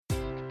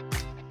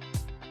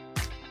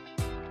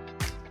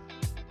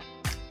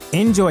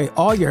Enjoy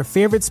all your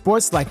favorite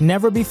sports like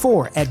never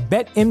before at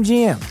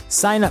BetMGM.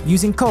 Sign up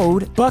using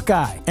code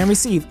Buckeye and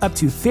receive up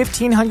to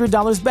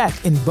 $1,500 back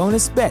in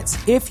bonus bets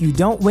if you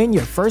don't win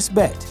your first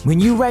bet. When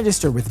you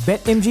register with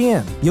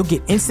BetMGM, you'll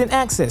get instant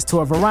access to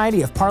a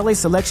variety of parlay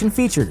selection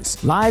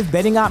features, live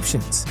betting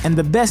options, and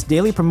the best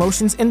daily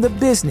promotions in the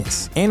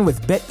business. And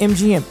with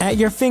BetMGM at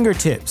your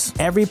fingertips,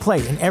 every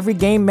play and every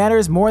game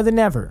matters more than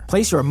ever.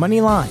 Place your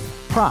money line,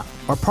 prop,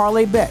 or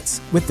parlay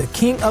bets with the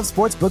king of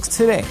sportsbooks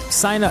today.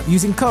 Sign up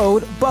using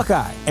code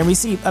Buckeye and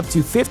receive up to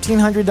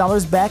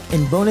 $1,500 back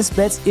in bonus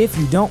bets if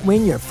you don't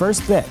win your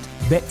first bet.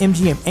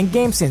 BetMGM and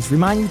GameSense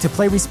remind you to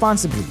play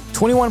responsibly.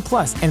 21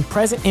 plus and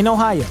present in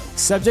Ohio,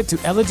 subject to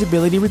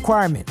eligibility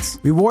requirements.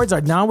 Rewards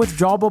are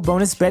non-withdrawable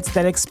bonus bets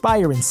that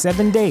expire in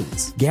 7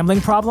 days. Gambling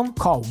problem?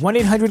 Call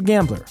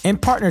 1-800-GAMBLER. In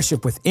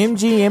partnership with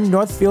MGM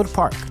Northfield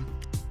Park.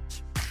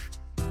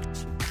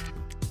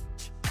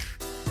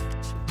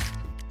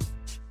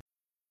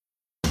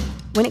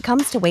 When it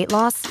comes to weight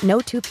loss,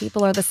 no two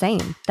people are the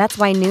same. That's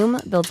why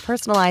Noom builds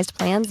personalized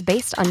plans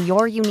based on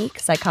your unique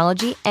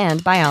psychology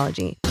and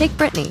biology. Take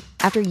Brittany.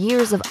 After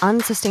years of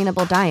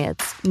unsustainable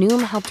diets,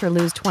 Noom helped her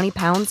lose 20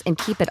 pounds and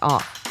keep it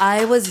off.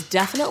 I was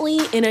definitely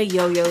in a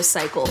yo-yo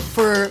cycle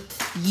for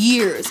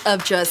years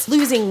of just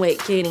losing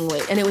weight, gaining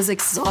weight, and it was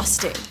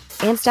exhausting.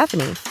 And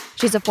Stephanie.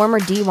 She's a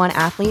former D1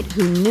 athlete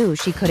who knew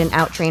she couldn't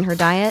outtrain her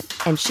diet,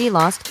 and she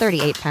lost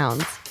 38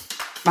 pounds.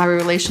 My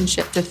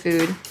relationship to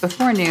food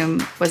before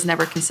Noom was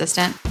never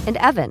consistent. And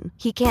Evan,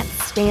 he can't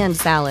stand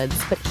salads,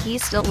 but he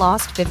still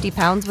lost 50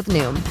 pounds with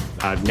Noom.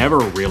 I never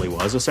really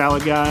was a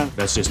salad guy.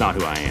 That's just not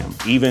who I am.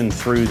 Even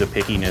through the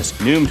pickiness,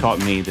 Noom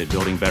taught me that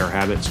building better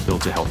habits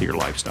builds a healthier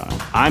lifestyle.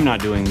 I'm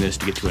not doing this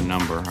to get to a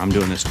number. I'm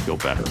doing this to feel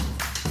better.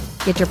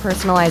 Get your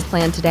personalized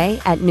plan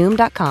today at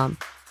Noom.com.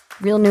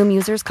 Real Noom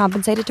users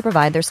compensated to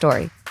provide their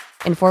story.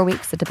 In 4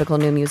 weeks, the typical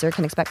Noom user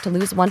can expect to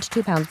lose 1 to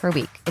 2 pounds per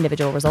week.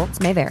 Individual results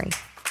may vary.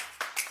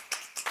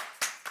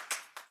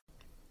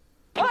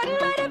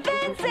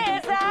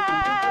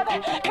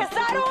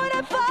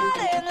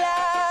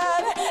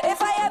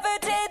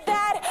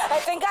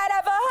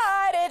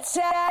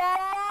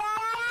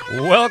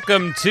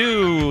 Welcome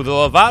to the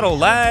Lovato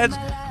Lads,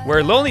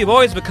 where lonely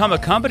boys become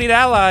accompanied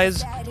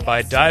allies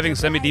by diving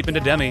semi-deep into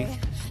Demi.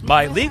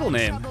 My legal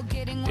name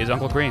is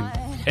Uncle Cream,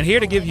 and here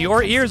to give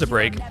your ears a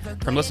break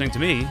from listening to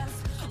me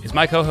is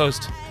my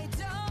co-host,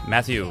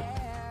 Matthew.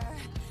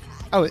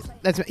 Oh,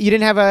 you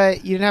didn't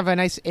have a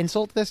nice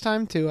insult this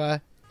time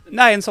to.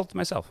 Nah, I insulted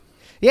myself.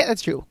 Yeah,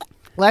 that's true.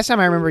 Last time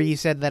I remember you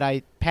said that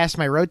I passed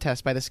my road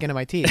test by the skin of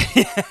my teeth.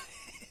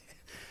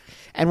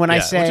 And when I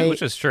say,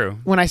 which is true.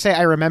 When I say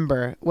I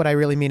remember, what I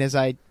really mean is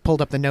I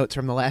pulled up the notes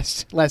from the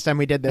last time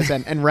we did this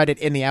and read it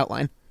in the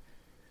outline.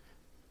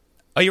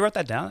 Oh, you wrote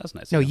that down? That was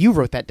nice. No, you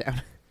wrote that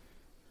down.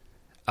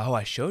 Oh,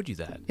 I showed you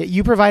that.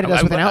 You provided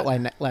us with an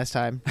outline last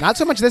time. Not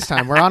so much this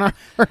time. We're on our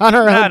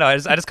own. No, I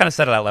just kind of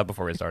said it out loud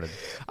before we started.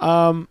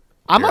 I'm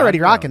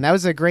already rocking. That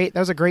was a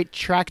great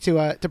track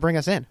to bring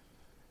us in.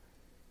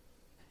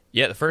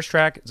 Yeah, the first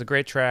track is a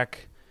great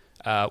track.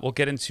 We'll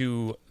get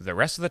into the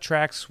rest of the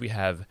tracks. We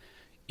have,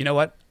 you know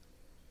what?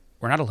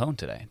 We're not alone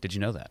today. Did you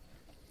know that?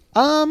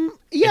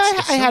 Yeah,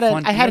 I had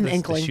an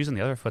inkling. The shoes on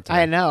the other foot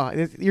today. I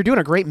know. You're doing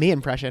a great me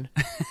impression.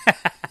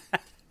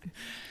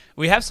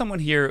 We have someone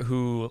here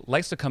who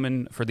likes to come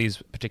in for these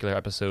particular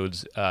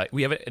episodes.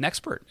 We have an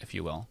expert, if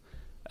you will.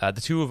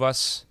 The two of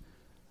us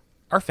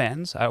are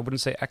fans. I wouldn't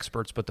say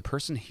experts, but the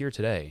person here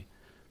today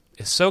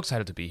is so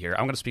excited to be here.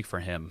 I'm going to speak for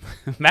him.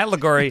 Matt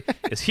Liguori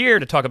is here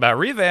to talk about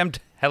Revamped.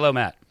 Hello,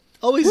 Matt.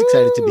 Always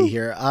excited to be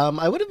here.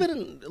 I would have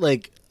been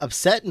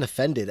upset and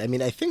offended. I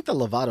mean, I think the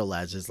Lovato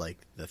Lads is like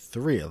the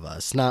three of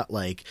us, not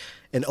like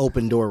an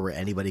open door where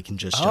anybody can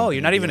just jump in. Oh,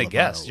 you're not even a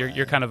guest.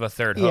 You're kind of a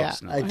third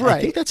host. Yeah,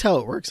 I think that's how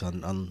it works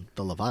on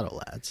the Lovato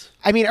Lads.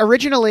 I mean,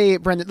 originally,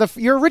 Brendan,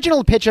 your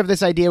original pitch of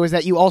this idea was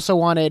that you also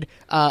wanted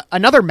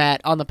another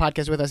Matt on the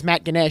podcast with us,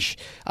 Matt Ganesh.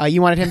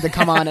 You wanted him to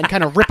come on and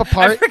kind of rip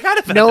apart. I forgot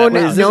about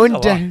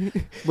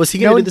that. Was he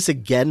going to do this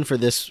again for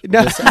this?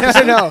 No.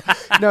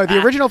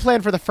 The original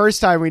plan for the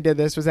first time we did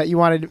this was that you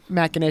wanted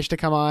Matt Ganesh to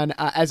come on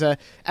as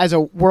a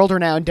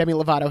world-renowned Demi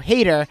Lovato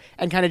hater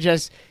and kind of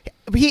just.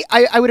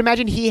 I would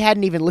imagine he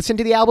hadn't even listened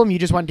to the album. You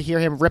just wanted to hear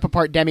him rip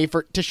apart Demi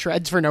to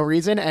shreds for no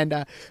reason,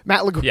 and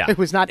Matt Liguori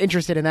was not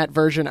interested in that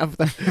version of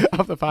the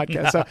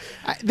podcast. No. So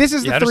this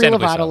is the three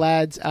Lovato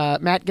Lads.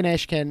 Matt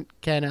Ganesh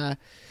can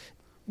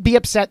be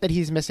upset that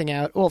he's missing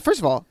out. Well, first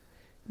of all,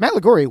 Matt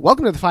Liguori,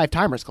 welcome to the Five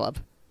Timers Club.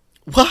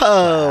 Whoa!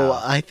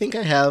 Wow. I think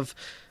I have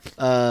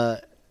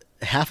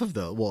half of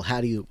those. Well, how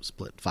do you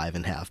split 5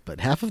 in half? But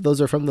half of those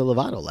are from the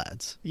Lovato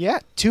Lads. Yeah,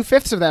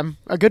 2/5 of them,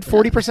 a good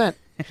 40%.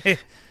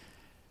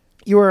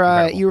 You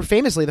were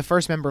famously the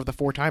first member of the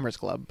Four Timers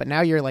Club, but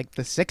now you're like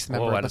the 6th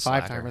member of the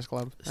Five Timers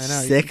Club. I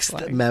know,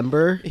 6th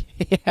member?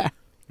 Yeah.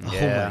 Oh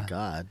my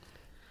God.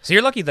 So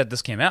you're lucky that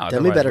this came out.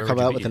 Demi better come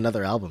out with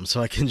another album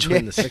so I can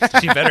join the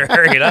 6th. You better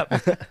hurry it up.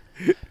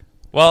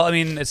 Well, I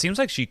mean, it seems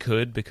like she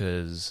could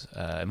because,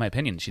 in my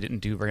opinion, she didn't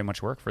do very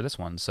much work for this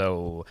one.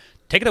 So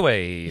take it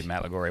away,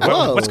 Matt Lagori.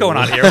 What's going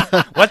on here?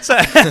 What's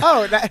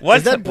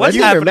what's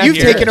happening You've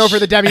here? taken over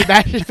the Demi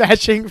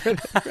bashing for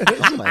this.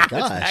 Oh my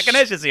gosh.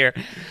 Mackinac is here.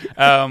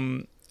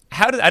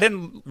 I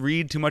didn't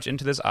read too much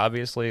into this.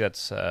 Obviously,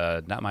 that's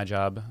not my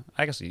job.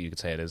 I guess you could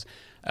say it is.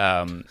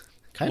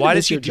 Why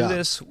did she do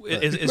this?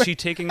 Is she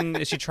taking?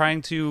 Is she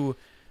trying to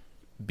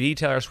be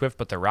Taylor Swift,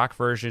 but the rock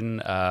version?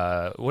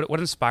 What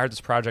inspired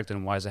this project,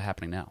 and why is it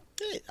happening now?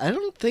 I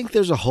don't think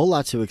there's a whole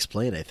lot to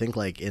explain. I think,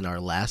 like in our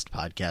last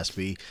podcast,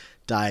 we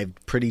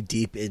dived pretty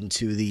deep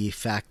into the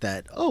fact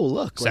that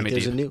look, like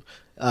there's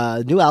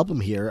a new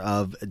album here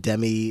of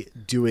Demi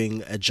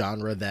doing a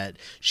genre that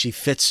she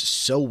fits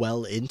so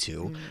well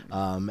into.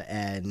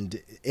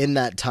 And in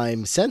that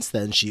time since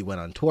then, she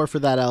went on tour for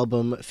that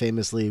album,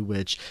 famously,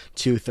 which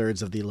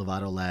 2/3 of the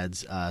Lovato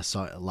lads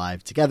saw it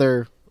live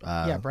together.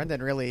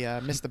 Brendan really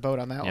missed the boat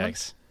on that one.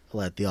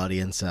 Let the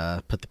audience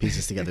put the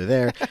pieces together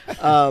there.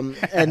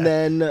 And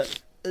then...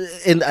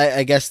 And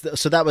I guess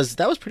so. That was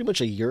pretty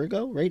much a year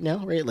ago, right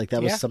now, right? Like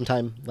that was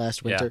sometime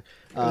last winter.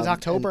 It was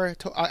October.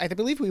 I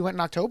believe we went in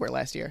October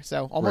last year,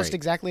 so almost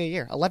exactly a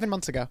year, 11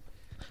 months ago.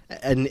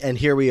 And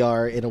here we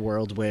are in a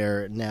world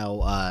where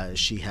now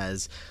she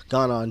has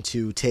gone on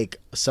to take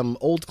some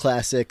old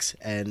classics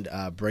and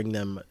bring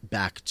them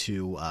back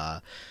to.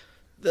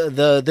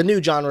 The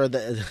new genre,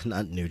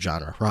 not new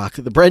genre, rock,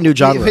 the brand new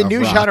genre the of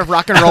new rock. genre of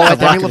rock and roll that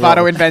Demi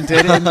Lovato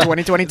invented in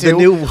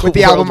 2022 with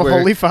the album of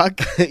Holy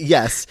Fuck.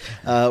 Yes,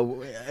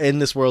 in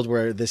this world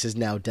where this is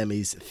now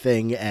Demi's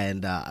thing,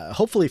 and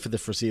hopefully for the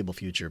foreseeable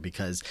future,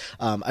 because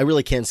I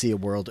really can't see a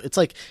world. It's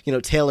like,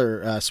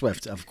 Taylor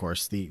Swift, of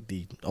course, the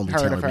only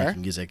Heard Taylor of her.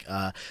 making music,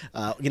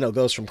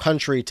 goes from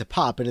country to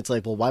pop, and it's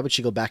like, well, why would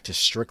she go back to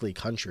strictly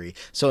country?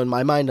 So in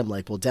my mind, I'm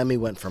like, well, Demi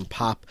went from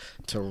pop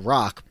to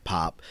rock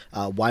pop.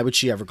 Why would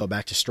she ever go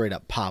back to straight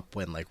up pop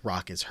when like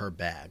rock is her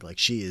bag? Like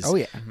she is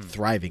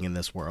thriving in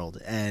this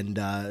world. And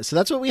so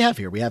that's what we have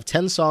here. We have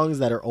 10 songs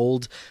that are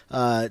old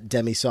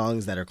Demi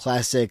songs, that are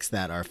classics,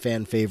 that are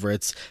fan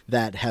favorites,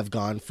 that have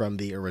gone from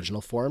the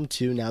original form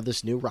to now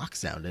this new rock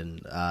sound.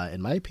 And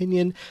in my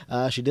opinion,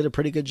 she did a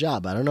pretty good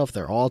job. I don't know if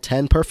they're all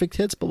 10 perfect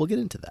hits, but we'll get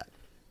into that.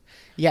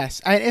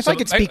 Yes, if I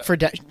could speak for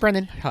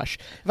Brendan, hush.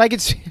 If I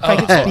could speak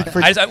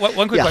for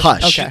one quick question.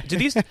 Hush. Okay.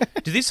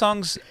 Do these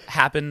songs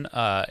happen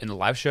in the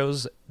live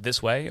shows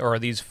this way, or are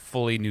these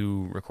fully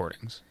new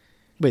recordings?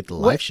 Wait, the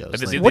live shows?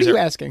 What are you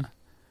asking?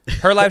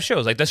 Her live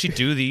shows, like, does she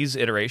do these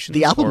iterations?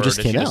 The album or just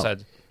does she came out.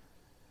 decide...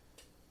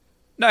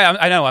 No,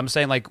 I know. I'm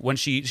saying, like, when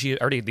she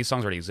already, these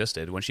songs already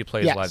existed. When she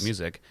plays live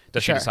music,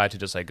 does she decide to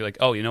just like,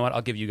 oh, you know what?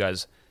 I'll give you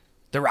guys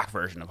the rock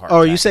version of Heart Oh,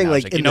 are Attack. you saying And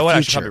like like, in you know the what? future?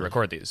 I should probably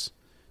record these.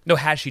 No,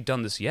 has she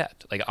done this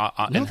yet? Like,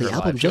 No, the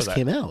album just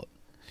came out.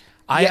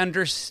 I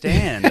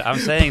understand. I'm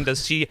saying,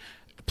 does she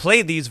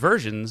play these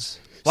versions?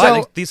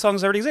 Well, these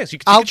songs already exist.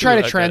 I'll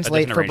try to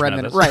translate for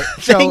Brendan. Right.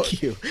 So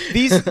Thank you.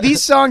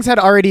 These songs had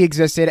already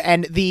existed,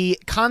 and the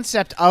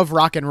concept of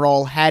rock and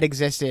roll had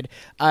existed.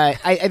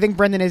 I think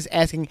Brendan is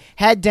asking,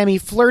 had Demi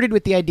flirted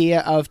with the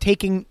idea of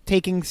taking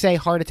say,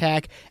 Heart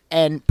Attack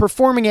and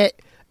performing it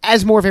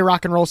as more of a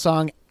rock and roll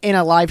song in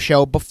a live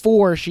show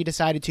before she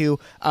decided to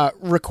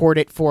record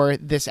it for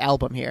this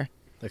album here?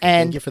 Okay,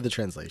 thank you for the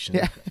translation.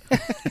 Yeah.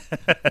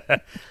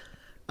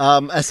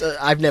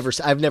 I've never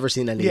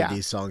seen any of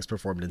these songs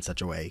performed in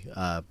such a way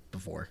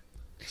before.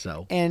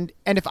 So and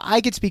if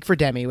I could speak for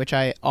Demi, which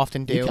I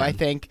often do, I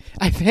think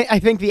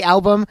the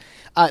album,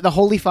 the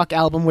Holy Fuck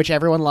album, which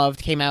everyone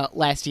loved, came out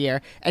last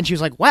year, and she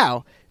was like,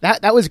 "Wow,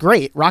 that was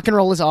great. Rock and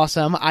roll is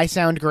awesome. I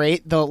sound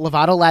great. The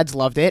Lovato lads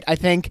loved it. I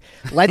think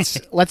let's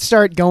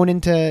start going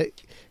into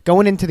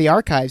the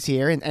archives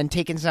here and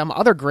taking some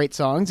other great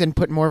songs and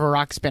putting more of a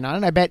rock spin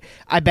on it.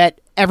 I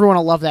bet everyone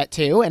will love that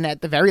too, and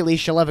at the very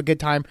least she'll have a good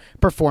time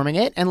performing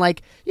it. And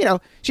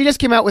she just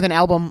came out with an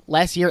album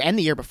last year and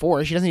the year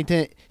before. She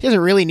doesn't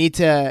really need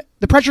to,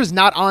 the pressure's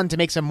not on to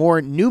make some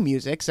more new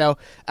music. So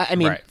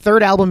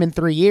third album in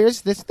 3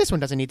 years, this one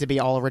doesn't need to be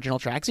all original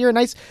tracks. You're a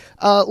nice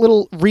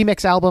little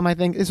remix album. I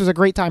think this was a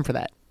great time for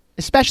that,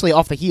 especially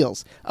off the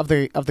heels of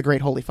the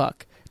great Holy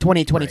Fuck,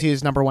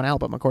 2022's number one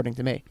album according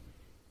to me.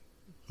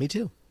 Me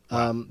too.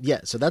 Wow.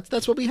 So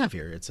that's what we have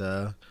here. It's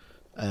a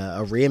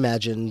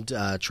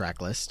reimagined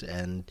track list,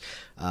 and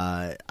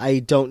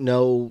I don't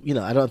know.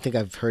 I don't think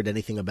I've heard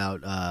anything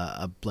about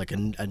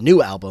a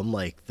new album,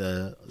 like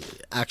the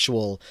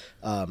actual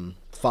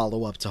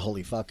follow up to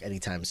Holy Fuck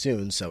anytime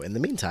soon. So in the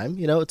meantime,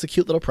 it's a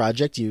cute little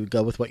project. You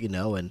go with what you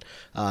know, and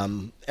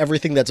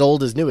everything that's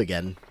old is new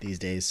again these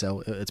days.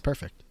 So it's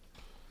perfect.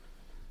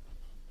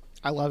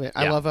 I love it.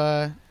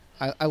 Yeah.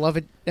 I love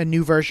a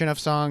new version of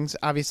songs.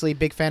 Obviously,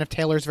 big fan of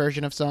Taylor's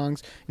version of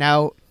songs.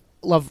 Now,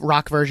 love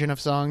rock version of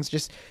songs.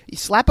 Just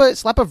slap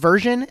a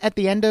version at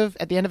the end of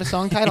a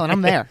song title, and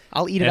I'm there.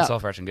 I'll eat it up. It's all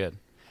fresh and good.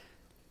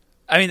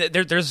 I mean,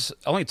 there's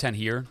only 10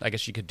 here. I guess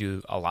she could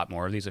do a lot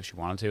more of these if she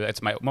wanted to.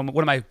 It's one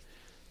of my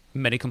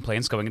many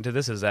complaints going into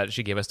this is that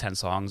she gave us 10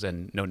 songs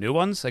and no new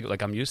ones,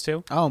 like I'm used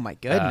to. Oh my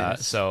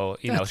goodness! So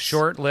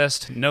short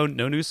list, no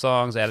new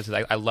songs added to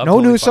that. I love no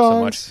Holy new Fuck so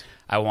songs. much.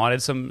 I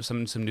wanted some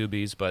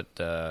newbies, but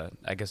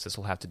I guess this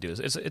will have to do.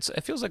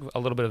 It feels like a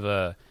little bit of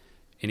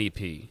an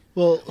EP.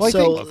 Well,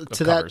 so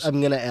to covers. that,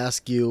 I'm going to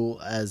ask you,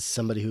 as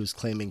somebody who's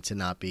claiming to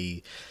not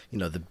be,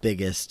 the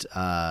biggest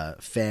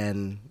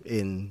fan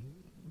in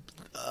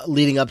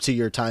leading up to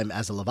your time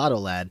as a Lovato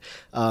lad,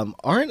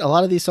 aren't a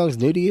lot of these songs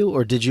new to you,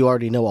 or did you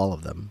already know all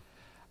of them?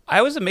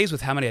 I was amazed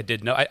with how many I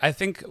did know. I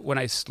think when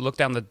I looked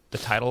down the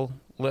title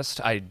list,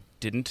 I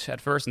didn't at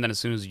first, and then as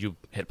soon as you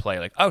hit play,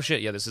 like, oh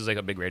shit, yeah, this is like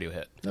a big radio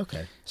hit.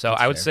 Okay. So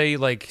That's I would fair. say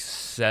like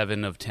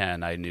 7 of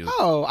 10 I knew.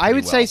 Oh, I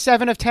would say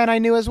 7 of 10 I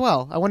knew as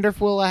well. I wonder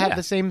if we'll have Yeah.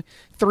 the same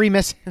three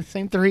missing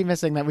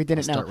that we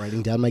didn't know. Start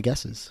writing down my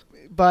guesses.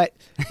 But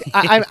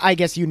I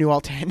guess you knew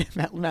all 10,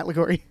 Matt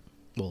Ligori.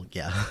 Well,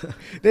 yeah.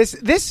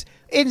 This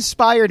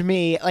inspired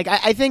me. Like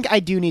I think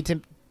I do need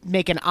to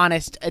make an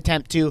honest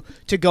attempt to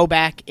go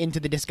back into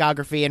the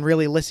discography and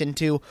really listen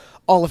to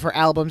all of her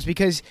albums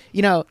because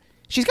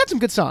she's got some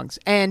good songs.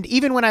 And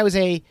even when I was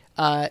a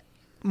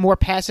more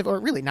passive, or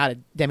really not a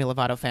Demi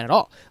Lovato fan at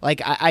all,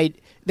 like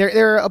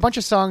there are a bunch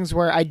of songs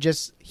where I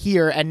just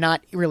hear and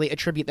not really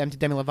attribute them to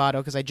Demi Lovato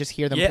because I just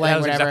hear them playing. That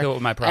was whatever. exactly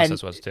what my process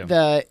And was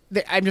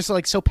too. I'm just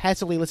like so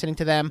passively listening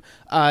to them,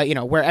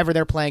 wherever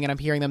they're playing, and I'm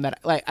hearing them that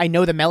like I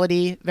know the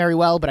melody very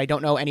well, but I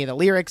don't know any of the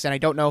lyrics, and I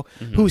don't know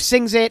who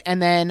sings it.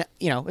 And then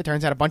it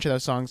turns out a bunch of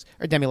those songs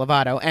are Demi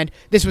Lovato, and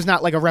this was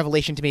not like a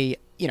revelation to me,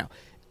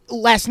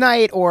 last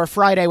night or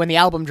Friday when the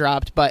album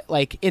dropped, but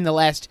like in the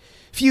last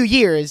few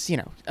years,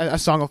 a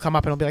song will come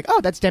up and it'll be like, oh,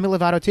 that's Demi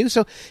Lovato too.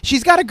 So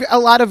she's got a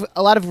lot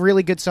of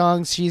really good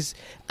songs.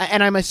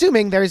 And I'm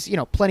assuming there's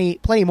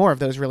plenty more of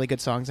those really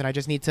good songs, and I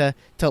just need to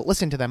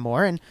listen to them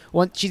more. And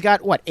she's got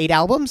 8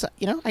 albums.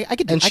 I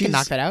could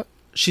knock that out.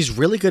 She's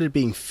really good at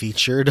being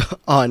featured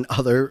on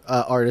other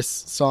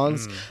artists'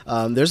 songs.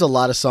 There's a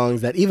lot of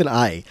songs that even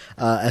I,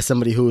 as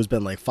somebody who has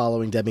been like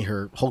following Demi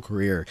her whole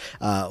career,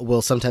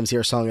 will sometimes hear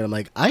a song and I'm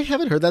like, I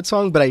haven't heard that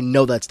song, but I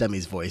know that's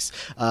Demi's voice.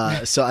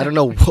 So I don't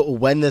know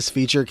when this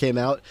feature came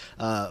out,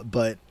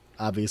 but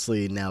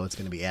obviously now it's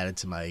going to be added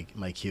to my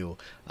queue.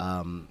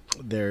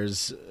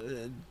 There's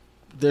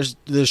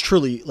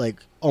truly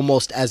like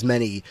almost as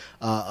many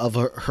of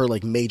her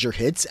like major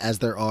hits as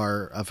there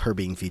are of her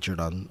being featured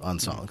on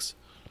songs.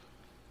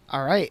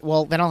 All right.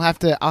 Well, then I'll have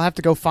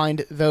to go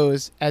find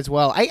those as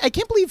well. I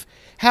can't believe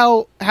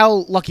how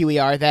lucky we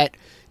are that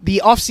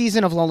the off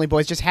season of Lonely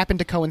Boys just happened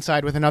to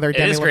coincide with another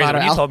Demi It is crazy Lovato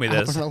when you told me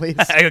this. album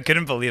release. I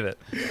couldn't believe it.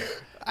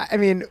 I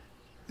mean,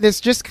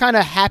 this just kind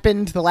of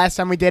happened the last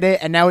time we did it,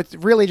 and now it's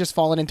really just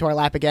fallen into our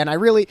lap again. I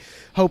really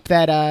hope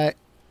that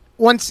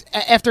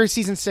after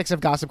season 6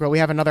 of Gossip Girl, we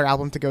have another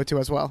album to go to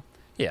as well.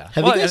 Yeah. Have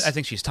you Well, guys- I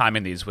think she's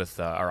timing these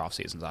with our off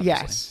seasons,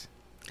 obviously. Yes.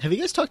 Have you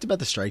guys talked about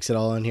the strikes at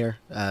all on here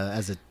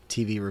as a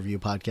TV review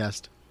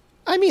podcast?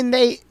 I mean,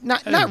 they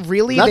not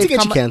really. Not to They've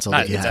get you come- canceled.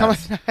 Not if you yet.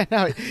 have.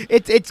 No,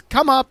 it's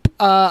come up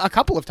a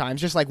couple of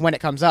times, just like when it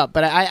comes up.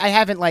 But I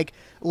haven't like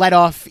let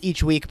off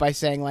each week by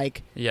saying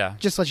like, Yeah.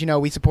 just let you know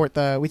we support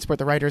the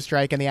writers'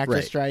 strike and the actors'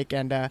 Right. strike,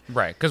 and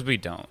Right, because we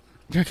don't.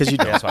 Because you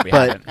don't. That's why we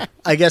But haven't.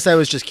 I guess I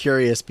was just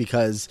curious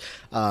because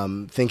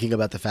thinking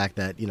about the fact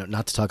that,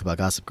 not to talk about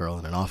Gossip Girl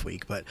in an off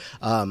week, but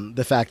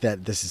the fact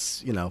that this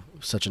is,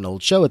 such an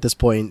old show at this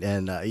point,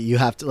 and you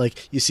have to,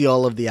 like, you see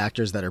all of the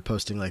actors that are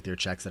posting, like, their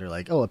checks that are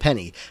like, oh, a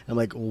penny. I'm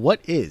like, what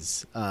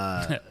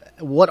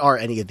are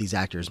any of these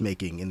actors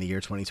making in the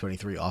year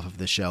 2023 off of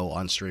the show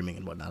on streaming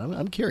and whatnot?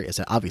 I'm curious.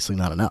 Obviously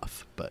not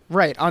enough, but.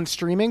 right on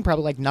streaming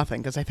probably like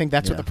nothing, because I think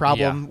that's what the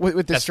problem Yeah. with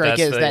this That's- strike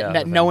that's is the- that, yeah,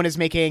 that the no thing. one is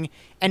making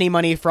any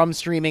money from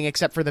streaming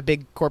except for the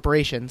big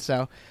corporations.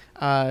 So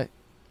I'm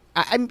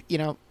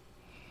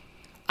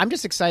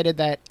just excited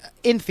that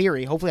in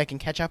theory, hopefully I can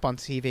catch up on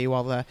TV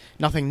while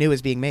nothing new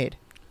is being made.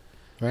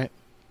 Right.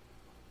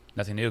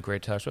 Nothing new.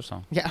 Great Taylor Swift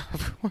song. Yeah,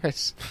 of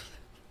course.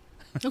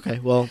 Okay.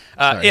 Well,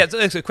 sorry. Yeah,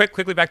 so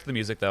quickly back to the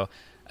music, though.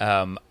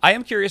 I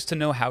am curious to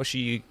know how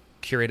she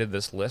curated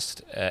this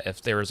list.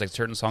 If there was like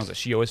certain songs that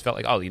she always felt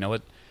like, oh, you know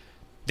what,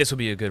 this would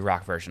be a good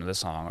rock version of this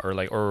song,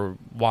 or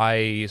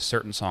why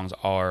certain songs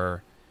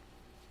are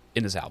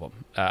in this album.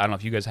 I don't know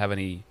if you guys have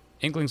any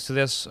inklings to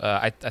this.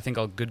 I think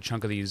a good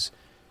chunk of these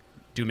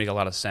do make a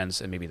lot of sense,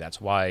 and maybe that's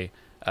why.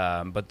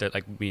 But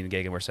like me and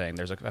Gagan were saying,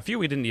 there's a few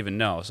we didn't even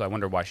know, so I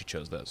wonder why she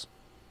chose this.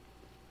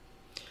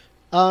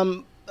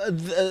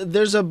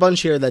 There's a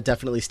bunch here that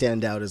definitely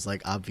stand out as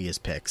like obvious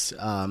picks.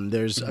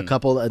 There's a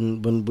couple,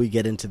 and when we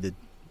get into the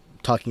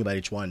talking about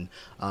each one,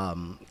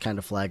 kind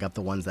of flag up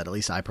the ones that at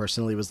least I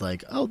personally was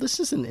like, oh, this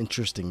is an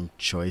interesting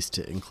choice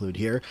to include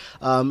here.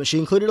 She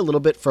included a little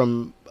bit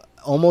from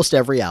almost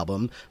every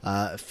album.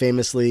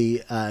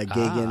 Famously,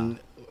 Gagan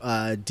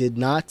did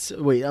not.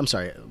 Wait, I'm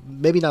sorry.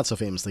 Maybe not so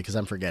famously because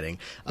I'm forgetting.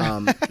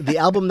 The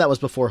album that was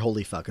before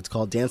Holy Fuck. It's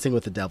called Dancing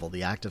with the Devil,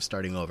 The Act of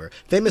Starting Over.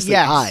 Famously,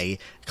 Yes. I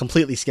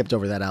completely skipped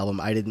over that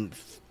album. I didn't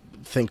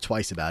think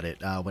twice about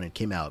it when it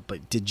came out.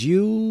 But did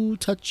you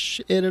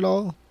touch it at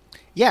all?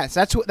 Yes,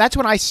 that's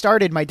when I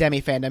started my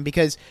Demi fandom,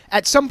 because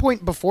at some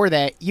point before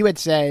that, you had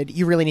said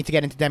you really need to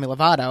get into Demi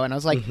Lovato, and I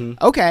was like,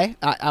 okay,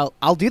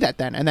 I'll do that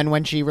then. And then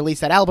when she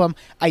released that album,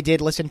 I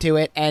did listen to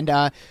it, and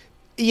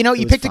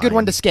you picked a good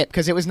one to skip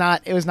because it was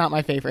not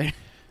my favorite.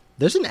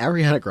 There's an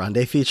Ariana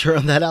Grande feature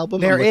on that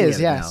album. There is,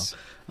 yes.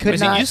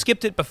 You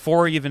skipped it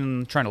before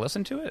even trying to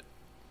listen to it?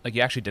 Like,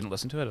 you actually didn't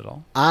listen to it at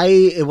all?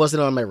 It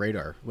wasn't on my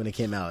radar when it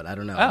came out. I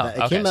don't know. Oh, It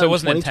okay. came out So it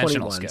wasn't in an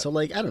intentional 2021. skip. So,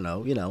 like, I don't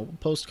know,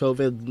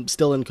 post-COVID,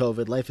 still in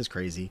COVID, life is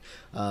crazy.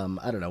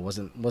 I don't know,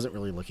 wasn't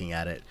really looking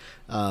at it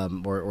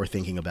or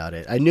thinking about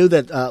it. I knew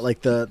that,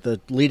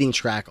 the leading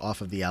track off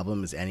of the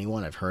album is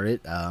Anyone. I've heard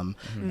it.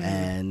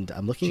 And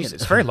I'm looking at it.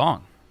 It's very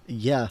long.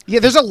 Yeah.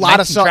 Yeah, there's a lot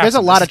of songs. There's a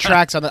lot of this.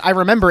 tracks on it. I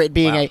remember it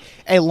being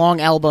a long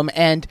album,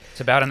 and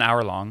It's about an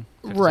hour long,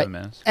 57 right.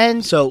 minutes.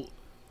 And So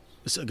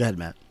go ahead,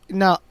 Matt.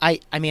 no, I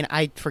mean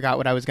I forgot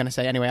what I was going to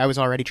say. Anyway, I was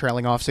already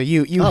trailing off. So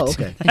you Oh,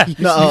 okay.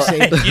 you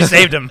saved- You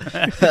saved him.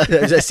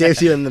 I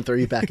saved you and then threw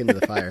you back into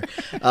the fire.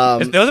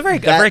 That was a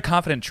very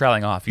confident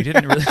trailing off. You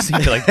didn't really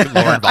seem to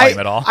lower in volume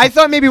at all. I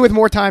thought maybe with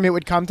more time it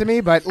would come to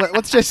me, but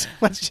let's just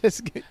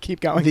keep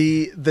going.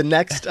 The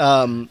next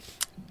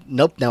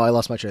nope. Now I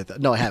lost my train of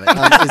thought. No, I haven't.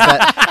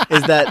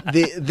 Is that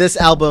this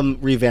album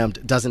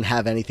Revamped doesn't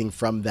have anything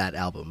from that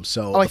album?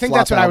 So I think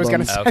that's what I was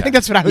going to say. Okay. I think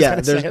that's what I was going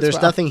to say.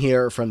 There's nothing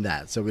here from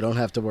that, so we don't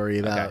have to worry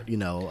about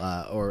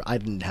or I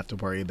didn't have to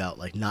worry about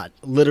not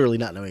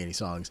knowing any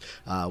songs.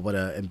 What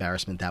an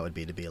embarrassment that would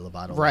be to be a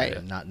Lovato Right.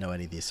 and not know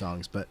any of these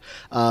songs. But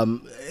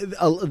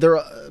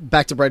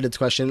back to Brendan's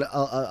question,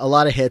 a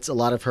lot of hits, a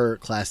lot of her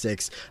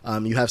classics.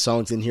 You have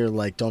songs in here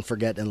like Don't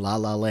Forget and La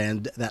La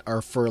Land that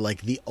are for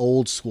like the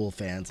old school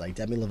fans, like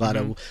Demi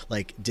Lovato,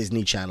 like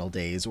Disney Channel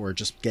days, or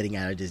just getting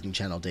out of Disney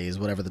Channel days,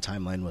 whatever the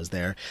timeline was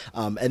there.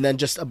 And then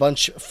just a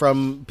bunch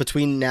from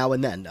between now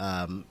and then.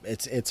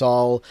 It's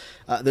all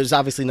there's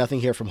obviously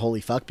nothing here from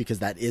Holy Fuck, because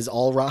that is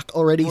all rock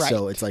already. Right.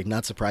 So it's like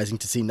not surprising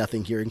to see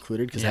nothing here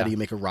included, because how do you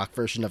make a rock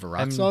version of a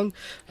rock song?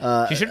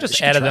 You should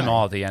just added them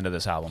all at the end of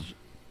this album.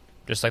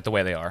 Just like the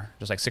way they are.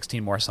 Just like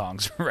 16 more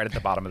songs right at the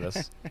bottom of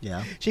this.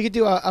 Yeah. She could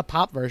do a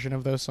pop version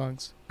of those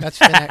songs. That's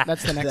the next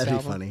That'd album.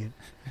 be funny.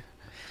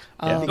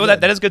 Yeah. Well,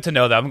 that is good to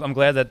know. Though I'm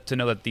glad to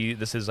know that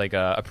this is like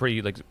a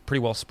pretty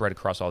well spread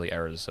across all the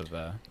eras of.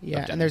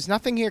 Yeah, of and there's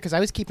nothing here because I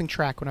was keeping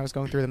track when I was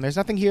going through them. There's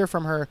nothing here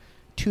from her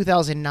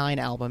 2009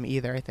 album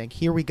either. I think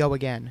Here We Go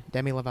Again,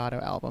 Demi Lovato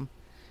album.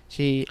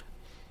 She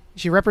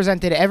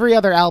represented every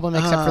other album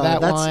except for that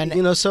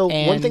one. So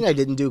one thing I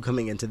didn't do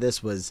coming into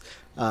this was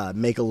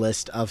make a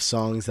list of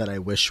songs that I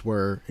wish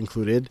were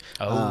included.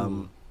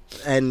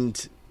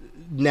 And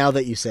now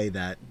that you say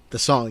that, the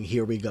song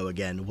Here We Go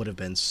Again would have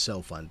been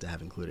so fun to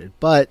have included.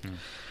 But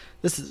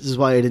this is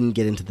why I didn't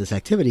get into this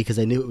activity, because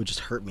I knew it would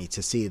just hurt me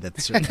to see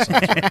that certain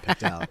songs were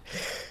picked out.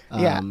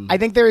 I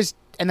think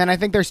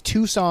there's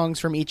two songs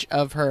from each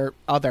of her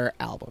other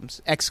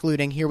albums,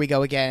 excluding Here We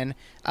Go Again,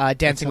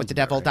 Dancing with the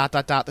Devil, right. ...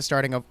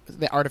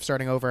 The Art of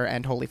Starting Over,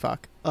 and Holy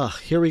Fuck.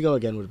 Here We Go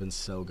Again would have been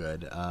so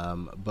good.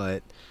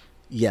 But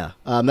yeah,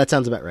 that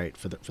sounds about right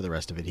for the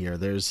rest of it here.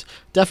 There's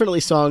definitely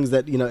songs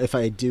that, if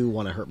I do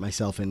want to hurt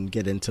myself and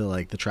get into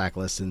like the track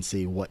list and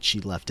see what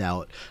she left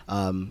out,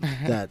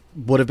 that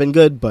would have been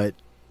good, but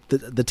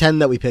the 10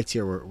 that we picked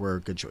here were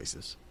good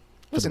choices.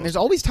 Listen, there's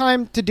always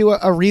time to do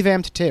a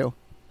revamped too.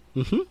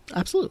 Mm-hmm,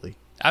 absolutely.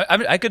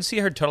 I could see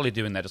her totally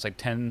doing that, just like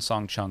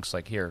 10-song chunks,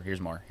 like here's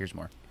more. Here's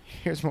more.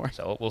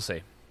 So we'll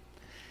see.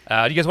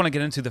 Do you guys want to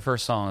get into the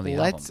first song of the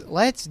album?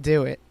 Let's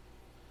do it.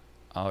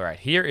 All right,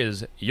 here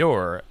is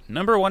your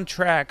number one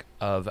track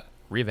of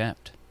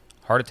Revamped,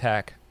 Heart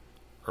Attack,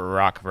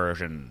 rock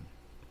version.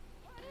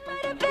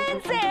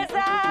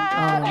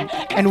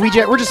 And we're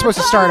just supposed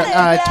to start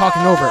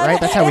talking over it,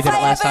 right? That's how we did it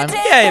last time.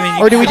 Yeah, I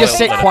mean, or do we just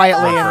sit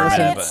quietly and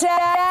listen? Minute,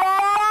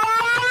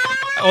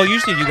 well,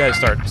 usually you guys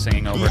start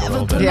singing over it a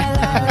little bit.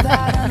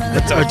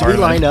 Yeah. Do we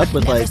line up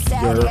with like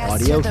your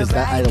audio? Because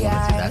I don't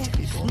want to do that to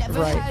people.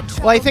 Right.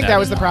 Well, I think that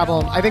was the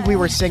problem. I think we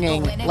were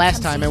singing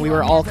last time, and we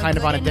were all kind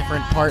of on a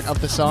different part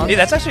of the song. Yeah,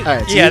 that's actually.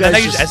 Right, so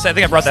I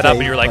think I brought that up,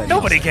 and you were like,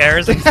 "Nobody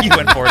cares," and you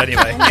went for it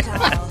anyway.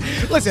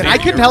 Listen, I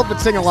couldn't help but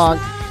sing along,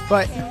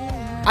 but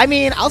I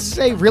mean, I'll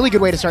say really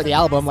good way to start the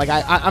album. Like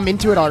I'm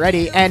into it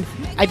already, and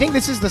I think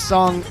this is the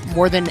song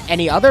more than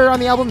any other on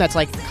the album that's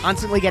like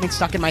constantly getting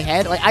stuck in my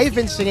head. Like I've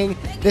been singing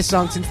this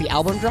song since the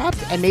album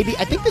dropped, and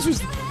I think this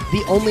was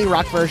the only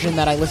rock version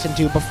that I listened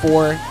to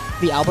before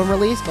the album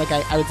released. Like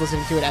I was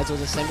listening to it as it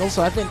was a single,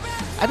 so I've been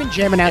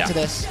jamming out to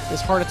this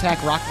Heart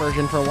Attack rock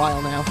version for a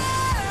while now.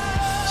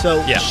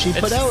 So she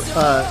put out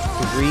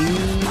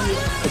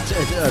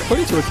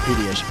according to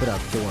Wikipedia, she put out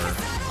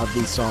 4 of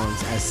these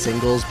songs as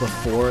singles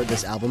before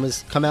this album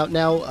has come out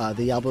now.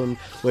 The album,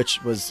 which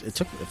it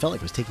felt like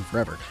it was taking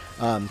forever,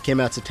 came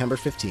out September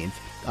 15th.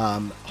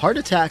 Heart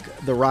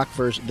Attack, the rock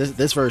version,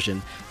 this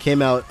version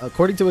came out,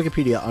 according to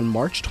Wikipedia, on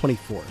March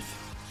 24th.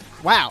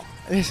 Wow.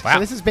 So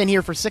this has been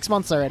here for 6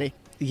 months already.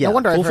 Yeah, no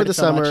wonder Cool I've heard for the it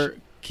so Summer, much.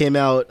 came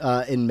out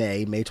in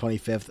May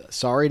 25th.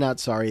 Sorry Not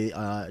Sorry,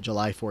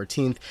 July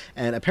 14th.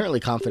 And apparently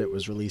Confident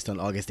was released on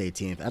August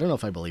 18th. I don't know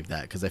if I believe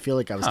that, because I feel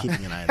like I was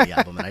keeping an eye on the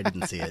album and I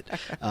didn't see it.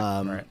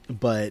 Right.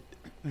 But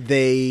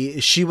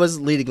she was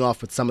leading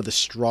off with some of the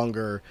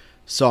stronger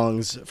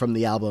songs from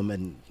the album,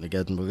 and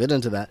again, we'll get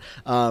into that.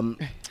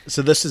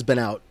 So this has been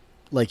out,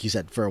 like you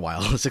said, for a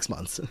while, 6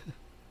 months.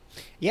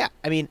 Yeah,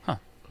 I mean,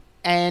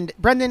 and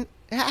Brendan,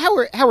 how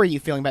are you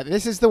feeling about it?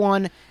 This is the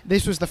one.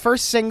 This was the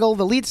first single,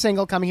 the lead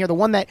single coming here, the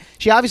one that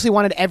she obviously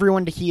wanted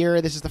everyone to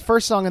hear. This is the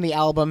first song on the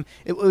album.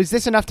 Was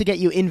this enough to get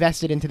you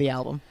invested into the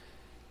album?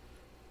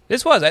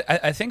 This was.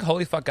 I think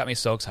Holy Fuck got me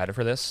so excited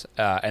for this,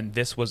 and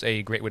this was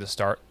a great way to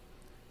start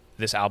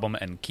this album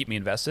and keep me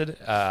invested.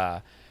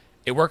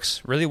 It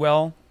works really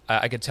well.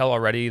 I could tell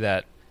already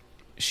that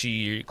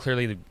she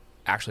clearly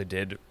actually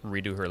did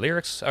redo her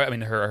lyrics. I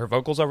mean, her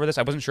vocals over this.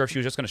 I wasn't sure if she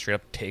was just going to straight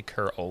up take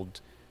her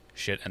old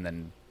shit and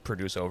then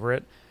produce over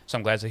it. So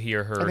I'm glad to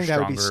hear her I think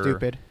stronger, that would be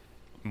stupid.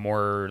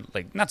 More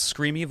like not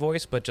screamy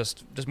voice, but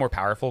just more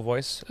powerful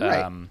voice.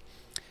 Right.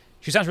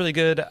 She sounds really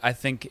good. I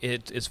think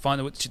it is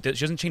fun. She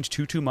doesn't change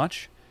too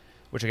much,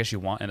 which I guess you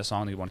want in a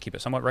song. You want to keep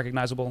it somewhat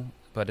recognizable,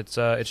 but it's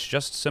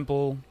just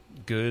simple,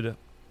 good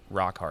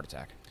rock Heart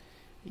Attack.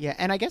 Yeah,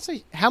 and I guess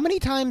how many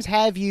times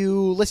have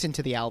you listened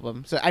to the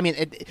album? So, I mean,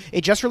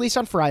 it just released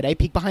on Friday,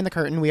 Peek Behind the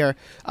Curtain. We are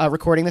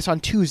recording this on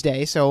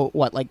Tuesday, so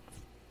what, like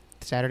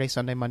Saturday,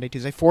 Sunday, Monday,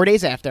 Tuesday, 4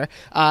 days after.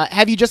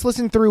 Have you just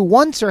listened through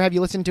once, or have you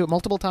listened to it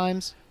multiple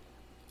times?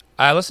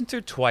 I listened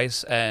through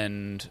twice,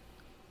 and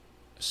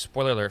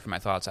spoiler alert for my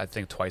thoughts, I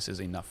think twice is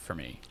enough for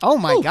me. Oh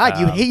my God,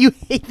 you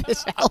hate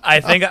this album.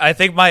 I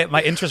think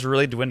my interest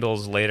really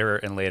dwindles later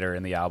and later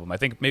in the album. I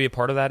think maybe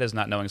part of that is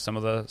not knowing some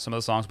of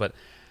the songs, but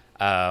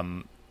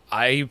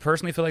I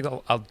personally feel like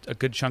a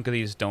good chunk of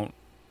these don't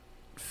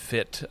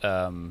fit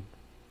the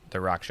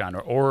rock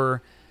genre,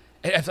 or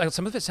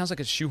some of it sounds like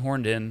it's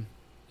shoehorned in,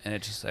 and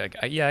it's just like,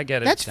 yeah, I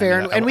get it. That's fair,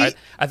 and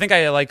I think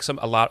I like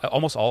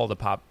almost all of the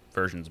pop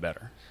versions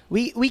better.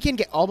 We can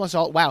get almost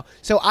all. Wow.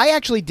 So I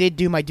actually did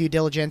do my due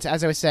diligence,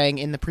 as I was saying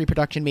in the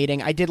pre-production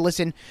meeting. I did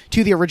listen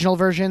to the original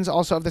versions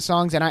also of the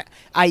songs, and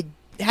I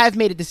have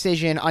made a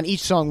decision on each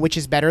song which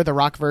is better, the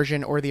rock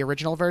version or the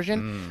original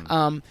version.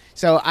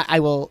 So I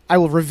will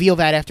reveal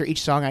that after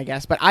each song, I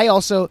guess. But I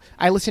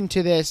listened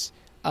to this.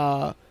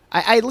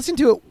 I listened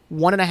to it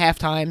 1.5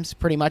 times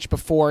pretty much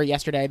before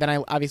yesterday. Then I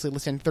obviously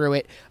listened through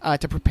it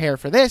to prepare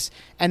for this,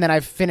 and then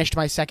I've finished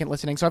my second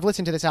listening. So I've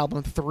listened to this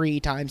album 3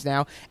 times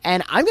now,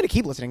 and I'm going to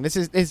keep listening. This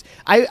is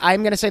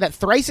I'm going to say that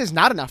thrice is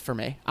not enough for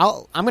me.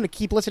 I'm going to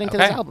keep listening to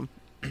this album.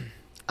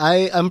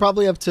 I'm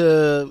probably up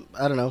to,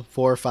 I don't know,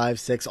 4, 5,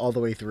 6 all the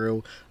way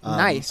through.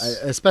 Nice.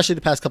 Especially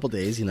the past couple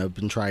days, I've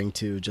been trying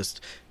to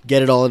just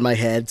get it all in my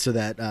head so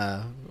that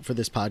for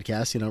this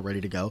podcast,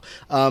 ready to go.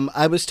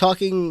 I was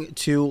talking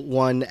to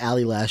one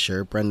Allie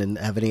Lasher. Brendan,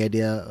 have any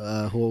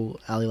idea who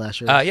Allie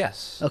Lasher is?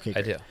 Yes. Okay,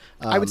 I do.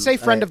 I would say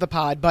friend of the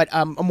pod, but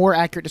a more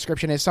accurate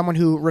description is someone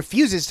who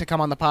refuses to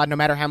come on the pod no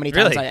matter how many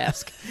times I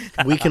ask.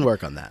 We can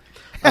work on that.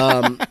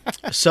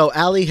 So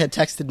Allie had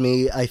texted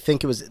me, I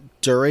think it was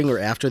during or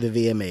after the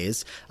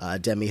VMAs.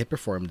 Demi had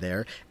performed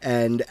there,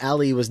 and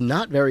Allie was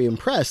not very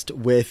impressed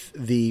with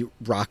the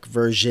rock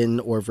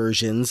version or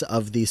versions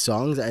of these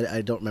songs.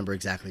 I don't remember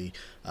exactly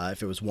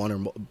if it was one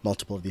or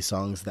multiple of these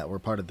songs that were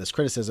part of this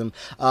criticism.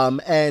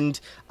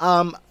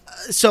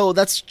 So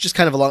that's just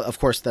kind of of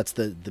course, that's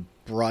the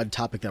broad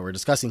topic that we're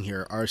discussing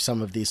here. Are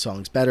some of these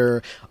songs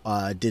better?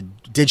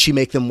 Did she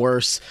make them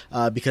worse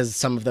because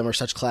some of them are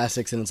such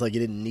classics and it's like you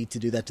didn't need to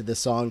do that to this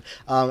song?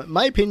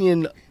 My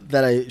opinion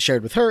that I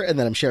shared with her and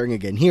that I'm sharing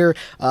again here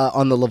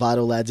on the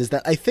Lovato Lads is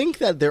that I think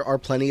that there are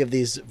plenty of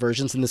these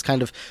versions, and this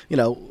kind of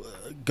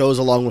goes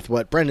along with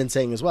what Brendan's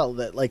saying as well,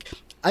 that like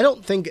I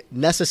don't think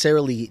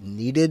necessarily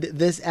needed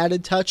this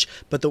added touch,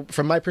 but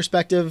from my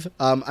perspective,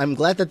 I'm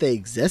glad that they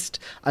exist.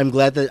 I'm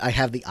glad that I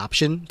have the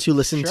option to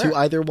listen to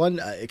either one,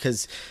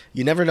 because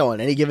you never know.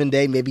 On any given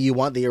day, maybe you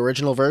want the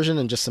original version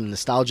and just some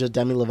nostalgia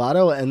Demi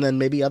Lovato, and then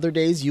maybe other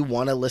days you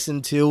want to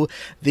listen to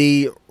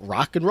the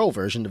rock and roll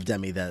version of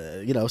Demi,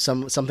 that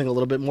something a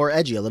little bit more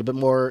edgy, a little bit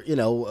more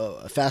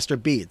faster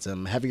beats,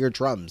 heavier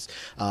drums,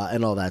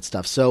 and all that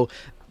stuff. So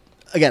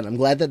again, I'm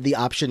glad that the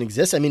option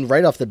exists. I mean,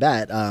 right off the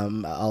bat,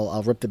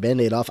 I'll rip the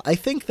Band-Aid off. I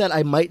think that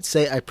I might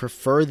say I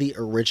prefer the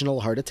original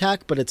Heart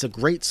Attack, but it's a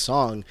great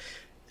song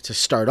to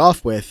start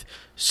off with.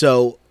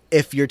 So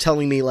if you're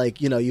telling me,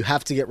 like, you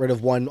have to get rid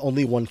of one,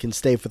 only one can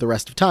stay for the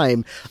rest of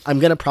time, I'm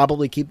going to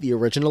probably keep the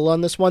original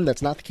on this one.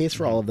 That's not the case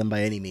for all of them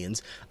by any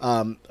means.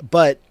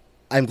 But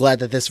I'm glad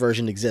that this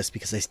version exists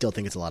because I still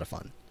think it's a lot of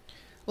fun.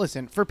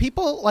 Listen, for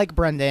people like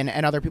Brendan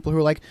and other people who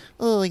are like,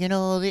 oh,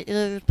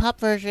 the pop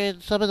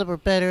version, some of them are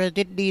better. I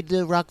didn't need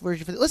the rock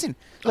version for listen,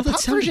 the that pop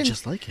sounded version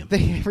just like him.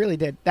 They really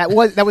did. That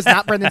was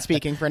not Brendan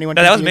speaking for anyone.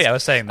 No, that was confused. me. I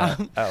was saying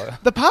that.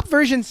 The pop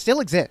version still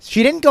exists.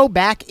 She didn't go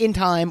back in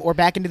time or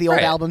back into the old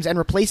Right. albums and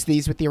replace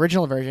these with the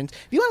original versions.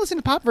 If you want to listen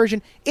to pop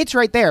version, it's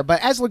right there.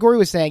 But as Ligori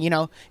was saying,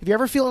 if you're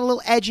ever feeling a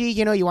little edgy,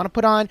 you want to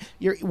put on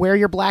wear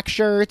your black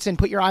shirts and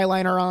put your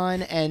eyeliner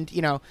on and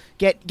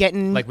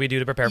getting like we do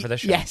to prepare for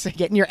this show. Yes,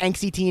 get in your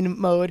angsty teen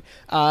mode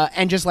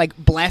and just like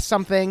blast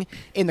something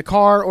in the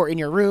car or in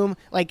your room.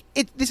 Like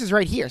this is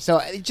right here.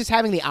 So just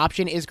having the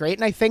option is great.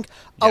 And I think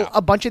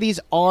a bunch of these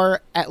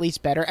are at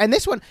least better. And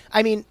this one,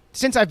 I mean,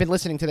 since I've been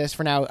listening to this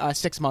for now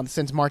 6 months,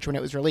 since March when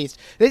it was released,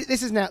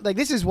 this is now like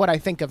this is what I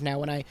think of now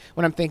when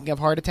I'm thinking of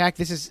Heart Attack.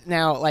 This is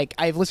now like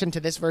I've listened to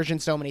this version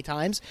so many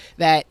times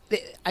that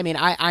I mean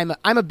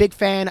I'm a big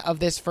fan of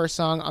this first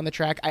song on the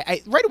track.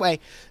 I right away,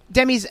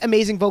 Demi's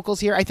amazing vocals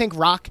here. I think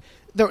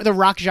the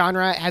rock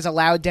genre has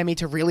allowed Demi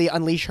to really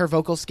unleash her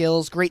vocal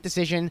skills. Great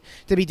decision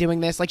to be doing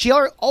this. Like she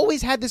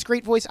always had this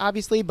great voice,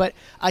 obviously, but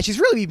she's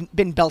really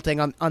been belting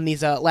on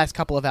these last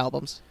couple of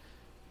albums.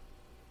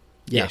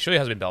 Yeah, she really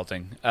has been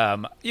belting.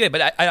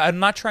 But I'm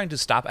not trying to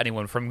stop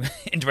anyone from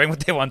enjoying what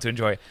they want to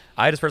enjoy.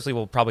 I just personally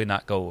will probably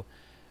not go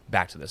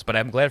back to this, but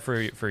I'm glad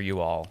for you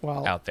all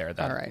out there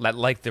that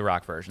like the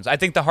rock versions. I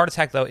think the Heart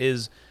Attack though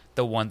is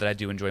the one that I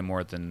do enjoy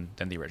more than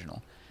the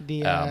original.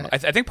 I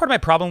think part of my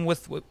problem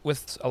with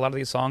a lot of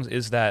these songs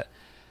is that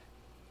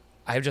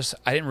I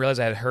didn't realize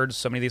I had heard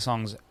so many of these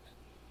songs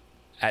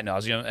ad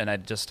nauseum, and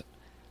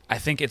I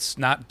think it's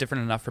not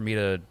different enough for me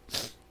to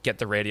get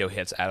the radio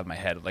hits out of my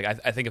head. Like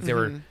I think if they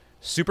were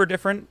super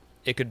different,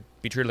 it could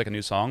be treated like a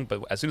new song.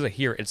 But as soon as I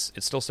hear it,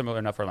 it's still similar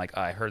enough where I'm like,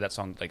 I heard that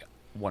song like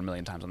 1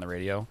 million times on the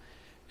radio,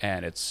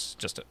 and it's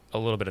just a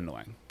little bit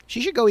annoying.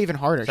 She should go even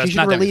harder. So she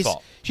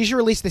should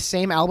release the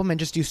same album and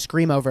just do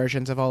screamo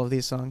versions of all of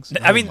these songs.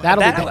 I mean,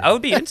 I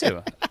would be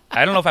into.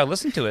 I don't know if I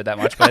listen to it that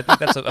much, but I think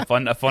that's a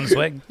fun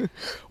swing.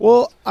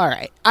 Well, all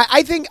right.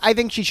 I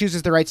think she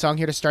chooses the right song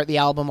here to start the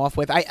album off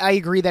with. I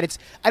agree that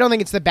I don't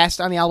think it's the best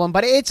on the album,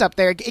 but it's up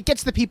there. It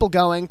gets the people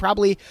going.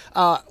 Probably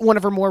one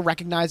of her more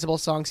recognizable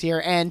songs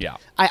here. And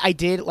I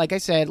did, like I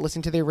said,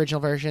 listen to the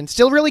original version.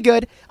 Still really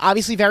good.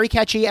 Obviously very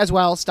catchy as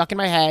well. Stuck in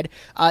my head.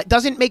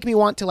 Doesn't make me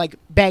want to like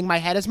bang my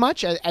head as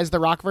much as the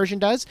rock version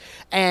does.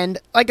 And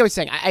like I was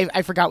saying,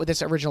 I forgot what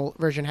this original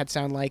version had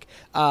sound like.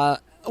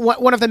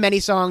 One of the many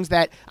songs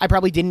that I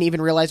probably didn't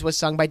even realize was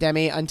sung by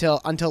Demi until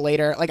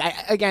later. Like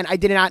I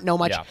did not know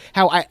much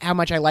how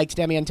much I liked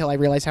Demi until I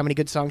realized how many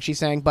good songs she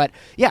sang. But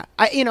yeah,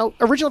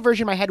 original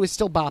version in my head was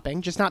still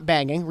bopping, just not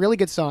banging. Really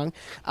good song.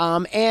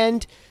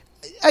 And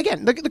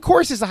again, the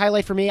chorus is the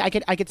highlight for me. I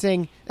could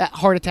sing that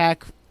Heart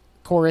Attack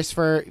chorus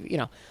for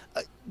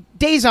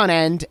days on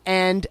end.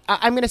 And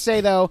I'm going to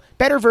say though,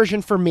 better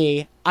version for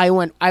me. I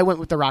went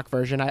with the rock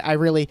version. I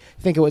really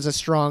think it was a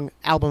strong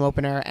album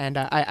opener, and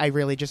I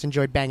really just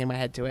enjoyed banging my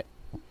head to it.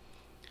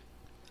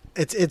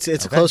 It's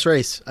a close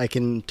race. I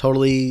can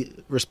totally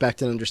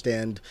respect and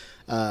understand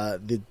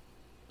the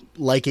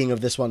liking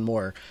of this one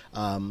more.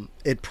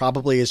 It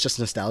probably is just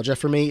nostalgia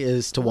for me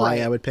as to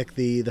why I would pick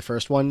the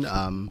first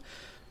one.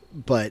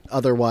 But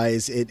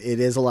otherwise, it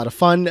is a lot of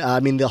fun. I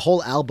mean, the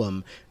whole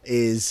album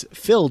is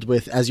filled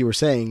with, as you were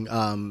saying,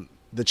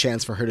 the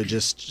chance for her to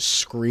just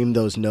scream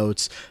those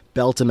notes,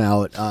 belt them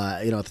out,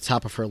 at the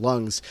top of her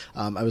lungs.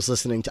 I was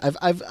listening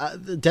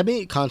to,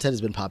 Demi content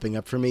has been popping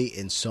up for me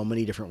in so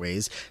many different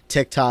ways.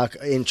 TikTok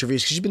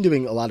interviews, she's been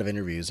doing a lot of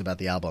interviews about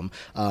the album.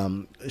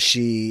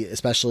 She,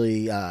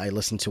 especially, I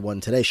listened to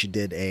one today. She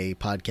did a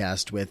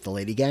podcast with the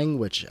Lady Gang,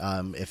 which,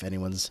 if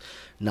anyone's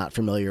not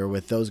familiar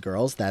with those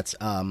girls, that's,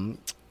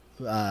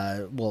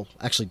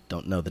 actually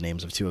don't know the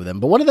names of two of them,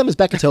 but one of them is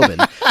Becca Tobin,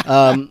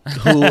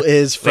 who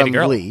is from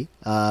Glee.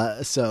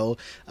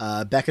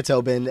 Becca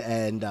Tobin,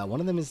 and one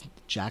of them is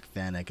Jack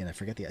Vanek, and I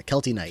forget the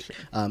Kelty Knight.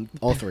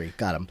 All three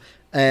got him.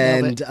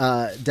 And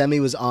Demi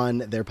was on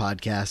their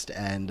podcast,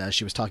 and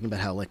she was talking about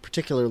how, like,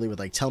 particularly with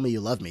like "Tell Me You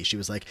Love Me," she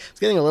was like,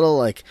 it's getting a little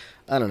like,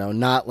 I don't know,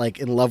 not like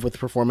in love with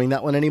performing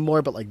that one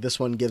anymore, but like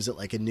this one gives it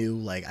like a new,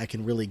 like, I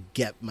can really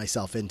get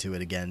myself into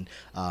it again,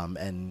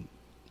 and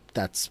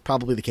that's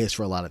probably the case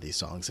for a lot of these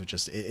songs.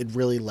 It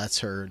really lets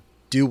her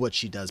do what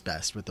she does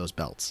best with those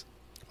belts.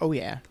 Oh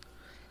yeah.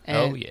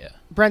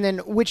 Brendan,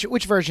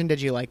 which version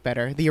did you like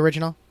better? The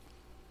original?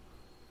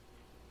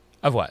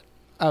 Of what?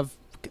 Of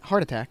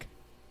Heart Attack.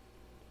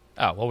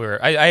 Oh, well,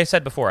 I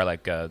said before I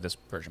like this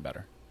version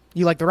better.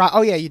 You like the rock?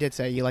 Oh yeah, you did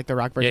say you like the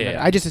rock version better.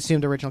 Yeah. I just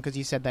assumed original because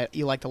you said that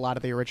you liked a lot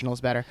of the originals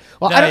better.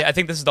 Well, no, I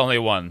think this is the only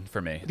one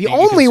for me. The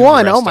only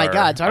one? Oh my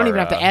god! So I don't even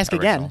have to ask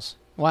originals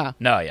again. Wow.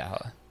 No, yeah.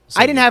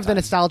 I didn't have the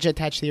nostalgia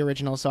attached to the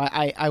original, so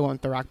I went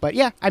with the rock. But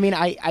yeah, I mean,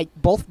 I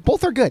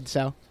both are good.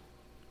 So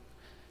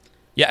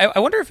yeah, I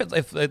wonder if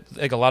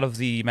like a lot of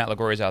the Matt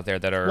Lagoris out there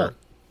that are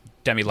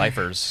Demi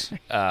lifers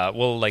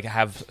will like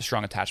have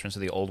strong attachments to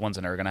the old ones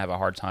and are going to have a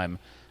hard time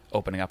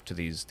opening up to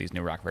these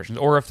new rock versions,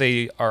 or if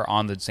they are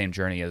on the same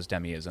journey as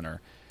Demi is and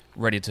are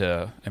ready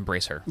to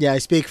embrace her. Yeah, I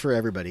speak for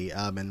everybody,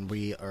 and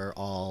we are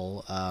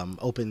all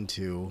open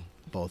to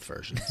both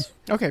versions.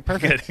 Okay,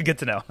 perfect. Good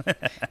to know.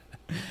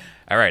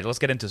 All right, let's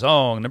get into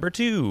song number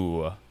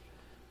 2.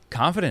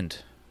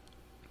 Confident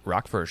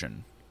rock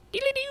version.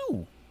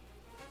 Dee-dee-doo.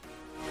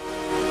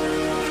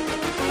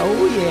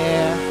 Oh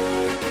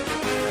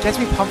yeah, gets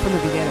me pumped from the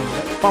beginning.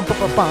 Bum, bum,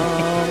 bum, bum.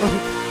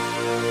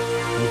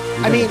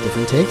 I mean,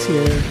 different takes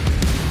here.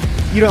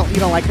 You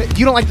don't like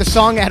the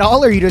song at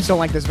all, or you just don't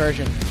like this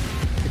version?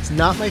 It's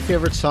not my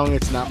favorite song.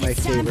 It's not my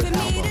favorite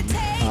album.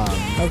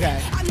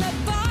 Okay.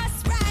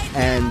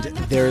 And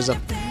there's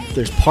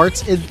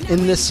parts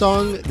in this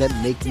song that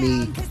make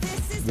me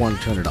want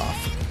to turn it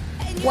off.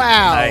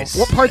 Wow. Nice.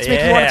 What parts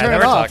make you want to turn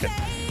it off? Talking.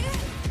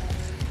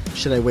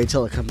 Should I wait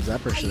till it comes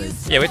up, or should I?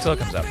 Yeah, wait till it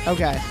comes up.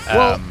 Okay.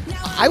 Well,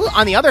 I will.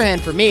 On the other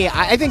hand, for me,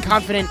 I think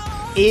 "Confident"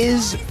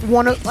 is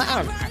one of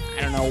I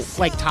don't know,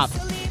 like top,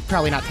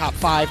 probably not top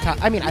 5.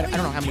 I mean, I don't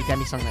know how many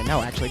Demi songs I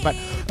know actually, but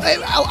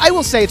I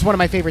will say it's one of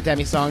my favorite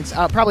Demi songs.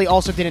 Probably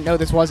also didn't know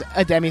this was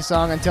a Demi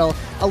song until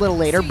a little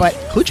later. But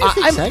who'd you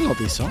think sang all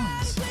these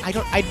songs?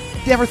 I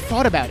never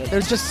thought about it.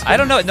 There's just I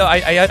don't know. No,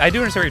 I do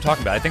understand what you're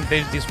talking about. I think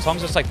these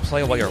songs just like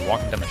play while you're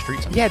walking down the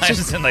street. Sometimes. Yeah, it's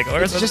just and, like,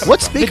 where's this What coming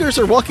from? speakers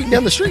are walking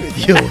down the street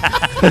with you?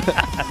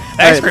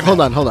 Thanks, All right,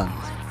 hold on.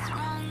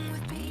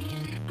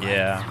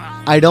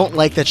 Yeah. I don't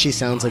like that she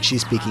sounds like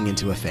she's speaking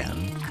into a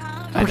fan.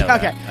 I know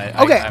Okay. that.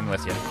 Okay. I'm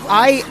with you.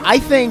 I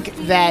think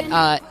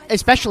that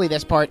especially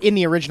this part in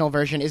the original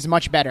version is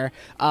much better.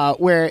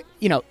 Where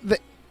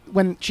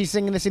when she's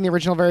singing this in the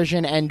original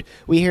version and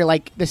we hear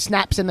like the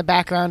snaps in the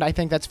background, I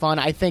think that's fun.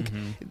 I think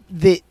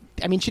she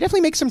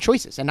definitely makes some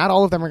choices, and not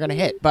all of them are going to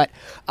hit. But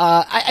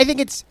I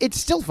think it's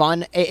still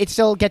fun. It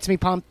still gets me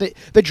pumped.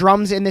 The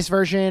drums in this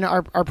version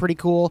are pretty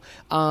cool.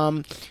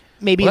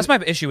 Maybe that's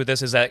my issue with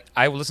this is that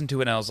I listened to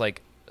it and I was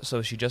like,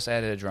 so she just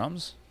added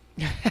drums?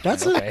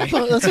 That's Okay.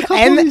 that's a couple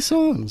of these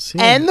songs,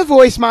 yeah. and the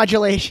voice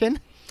modulation,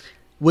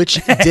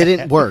 which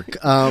didn't work.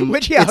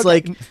 It's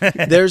like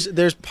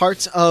there's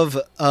parts of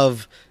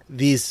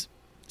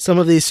some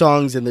of these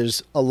songs, and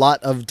there's a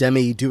lot of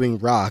Demi doing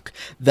rock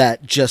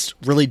that just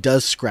really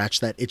does scratch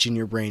that itch in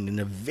your brain in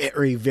a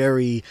very,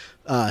 very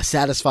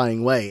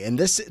satisfying way. And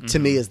this, to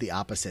me, is the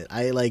opposite.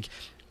 I like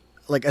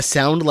a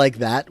sound like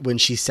that when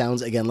she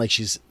sounds again like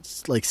she's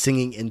like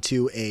singing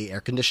into a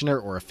air conditioner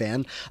or a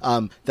fan.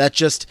 That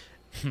just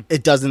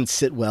it doesn't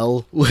sit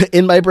well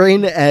in my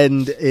brain,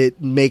 and it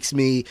makes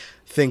me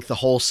think the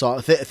whole song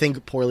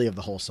think poorly of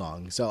the whole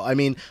song. So I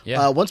mean,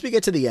 once we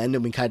get to the end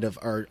and we kind of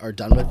are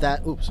done with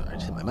that, oops, sorry, I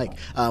just hit my mic.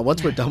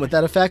 Once we're done with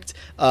that effect,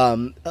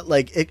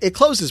 like it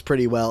closes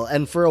pretty well.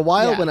 And for a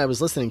while when I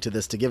was listening to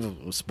this, to give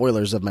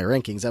spoilers of my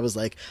rankings, I was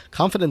like,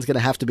 Confident's going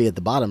to have to be at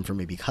the bottom for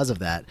me because of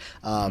that.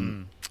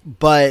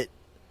 But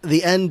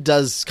the end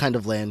does kind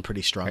of land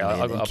pretty strongly.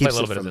 I'll and play a keeps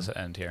little it bit of this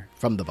end here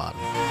from the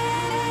bottom.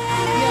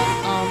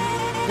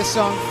 this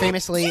song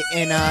famously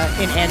in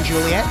Anne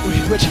Juliet,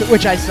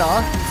 which I saw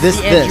this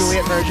Anne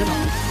Juliet version.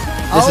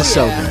 This is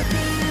so good.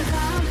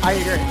 I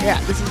agree. Yeah,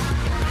 this is.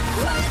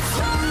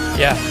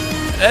 Yeah,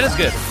 that is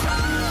good.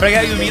 But I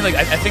got you mean like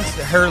I think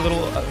her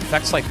little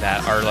effects like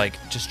that are like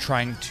just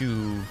trying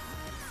to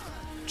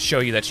show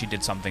you that she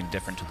did something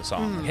different to the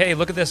song. Like, hey,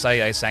 look at this!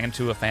 I sang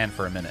into a fan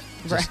for a minute.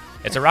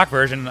 It's a rock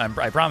version.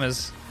 I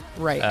promise.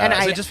 Right, and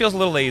so it just feels a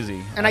little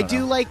lazy. And I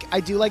do like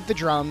the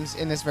drums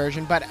in this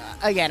version, but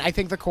again, I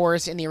think the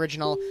chorus in the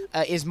original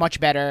is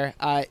much better.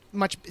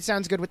 It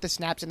sounds good with the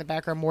snaps in the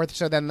background more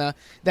so than the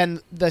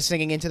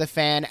singing into the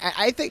fan.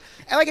 I think,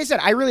 like I said,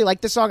 I really like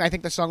the song. I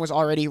think the song was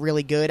already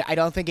really good. I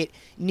don't think it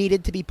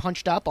needed to be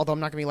punched up, although I'm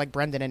not going to be like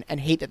Brendan and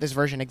hate that this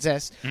version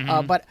exists.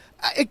 But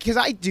because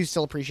I do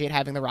still appreciate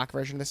having the rock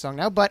version of this song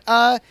now. But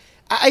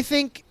I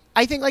think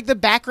like the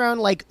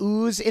background like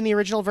oohs in the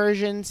original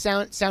version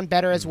sound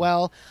better as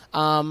well.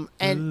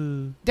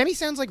 And Demi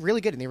sounds like really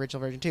good in the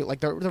original version too. Like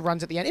the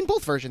runs at the end in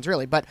both versions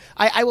really. But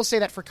I will say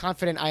that for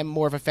Confident, I'm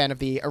more of a fan of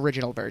the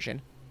original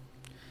version.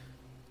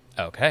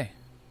 Okay.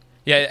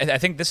 Yeah, I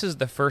think this is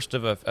the first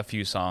of a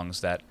few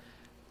songs that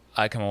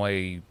I come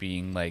away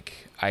being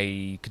like,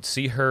 I could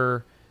see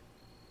her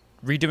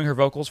redoing her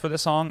vocals for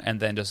this song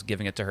and then just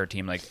giving it to her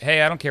team like,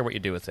 hey, I don't care what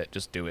you do with it,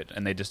 just do it.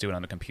 And they just do it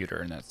on the computer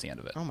and that's the end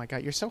of it. Oh my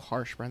god, you're so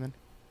harsh, Brendan.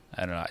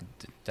 I don't know.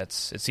 It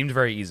seemed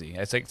very easy.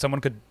 It's like someone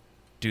could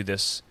do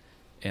this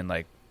in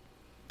like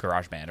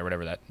GarageBand or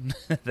whatever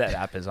that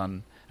app is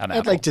on Apple.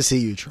 I'd like to see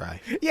you try.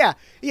 Yeah.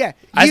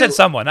 I said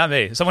someone, not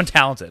me. Someone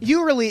talented.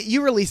 You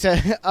release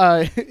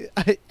I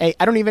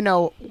don't even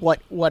know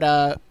what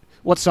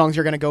songs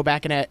you're going to go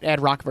back and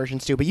add rock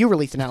versions to, but you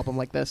released an album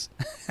like this.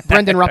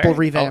 Brendan Ruppel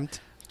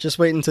revamped. Just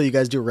wait until you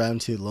guys do round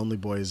 2, Lonely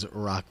Boys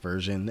rock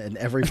version, and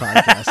every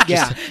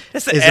podcast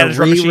is a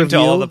drum machine to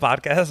all the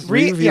podcasts.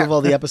 Review of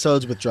all the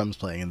episodes with drums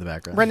playing in the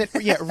background. Brendan,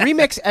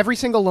 remix every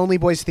single Lonely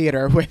Boys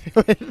theater with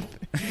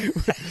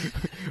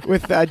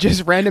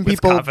just random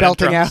people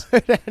belting drums.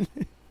 out.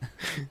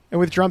 And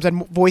with drums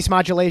and voice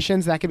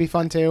modulations, that could be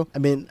fun too. I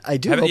mean, I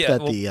do hope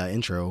that the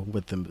intro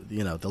with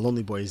the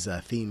Lonely Boys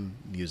theme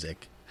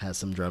music has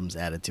some drums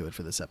added to it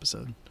for this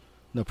episode.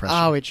 No pressure.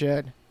 Oh, it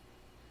should.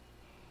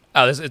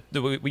 Oh,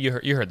 you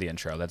heard the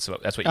intro. That's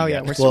what you Oh, get.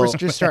 yeah. We're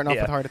just starting off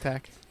Yeah. with Heart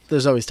Attack.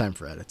 There's always time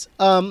for edits.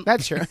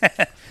 That's true.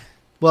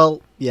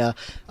 Well, yeah.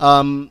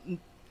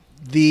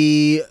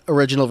 The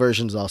original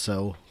version is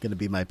also going to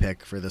be my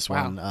pick for this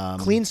Wow. one.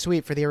 Clean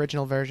sweep for the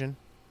original version.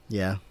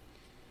 Yeah.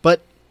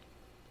 But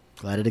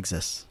glad it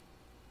exists.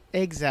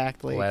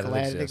 Exactly. Glad it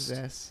it exists.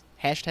 exists.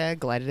 Hashtag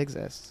glad it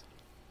exists.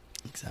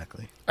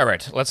 Exactly. All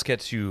right, let's get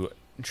to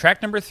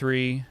track number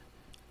 3,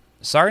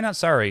 Sorry Not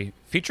Sorry,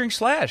 featuring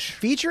Slash.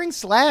 Featuring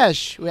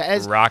Slash.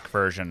 As Rock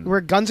version. we're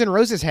Guns N'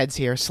 Roses heads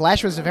here.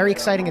 Slash was a very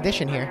exciting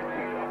addition here.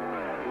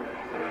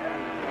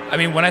 I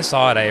mean, when I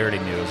saw it, I already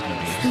knew it was going to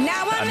be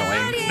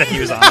annoying that he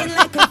was on it.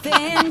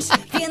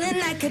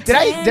 Did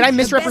I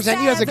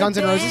misrepresent you as a Guns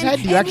N' Roses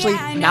head? Do you actually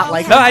not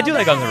like No, them? I do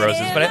like Guns N'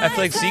 Roses, but I feel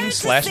like seeing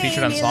Slash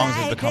featured on songs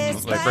has become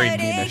like very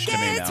meme-ish to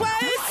me now.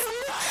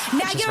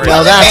 It's just very-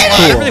 Well, that's I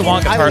cool. don't really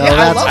want guitar. I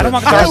love I don't it.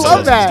 want I guitar love solos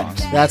in that.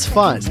 songs. That's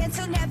fun.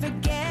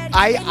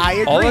 I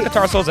agree. All the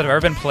guitar solos that have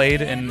ever been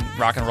played in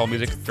rock and roll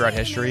music throughout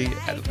history,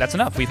 that's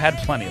enough. We've had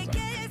plenty of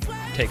them.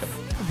 Take them.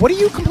 What are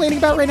you complaining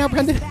about right now,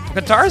 Brendan?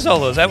 Guitar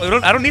solos. I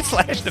don't need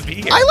Slash to be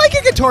here. I like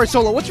a guitar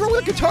solo. What's wrong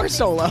with a guitar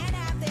solo?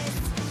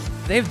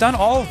 They've done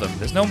all of them.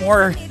 There's no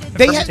more.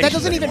 That doesn't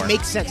permutations even anymore.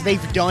 make sense.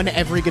 They've done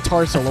every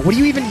guitar solo. What do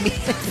you even mean?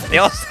 They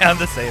all sound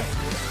the same.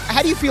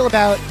 How do you feel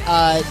about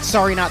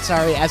Sorry Not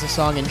Sorry as a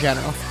song in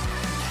general?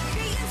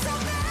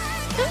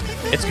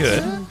 It's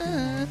good.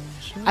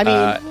 I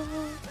mean,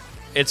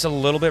 It's a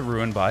little bit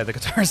ruined by the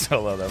guitar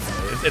solo, though.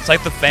 It's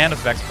like the fan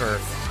effects for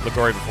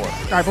Ligori before.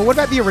 all right, but what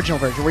about the original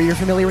version? Were you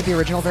familiar with the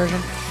original version?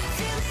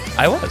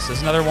 I was.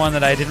 There's another one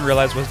that I didn't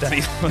realize was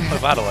Demi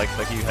Lovato, like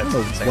you had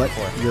been saying What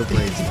before. your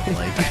brain's not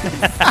like.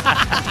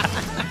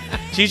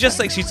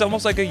 She's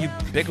almost like a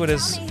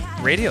ubiquitous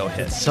radio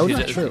hit. So She's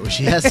not just- true.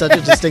 She has such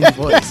a distinct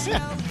voice.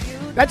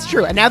 That's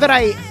true. And now that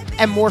I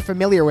am more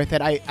familiar with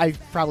it, I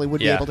probably would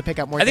be able to pick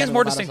up more. I think it's Demi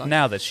more Lovato distinct songs.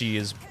 now that she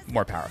is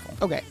more powerful.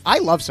 Okay, I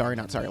love Sorry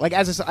Not Sorry. Like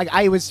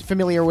I was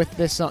familiar with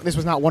this song. This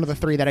was not one of the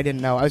 3 that I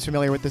didn't know. I was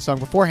familiar with this song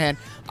beforehand.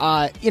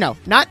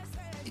 Not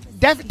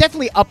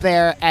definitely up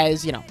there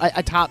as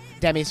a top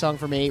Demi song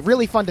for me.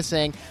 Really fun to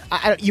sing.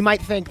 You might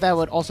think that I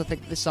would also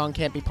think this song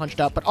can't be punched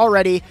up, but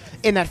already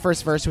in that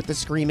first verse with the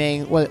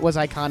screaming was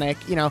iconic.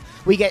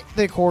 We get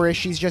the chorus.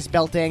 She's just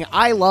belting.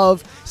 I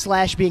love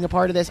Slash being a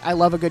part of this. I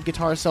love a good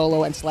guitar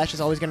solo, and Slash is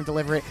always going to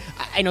deliver it.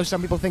 I know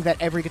some people think that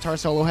every guitar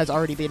solo has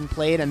already been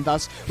played, and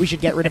thus we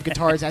should get rid of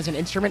guitars as an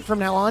instrument from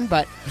now on.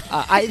 But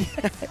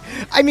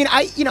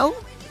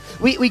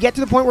we get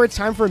to the point where it's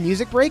time for a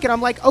music break, and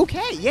I'm like,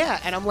 okay, yeah,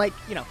 and I'm like,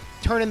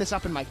 turning this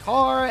up in my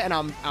car, and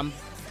I'm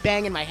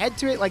banging my head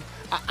to it. Like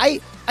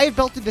I have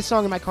belted this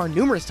song in my car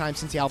numerous times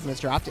since the album has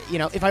dropped.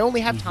 If I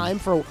only have time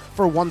for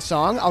one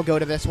song, I'll go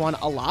to this one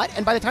a lot.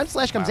 And by the time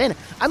Slash comes in,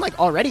 I'm like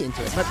already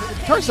into it. But the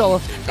guitar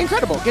solo,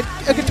 incredible.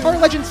 A guitar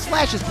legend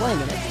Slash is playing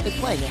it. It's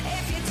playing it.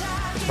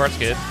 This part's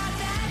good.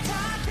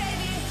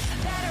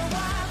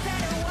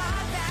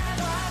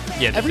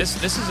 Yeah,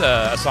 this is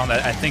a song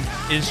that I think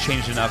is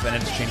changed enough, and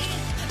it's changed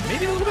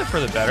maybe a little bit for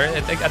the better.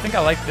 I think I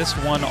like this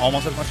one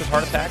almost as much as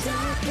Heart Attack.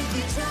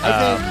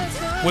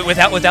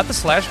 Without the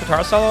Slash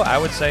guitar solo, I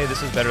would say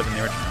this is better than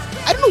the original.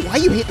 I don't know why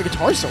you hate the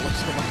guitar solo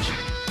so much.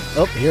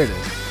 Oh, here it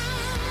is.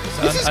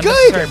 This is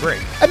unnecessary good.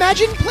 break.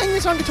 Imagine playing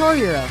this on Guitar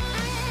Hero.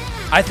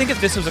 I think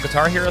if this was a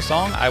Guitar Hero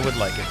song, I would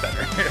like it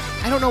better.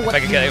 I don't know what If I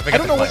could get- if I I got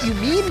don't know to what play you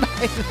mean by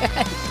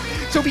that.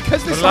 So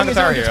because this Put it on song is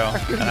Guitar on Hero,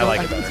 Guitar and I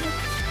like it better.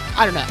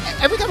 I don't know.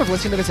 Every time I've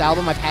listened to this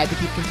album, I've had to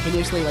keep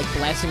continuously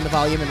blasting the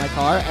volume in my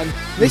car, and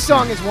this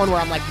song is one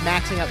where I'm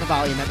maxing out the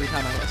volume every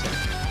time I listen.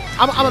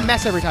 I'm a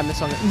mess every time this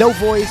song. No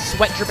voice,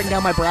 sweat dripping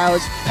down my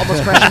brows,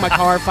 almost crashing my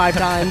car 5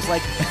 times.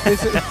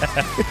 This is,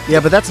 Yeah,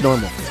 but that's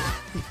normal.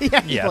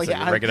 yeah, Yeah, well, it's like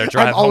yeah, a regular I'm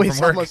drive home always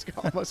from work.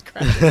 almost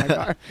crashing my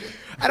car.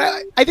 And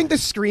I think the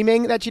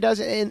screaming that she does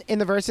in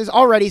the verses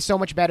already so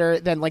much better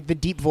than the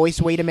deep voice.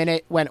 Wait a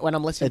minute, when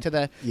I'm listening to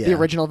the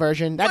original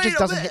version, that just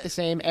doesn't hit the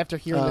same after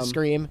hearing the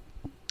scream.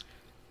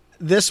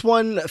 This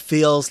one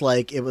feels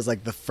like it was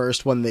the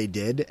first one they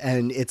did,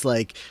 and it's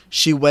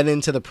she went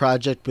into the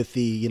project with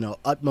the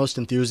utmost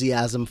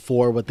enthusiasm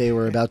for what they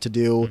were about to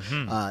do.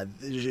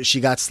 She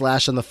got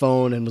Slash on the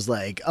phone and was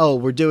like, "Oh,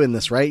 we're doing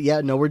this, right?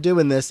 Yeah, no, we're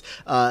doing this."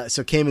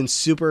 So came in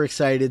super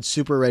excited,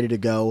 super ready to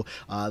go.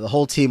 The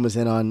whole team was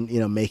in on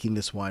making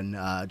this one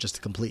just a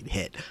complete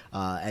hit,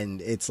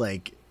 and it's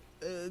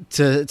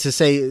to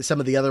say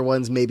some of the other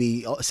ones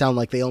maybe sound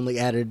like they only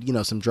added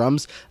some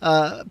drums,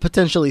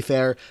 potentially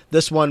fair.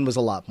 This one was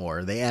a lot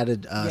more. They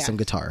added some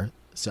guitar,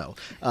 so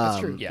That's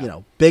true. Yeah.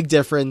 Big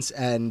difference.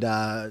 And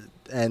I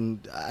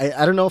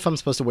don't know if I'm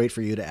supposed to wait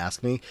for you to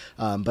ask me,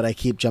 but I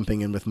keep jumping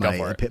in with my Go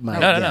for it.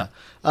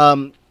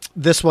 No.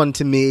 This one,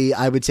 to me,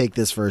 I would take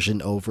this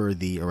version over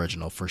the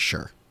original for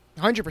sure.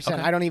 100%.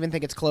 I don't even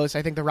think it's close.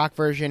 I think the rock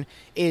version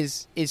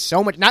is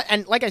so much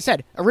and like I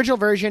said, original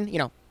version,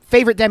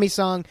 favorite Demi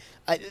song.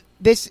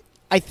 This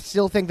I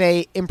still think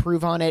they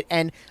improve on it,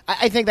 and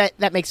I think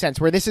that makes sense,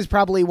 where this is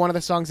probably one of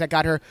the songs that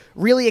got her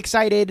really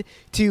excited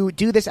to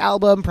do this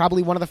album,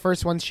 probably one of the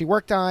first ones she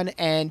worked on,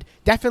 and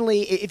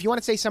definitely, if you want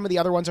to say some of the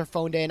other ones are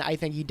phoned in, I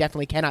think you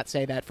definitely cannot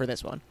say that for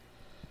this one.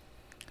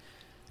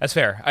 That's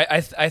fair.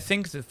 I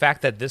think the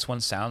fact that this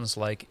one sounds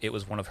like it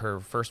was one of her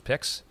first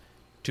picks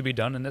to be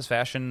done in this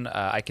fashion,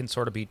 I can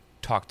sort of be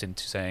talked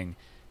into saying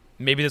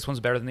maybe this one's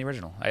better than the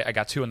original. I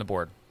got 2 on the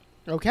board.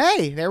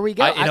 Okay, there we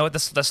go. You know what?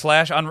 The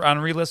slash on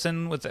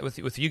re-listen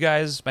with you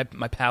guys,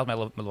 my pals,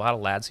 a lot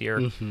of lads here,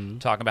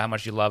 talking about how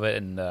much you love it,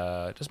 and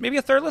just maybe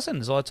a third listen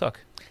is all it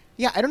took.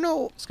 Yeah, I don't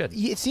know. It's good.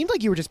 It seemed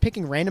like you were just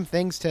picking random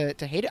things to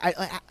hate it.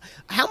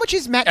 How much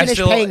is Matt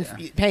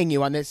Manish paying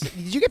you on this?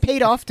 Did you get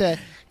paid off to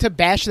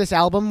bash this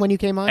album when you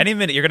came on? Any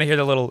minute, you're going to hear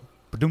the little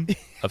ba-doom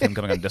of him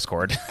coming on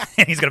Discord,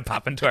 and he's going to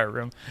pop into our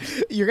room.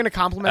 You're going to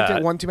compliment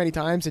it one too many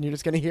times, and you're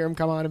just going to hear him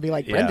come on and be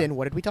like, Brendan,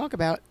 what did we talk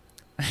about?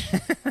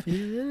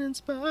 Feeling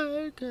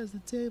inspired because the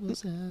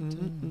tables have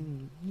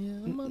turned. Yeah,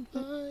 I'm on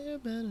fire,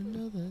 better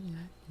know that.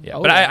 Yeah,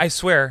 but I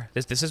swear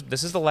this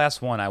is the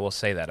last one I will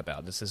say that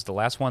about. This is the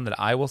last one that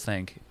I will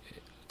think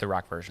the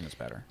rock version is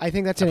better. I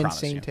think that's an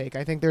insane take.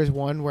 I think there's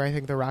one where I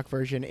think the rock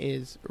version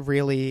is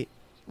really,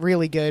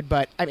 really good.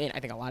 But I mean, I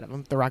think a lot of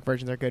them, the rock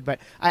versions are good. But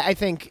I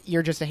think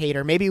you're just a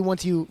hater. Maybe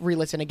once you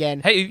re-listen again.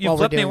 Hey, you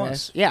flipped me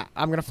once. Yeah,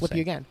 I'm gonna flip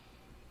you again.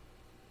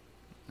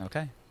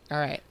 Okay. All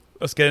right.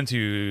 Let's get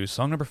into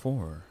song number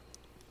 4.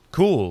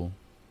 Cool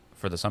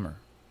for the Summer.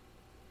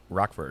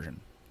 Rock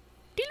version.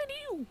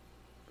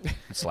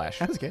 Slash.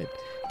 That was good.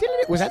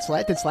 Was that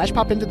Slash? Did Slash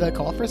pop into the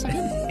call for a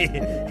second?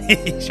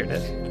 He sure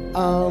did.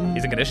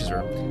 He's in Ganesh's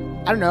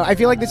room. I don't know. I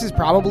feel like this is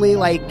probably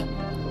like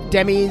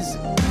Demi's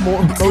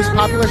most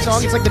popular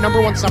song. It's like the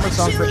 #1 summer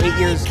song for 8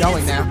 years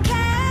going now.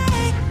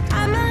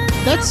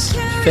 That's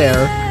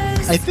fair.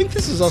 I think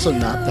this is also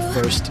not the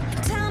first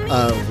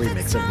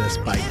remix of this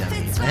by Demi.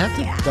 I have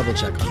to double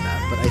check on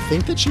that, but I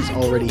think that she's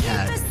already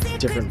had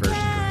different versions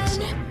of this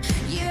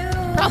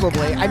song.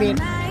 Probably. I mean,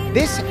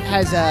 this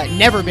has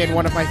never been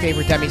one of my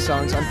favorite Demi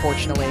songs,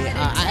 unfortunately.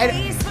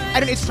 I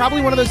don't. It's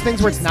probably one of those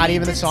things where it's not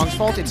even the song's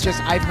fault. It's just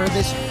I've heard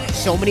this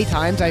so many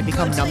times I've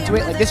become numb to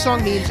it. Like, this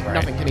song means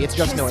nothing to me. It's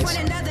just noise.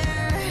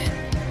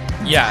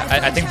 Yeah,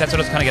 I think that's what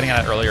I was kind of getting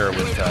at earlier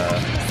with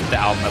the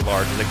album at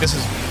large. Like, this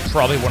is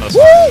probably one of the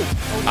songs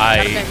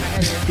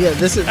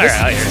this is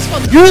right,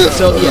 fun.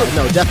 So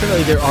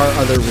definitely there are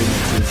other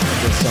remixes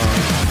of this song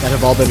that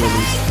have all been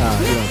released,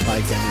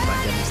 by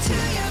Demi's team.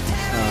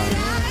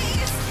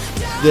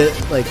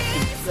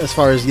 As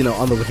far as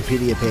on the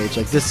Wikipedia page,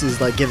 like this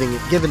is like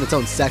given its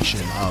own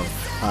section of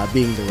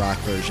being the rock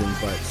version,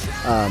 but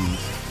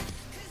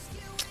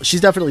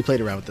she's definitely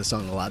played around with this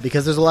song a lot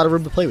because there's a lot of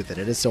room to play with it.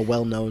 It is so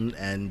well known,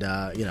 and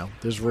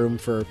there's room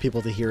for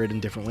people to hear it in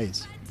different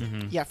ways.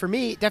 Mm-hmm. Yeah, for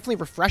me, definitely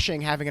refreshing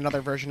having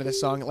another version of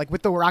this song. Like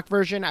with the rock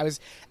version, I was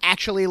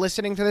actually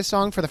listening to this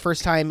song for the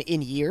first time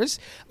in years.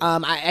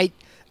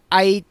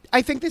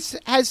 I think this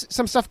has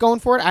some stuff going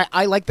for it.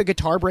 I like the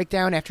guitar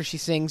breakdown after she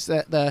sings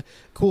the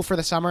Cool for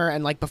the Summer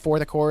and like before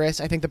the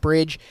chorus. I think the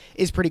bridge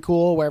is pretty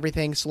cool where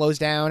everything slows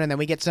down and then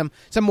we get some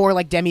more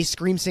like Demi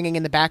scream singing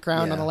in the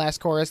background on the last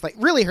chorus. Like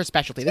really her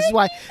specialty. This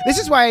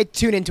is why I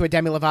tune into a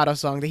Demi Lovato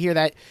song to hear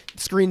that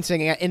scream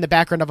singing in the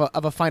background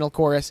of a final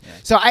chorus. Yeah.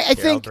 So I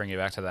think I'll bring you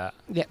back to that.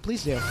 Yeah,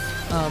 please do.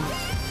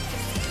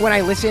 When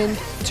I listened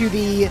to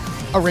the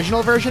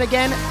original version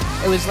again,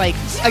 it was like,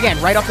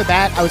 again, right off the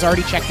bat, I was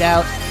already checked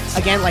out.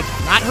 Again, like,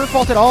 not her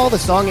fault at all. The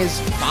song is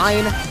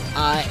fine.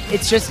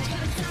 It's just,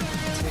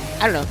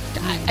 I don't know.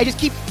 I just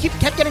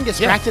kept getting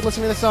distracted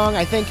listening to the song.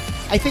 I think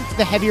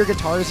the heavier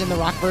guitars in the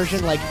rock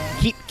version, like,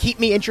 keep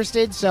me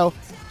interested. So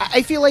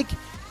I feel like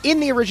in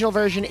the original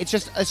version, it's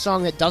just a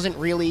song that doesn't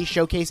really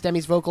showcase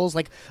Demi's vocals.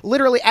 Like,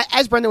 literally,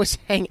 as Brenda was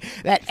saying,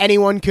 that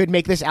anyone could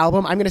make this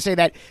album, I'm going to say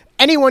that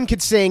anyone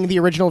could sing the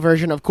original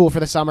version of Cool for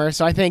the Summer.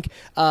 So I think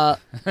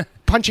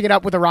punching it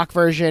up with a rock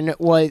version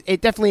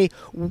it definitely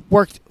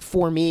worked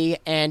for me.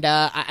 And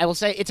I will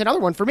say it's another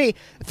one for me.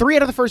 3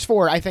 out of the first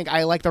 4, I think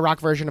I like the rock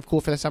version of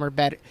Cool for the Summer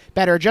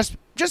better. Just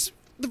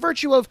the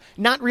virtue of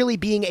not really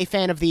being a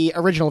fan of the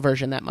original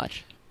version that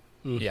much.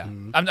 Mm-hmm. Yeah,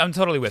 I'm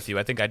totally with you.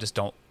 I think I just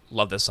don't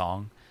love this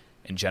song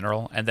in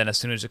general, and then as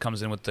soon as it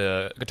comes in with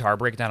the guitar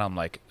breakdown, I'm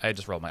like, I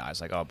just roll my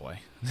eyes, like, oh boy,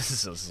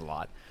 this is a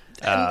lot.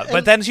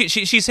 But then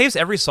she saves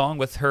every song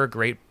with her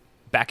great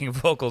backing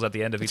vocals at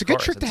the end of each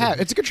chorus. It's a good trick to have.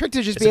 It's a good trick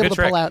to just be able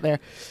to pull out there.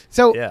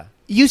 So yeah.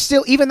 You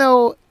still, even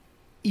though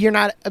you're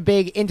not a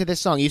big into this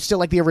song, you still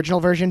like the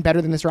original version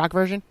better than this rock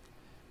version?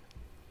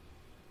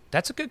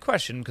 That's a good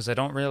question because I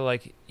don't really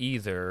like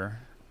either.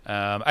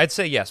 I'd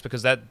say yes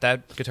because that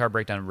guitar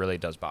breakdown really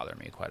does bother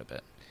me quite a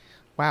bit.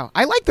 Wow,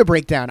 I like the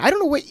breakdown. I don't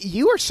know what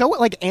you are so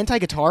like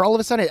anti-guitar all of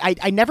a sudden.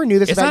 I never knew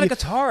this it's about you.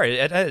 It's not a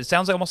guitar. It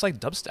sounds like almost like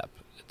dubstep.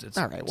 It's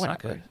all right, it's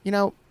whatever. Not good. You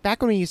know,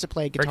 back when we used to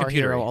play Guitar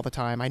Hero all the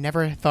time, I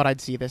never thought I'd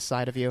see this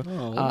side of you.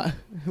 Oh.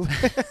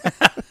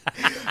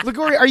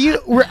 Ligori,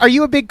 are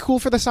you a big Cool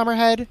for the Summer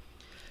head?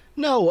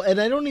 No, and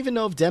I don't even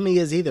know if Demi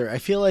is either. I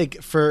feel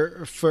like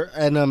for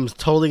and I'm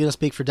totally going to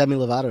speak for Demi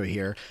Lovato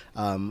here.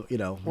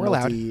 We're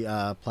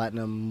allowed.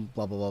 Platinum,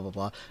 blah blah blah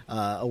blah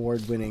blah,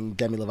 award-winning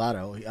Demi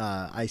Lovato.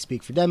 I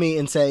speak for Demi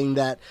in saying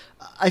that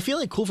I feel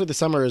like "Cool for the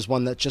Summer" is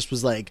one that just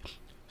was like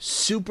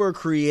super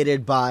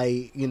created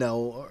by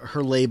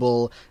her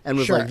label and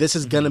was like, this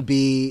is gonna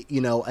be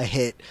a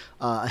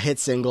hit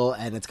single,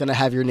 and it's gonna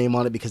have your name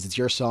on it because it's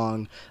your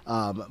song,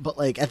 but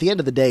like at the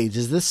end of the day,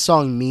 does this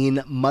song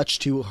mean much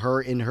to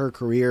her in her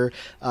career?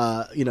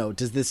 Did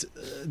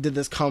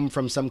this come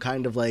from some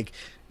kind of like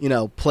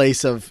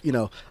place of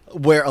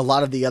where a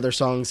lot of the other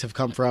songs have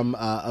come from,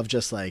 of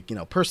just like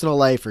personal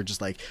life, or just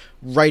like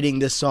writing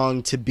this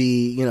song to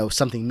be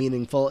something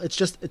meaningful?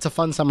 It's a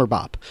fun summer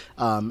bop,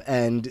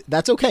 and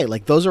that's okay.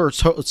 Like those are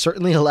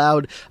certainly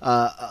allowed.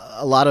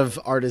 A lot of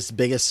artists'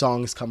 biggest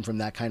songs come from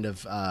that kind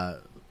of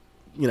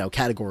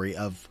category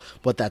of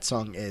what that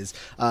song is.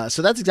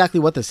 So that's exactly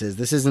what this is.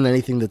 This isn't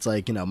anything that's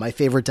like, my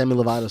favorite Demi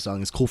Lovato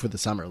song is "Cool for the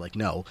Summer." Like,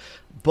 no.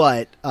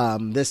 But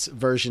this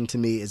version to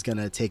me is going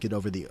to take it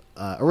over the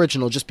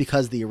original, just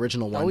because the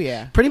original one,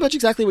 pretty much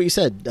exactly what you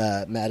said,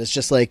 Matt. It's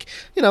just like,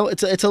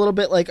 it's a little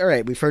bit like, all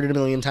right, we've heard it a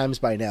million times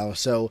by now.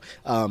 So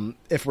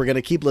if we're going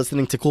to keep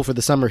listening to "Cool for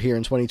the Summer" here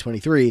in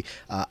 2023,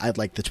 I'd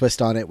like the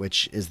twist on it,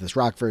 which is this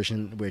rock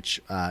version,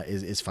 which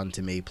is fun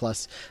to me.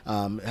 Plus,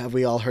 have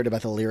we all heard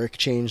about the lyric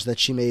change that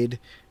she made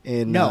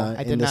in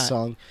this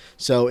song?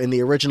 So in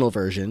the original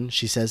version,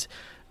 she says,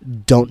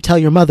 "Don't tell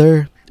your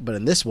mother," but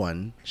in this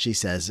one, she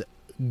says,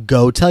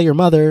 "Go tell your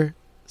mother."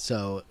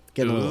 So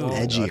get a little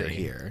edgier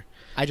here.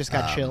 I just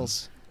got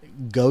chills.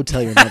 Go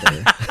tell your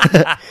mother.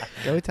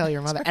 Go tell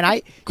your mother.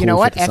 And you know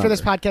what? After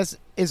this podcast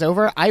is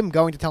over, I'm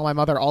going to tell my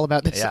mother all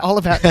about this. Yeah. All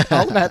about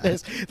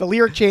this. The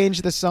lyric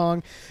change, the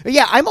song. But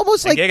yeah, I'm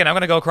almost like. Gagan, I'm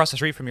going to go across the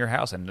street from your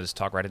house and just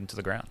talk right into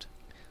the ground.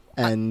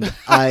 And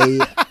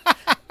I.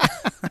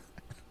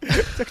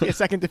 It took me a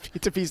second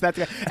to piece that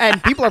together,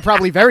 and people are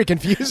probably very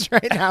confused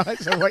right now as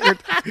to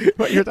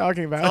what you're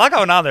talking about. A lot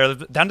going on there,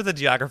 down to the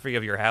geography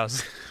of your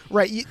house.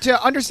 Right.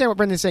 To understand what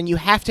Brendan's saying, you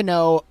have to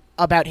know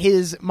about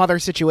his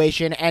mother's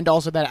situation, and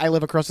also that I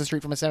live across the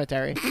street from a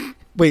cemetery.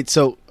 Wait,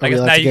 so are we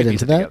allowed to get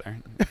into that?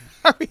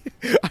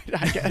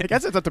 I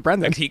guess it's up to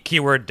Brendan.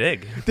 Keyword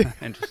dig.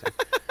 Interesting.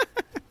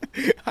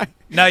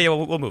 No, yeah,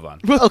 we'll move on.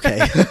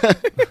 Okay.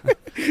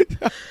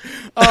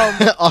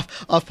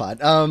 Off pod.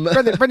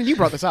 Brendan, you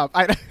brought this up.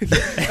 I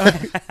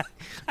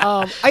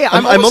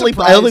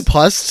only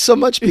paused so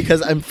much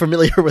because I'm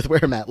familiar with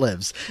where Matt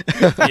lives.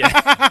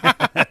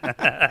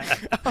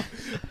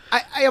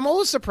 I am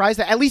almost surprised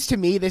that, at least to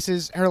me, this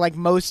is her like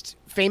most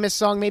famous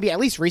song, maybe at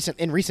least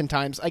in recent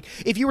times. Like,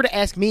 if you were to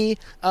ask me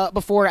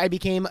before I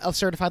became a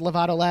certified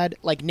Lovato lad,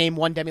 like name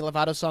one Demi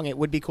Lovato song, it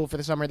would be "Cool for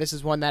the Summer." This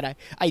is one that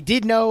I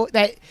did know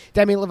that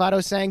Demi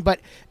Lovato sang, but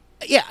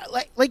yeah,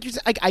 like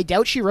I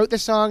doubt she wrote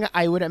this song.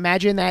 I would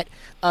imagine that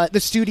the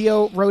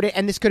studio wrote it,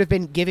 and this could have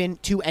been given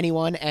to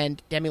anyone,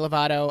 and Demi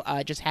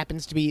Lovato just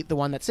happens to be the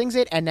one that sings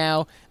it. And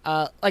now,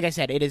 like I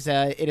said, it is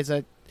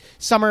a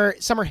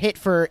summer hit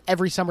for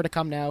every summer to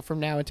come now, from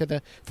now into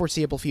the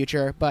foreseeable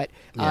future. But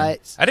I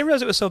didn't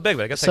realize it was so big,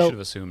 but I guess I should have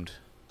assumed.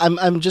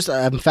 I'm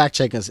fact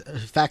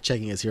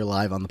checking us here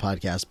live on the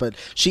podcast, but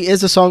she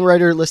is a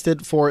songwriter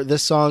listed for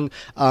this song.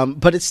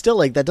 But it's still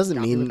like, that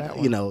doesn't mean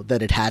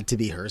that it had to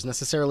be hers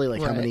necessarily.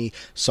 Like, how many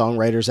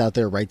songwriters out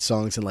there write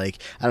songs and, like,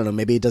 I don't know,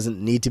 maybe it doesn't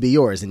need to be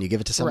yours and you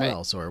give it to someone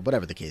else, or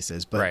whatever the case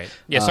is. But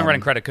yeah,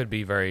 songwriting credit could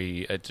be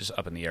very just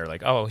up in the air.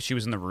 Like, oh, she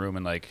was in the room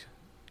and like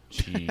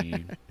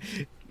she.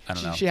 I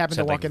don't know. She happened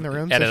to walk in the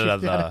room.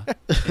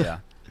 Yeah.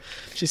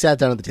 She sat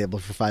down at the table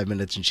for 5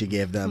 minutes and she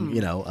gave them,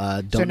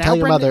 don't tell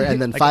your mother.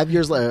 And then 5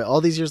 years later, all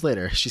these years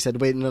later, she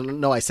said, "Wait,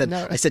 no, I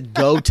said,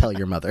 go tell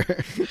your mother."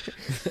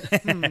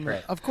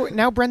 Right. Of course.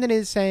 Now Brendan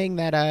is saying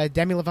that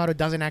Demi Lovato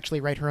doesn't actually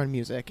write her own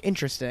music.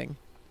 Interesting.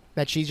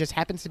 That she just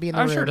happens to be in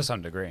the room. I'm sure to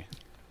some degree.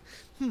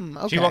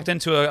 Okay. She walked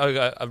into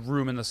a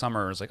room in the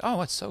summer and was like,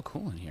 "Oh, it's so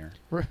cool in here."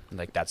 And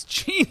like, that's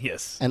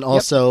genius. And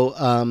also,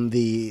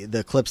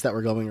 the clips that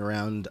were going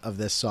around of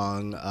this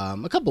song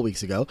a couple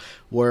weeks ago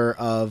were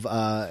of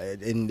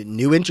in a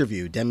new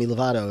interview, Demi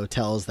Lovato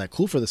tells that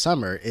 "Cool for the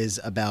Summer" is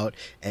about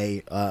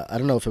I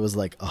don't know if it was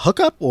like a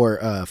hookup or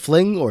a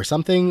fling or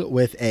something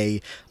with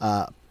a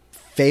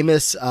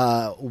famous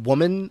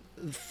woman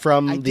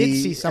from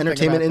the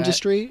entertainment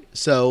industry.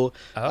 So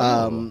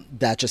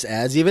that just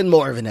adds even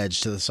more of an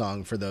edge to the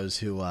song for those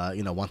who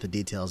want the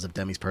details of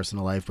Demi's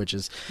personal life, which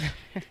is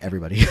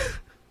everybody.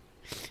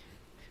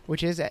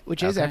 which is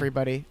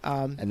everybody.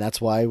 And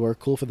that's why we're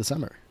cool for the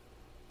summer.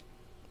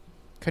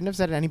 Couldn't have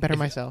said it any better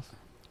myself.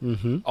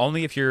 Mm-hmm.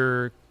 Only if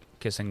you're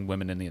kissing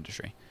women in the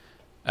industry.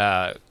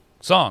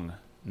 Song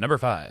number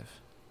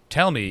 5.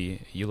 "Tell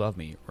Me You Love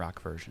Me,"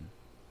 rock version.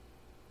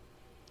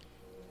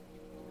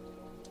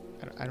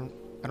 I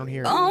don't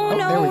hear it. Oh, there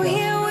we no, go.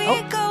 here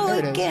we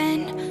go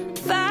again.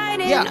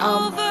 Fighting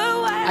over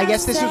what I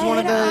guess this was one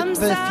of the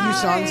few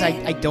songs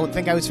I don't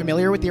think I was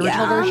familiar with the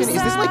original version.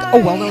 Is this like a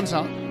well-known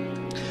song?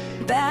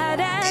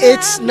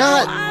 It's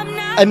not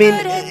I mean,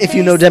 if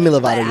you know Demi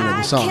Lovato, you know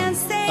the song.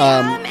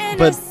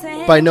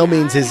 But by no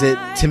means is it,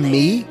 to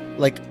me,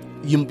 like,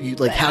 you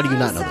like, how do you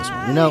not know this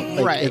one? You know?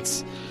 Like, right.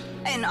 It's...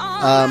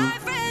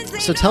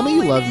 So Tell Me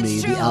You Love Me,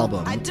 the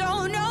album,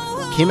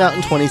 came out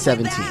in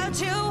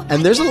 2017.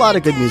 And there's a lot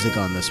of good music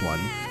on this one.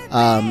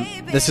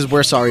 This is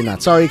where Sorry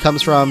Not Sorry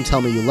comes from,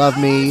 Tell Me You Love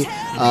Me.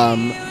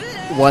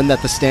 One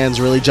that the Stans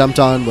really jumped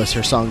on was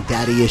her song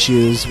Daddy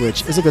Issues,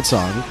 which is a good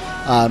song.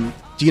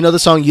 Do you know the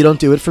song You Don't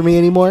Do It For Me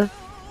Anymore?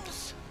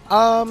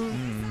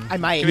 I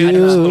might. Give me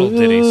just a little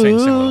ditty. Sing a You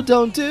little.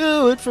 don't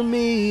do it for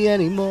me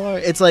anymore.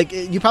 It's like,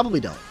 you probably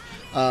don't.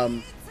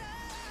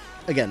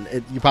 Again,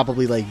 you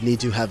probably like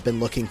need to have been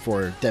looking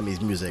for Demi's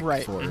music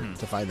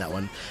to find that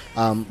one.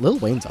 Lil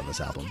Wayne's on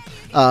this album.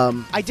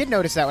 I did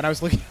notice that when I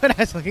was looking through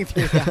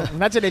the album.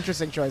 That's an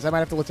interesting choice. I might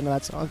have to listen to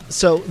that song.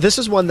 So this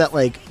is one that,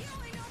 like,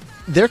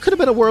 there could have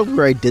been a world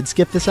where I did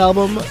skip this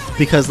album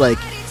because, like,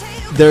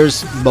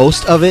 there's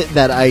most of it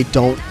that I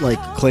don't, like,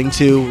 cling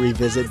to,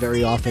 revisit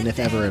very often, if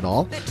ever at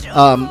all.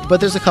 But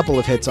there's a couple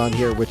of hits on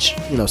here, which,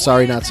 you know,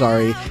 Sorry Not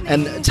Sorry,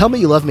 and Tell Me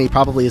You Love Me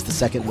probably is the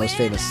second most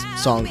famous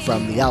song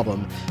from the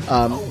album.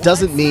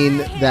 Doesn't mean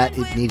that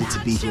it needed to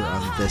be here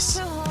on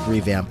this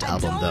revamped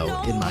album, though,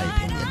 in my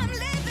opinion.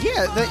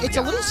 Yeah, it's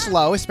a little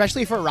slow,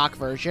 especially for a rock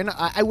version.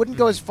 I wouldn't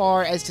go as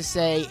far as to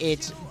say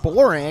it's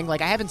boring.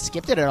 Like, I haven't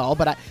skipped it at all,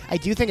 but I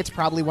do think it's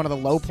probably one of the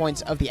low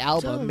points of the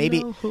album.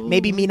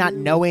 Maybe me not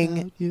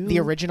knowing the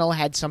original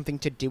had something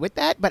to do with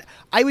that, but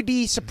I would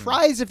be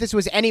surprised if this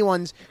was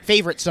anyone's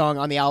favorite song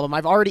on the album.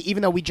 I've already,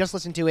 even though we just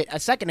listened to it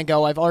a second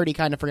ago, I've already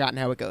kind of forgotten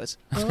how it goes.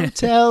 Oh,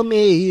 tell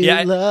me you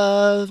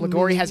love me.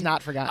 Ligori has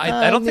not forgotten.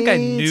 I don't think I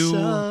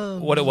knew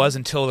what it was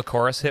until the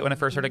chorus hit when I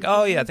first heard it. Like,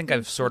 oh, yeah, I think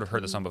I've sort of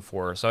heard the song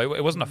before. So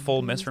it wasn't a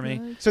full miss for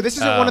me. So this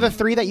isn't one of the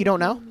three that you don't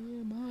know?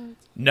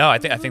 No, I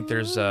think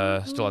there's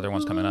still other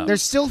ones coming up.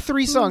 There's still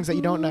 3 songs that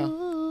you don't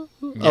know.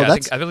 Yeah,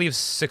 I believe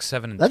 6,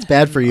 7, and That's 10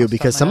 bad for you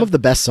because some of the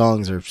best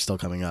songs are still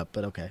coming up,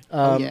 but okay.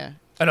 Yeah.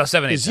 Oh, no,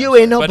 7, 8, 10. You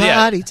ain't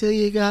nobody till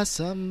you got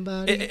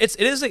somebody. It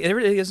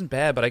really isn't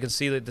bad, but I can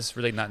see that this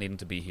really not needing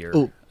to be here.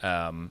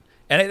 And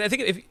I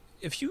think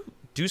if you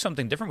do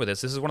something different with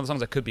this is one of the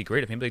songs that could be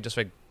great if maybe they just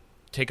like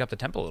take up the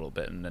tempo a little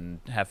bit and then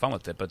have fun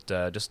with it. But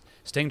just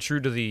staying true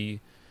to the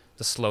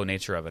slow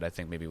nature of it, I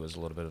think maybe was a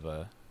little bit of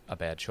a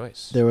bad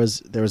choice. There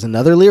was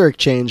another lyric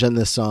change on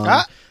this song.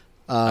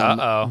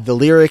 The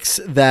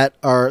lyrics that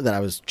I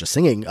was just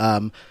singing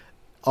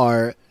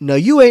are "No,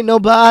 you ain't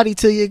nobody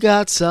till you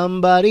got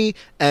somebody,"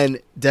 and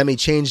Demi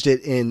changed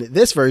it in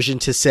this version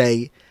to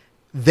say,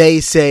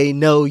 "They say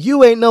no,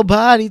 you ain't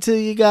nobody till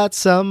you got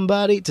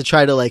somebody," to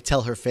try to like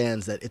tell her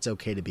fans that it's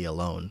okay to be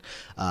alone.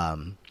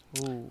 To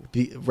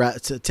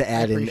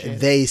add in,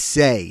 "They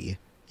say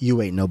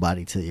you ain't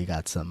nobody till you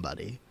got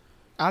somebody."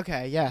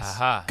 Okay, yes.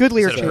 Aha. Good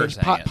lyric Instead of her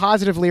change. saying it.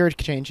 Positive lyric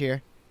change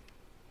here.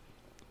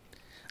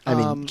 I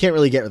mean, can't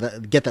really get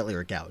that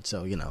lyric out,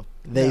 so, you know,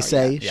 they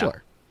say, yeah.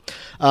 sure.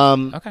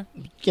 Okay.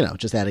 You know,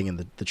 just adding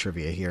in the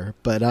trivia here.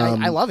 But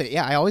I love it.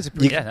 Yeah, I always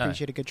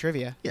appreciate a good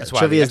trivia. Yeah, That's why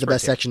trivia the is the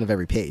best experts here. section of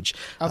every page.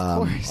 Of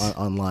course.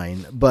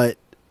 Online. But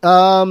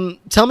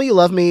Tell Me You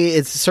Love Me,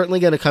 it's certainly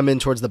going to come in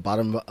towards the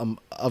bottom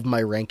of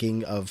my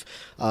ranking of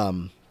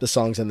the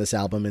songs on this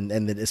album,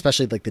 and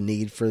especially like the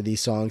need for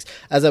these songs.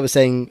 As I was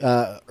saying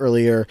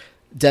earlier,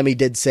 Demi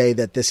did say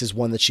that this is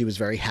one that she was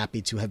very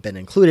happy to have been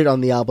included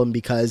on the album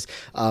because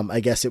I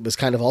guess it was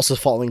kind of also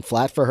falling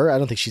flat for her. I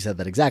don't think she said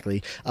that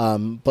exactly.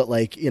 But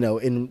like, you know,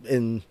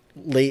 in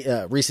late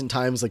recent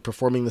times, like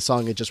performing the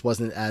song, it just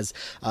wasn't as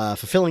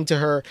fulfilling to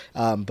her.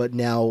 But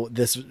now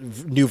this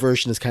new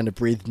version has kind of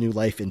breathed new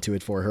life into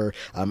it for her.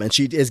 And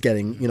she is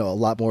getting, you know, a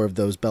lot more of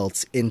those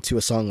belts into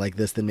a song like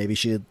this than maybe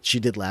she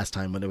did last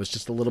time when it was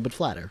just a little bit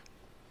flatter.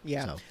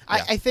 Yeah. So,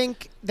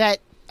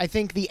 I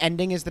think the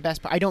ending is the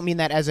best part. I don't mean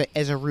that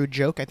as a rude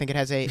joke. I think it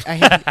has I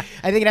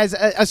think it has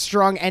a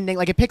strong ending.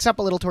 Like, it picks up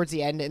a little towards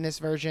the end in this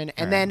version,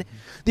 and then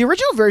the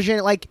original version,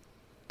 like,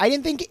 I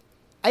didn't think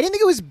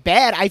it was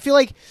bad. I feel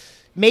like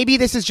maybe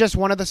this is just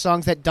one of the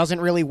songs that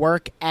doesn't really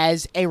work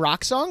as a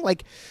rock song.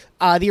 Like,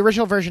 the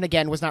original version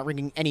again was not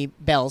ringing any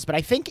bells, but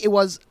I think it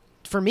was,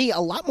 for me, a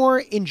lot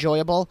more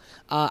enjoyable.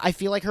 I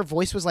feel like her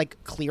voice was like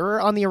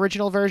clearer on the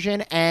original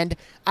version, and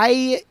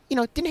I,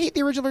 didn't hate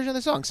the original version of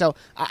the song. So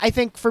I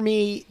think for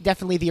me,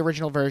 definitely the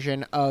original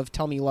version of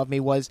 "Tell Me You Love Me"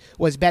 was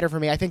better for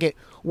me. I think it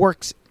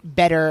works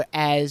better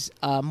as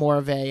more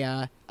of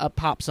a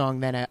pop song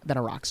than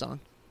a rock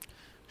song.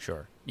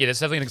 Sure. Yeah, that's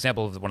definitely an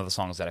example of one of the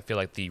songs that I feel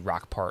like the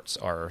rock parts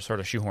are sort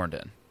of shoehorned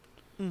in.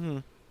 Mm-hmm.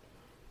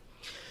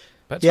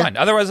 But it's fine.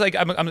 Otherwise, like,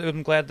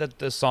 I'm glad that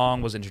the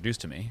song was introduced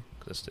to me.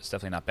 It's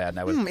definitely not bad. And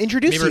I would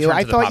introduced maybe you. return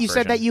I to the thought pop you said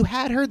version. that you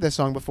had heard this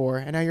song before,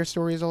 and now your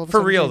story is all of a For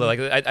sudden real though.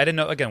 changing. Like, I didn't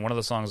know. Again, one of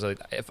the songs. Like,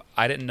 if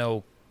I didn't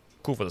know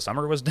 "Cool for the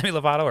Summer" was Demi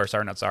Lovato or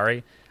 "Sorry Not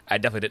Sorry," I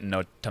definitely didn't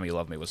know "Tell Me You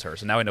Love Me" was her.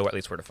 So now I know at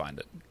least where to find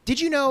it.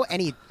 Did you know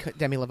any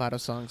Demi Lovato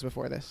songs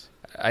before this?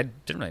 I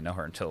didn't really know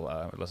her until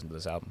I listened to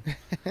this album.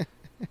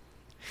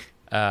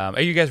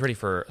 Are you guys ready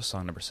for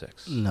song number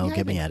 6? No,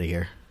 get me out of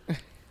here.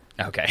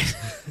 Okay.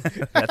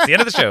 That's the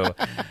end of the show.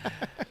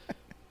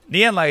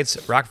 Neon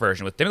Lights rock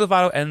version with Demi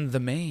Lovato and The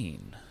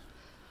Main.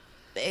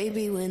 I'm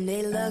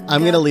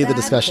going to lead the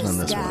discussion on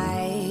this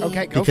one.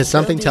 Okay, go. Because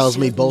something tells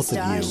me both of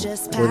you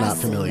were not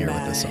familiar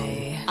with this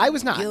song. I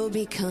was not.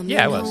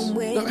 Yeah, I was.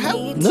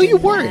 How? No, you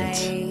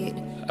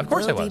weren't. Of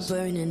course I was.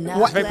 It's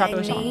What? a very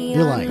popular song.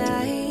 You're lying to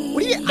me.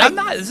 What do you? I'm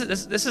not.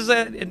 This is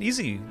an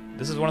easy.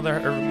 This is one of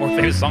their more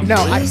famous songs. No,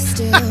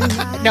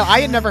 I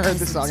had never heard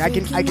this song. I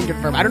can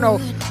confirm. I don't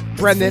know,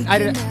 Brendan. I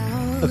didn't.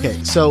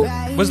 Okay, so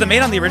Was The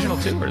Main on the original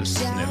too, or is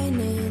this new?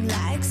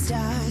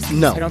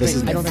 no, I don't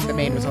think the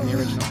main was on the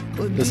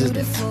original. This is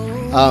new.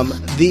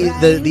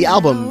 The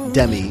album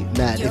Demi,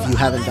 Matt, if you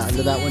haven't gotten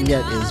to that one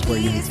yet, is where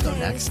you need to go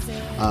next.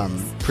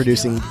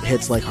 Producing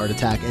hits like Heart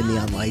Attack and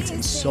Neon Lights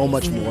and so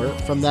much more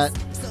from that.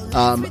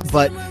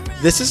 But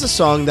this is a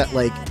song that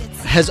like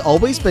has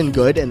always been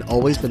good and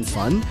always been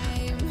fun.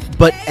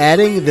 But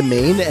adding The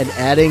Main and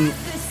adding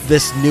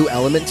this new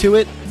element to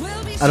it,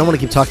 I don't want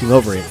to keep talking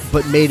over it,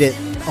 but made it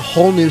a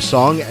whole new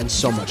song and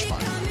so much fun.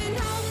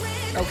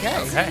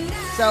 Okay.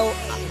 So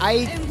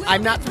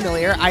I'm not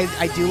familiar.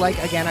 I do love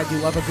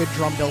a good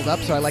drum build up.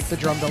 So I like the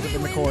drum build up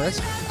in the chorus.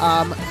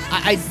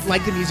 I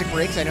like the music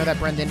breaks. I know that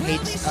Brendan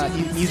hates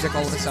music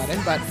all of a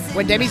sudden, but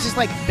when Demi's just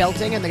like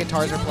belting and the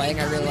guitars are playing,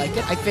 I really like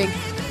it. I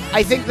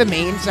think The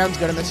Main sounds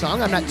good in the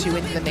song. I'm not too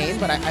into The Main,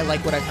 but I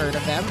like what I've heard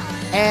of them.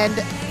 And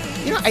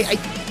I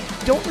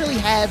don't really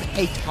have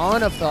a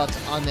ton of thoughts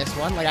on this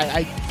one. Like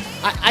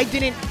I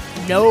didn't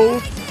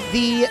know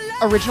the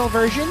original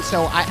version,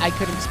 so I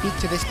couldn't speak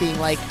to this being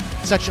like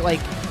such like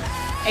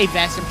a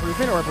vast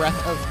improvement or a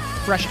breath of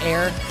fresh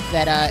air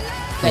that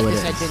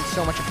this had been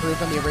so much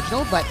improved on the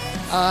original. But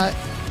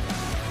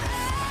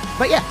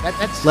yeah,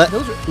 that's let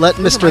those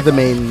Mr. The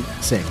Main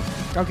sing.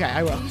 Okay,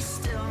 I will.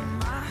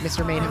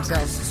 Mr. Main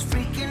himself.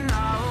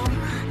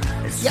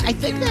 Yeah, I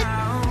think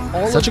that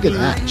all Such of a good the,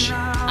 match.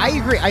 I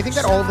agree. I think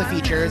that all of the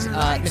features,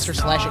 Mr.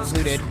 Slash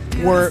included,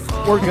 were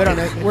good on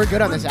it. Were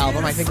good on this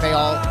album. I think they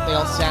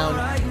all sound,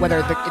 whether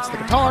it's the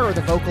guitar or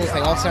the vocals, they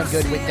all sound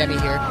good with Demi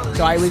here.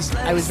 So I was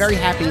very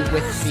happy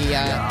with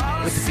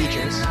the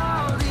features.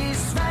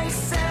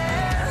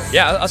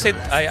 Yeah, I'll say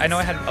I know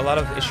I had a lot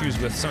of issues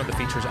with some of the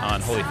features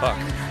on Holy Fuck.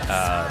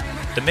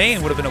 The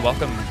Main would have been a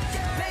welcome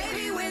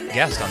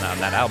guest on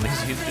that album.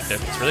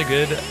 It's really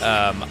good.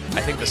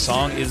 I think the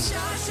song is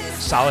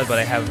solid, but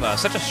I have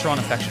such a strong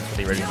affection for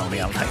the original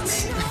Neon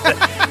Lights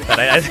that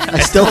I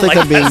still think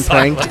I'm being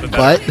pranked,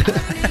 but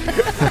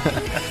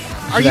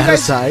are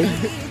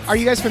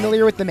you guys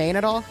familiar with The Main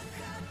at all?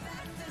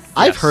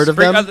 I've heard of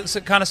them. It's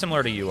kind of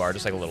similar to you are,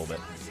 just like a little bit.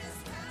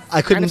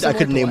 I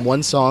couldn't name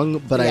one song,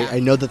 but yeah. I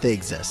know that they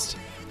exist.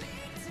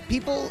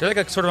 They're like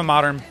a sort of a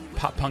modern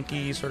pop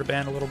punky sort of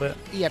band a little bit.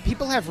 Yeah,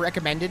 people have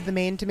recommended The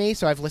Main to me,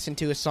 so I've listened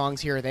to his songs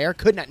here or there.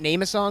 Could not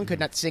name a song, could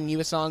not sing you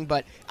a song,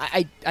 but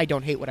I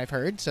don't hate what I've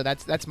heard, so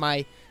that's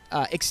my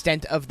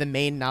extent of The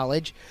Main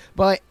knowledge.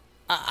 But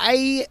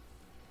I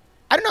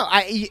don't know.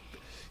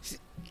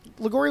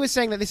 Ligori was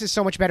saying that this is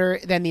so much better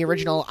than the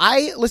original.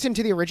 I listened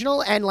to the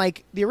original, and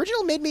like the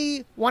original made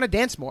me want to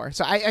dance more.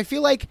 So I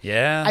feel like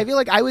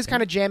I was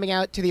kind of jamming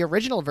out to the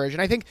original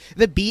version. I think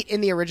the beat in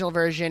the original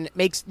version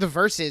makes the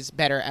verses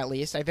better. At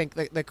least I think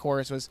the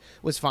chorus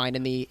was fine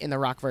in the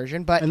rock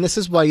version. But this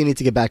is why you need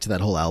to get back to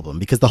that whole album,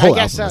 because the whole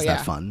album is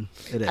that fun.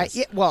 It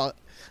is.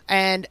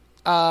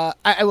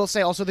 I will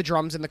say also the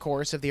drums in the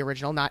chorus of the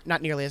original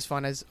not nearly as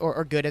fun as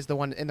or good as the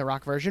one in the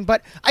rock version,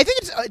 but I think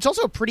it's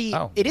also a pretty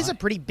a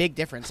pretty big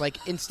difference. Like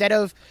instead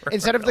of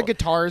the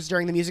guitars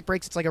during the music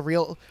breaks, it's like a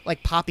real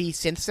like poppy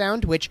synth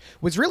sound, which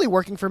was really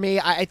working for me.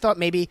 I thought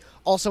maybe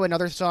also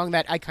another song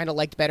that I kind of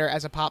liked better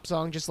as a pop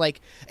song, just like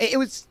it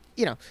was,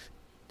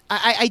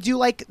 I do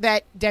like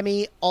that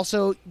Demi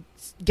also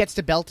gets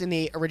to belt in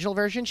the original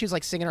version. She was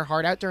like singing her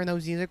heart out during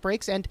those music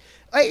breaks, and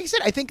like I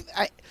said, I think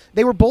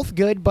they were both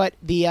good, but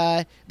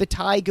the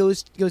tie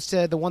goes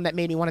to the one that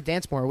made me want to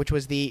dance more, which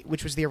was the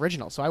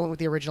original. So I went with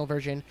the original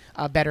version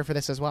better for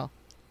this as well.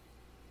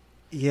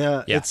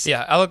 Yeah,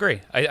 I'll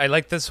agree. I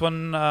like this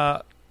one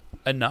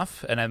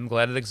enough, and I'm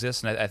glad it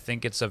exists, and I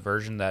think it's a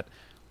version that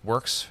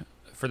works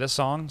for this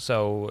song.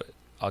 So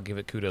I'll give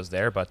it kudos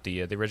there. But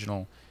the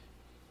original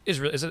is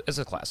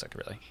a classic,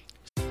 really.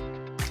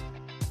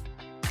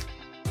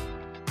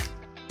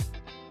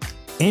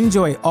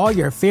 Enjoy all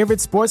your favorite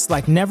sports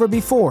like never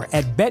before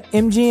at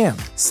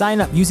BetMGM.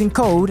 Sign up using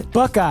code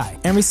Buckeye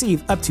and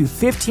receive up to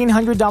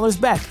 $1,500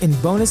 back in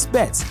bonus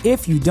bets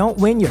if you don't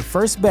win your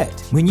first bet.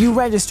 When you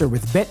register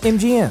with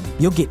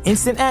BetMGM, you'll get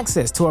instant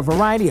access to a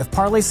variety of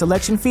parlay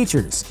selection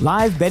features,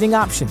 live betting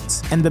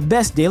options, and the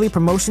best daily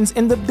promotions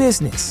in the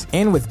business.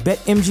 And with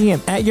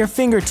BetMGM at your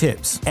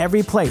fingertips,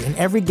 every play and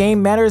every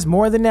game matters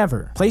more than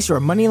ever. Place your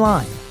money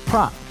line,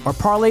 prop, or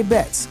parlay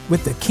bets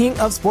with the king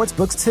of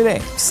sportsbooks today.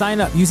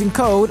 Sign up using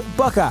code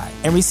Buckeye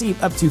and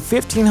receive up to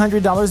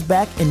 $1,500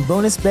 back in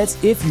bonus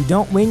bets if you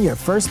don't win your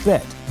first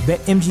bet.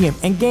 BetMGM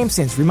and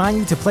GameSense remind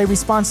you to play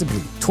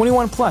responsibly.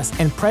 21 plus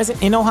and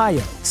present in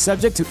Ohio,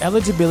 subject to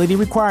eligibility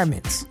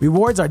requirements.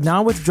 Rewards are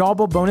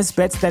non-withdrawable bonus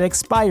bets that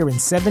expire in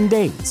 7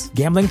 days.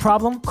 Gambling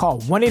problem? Call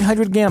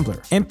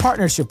 1-800-GAMBLER. In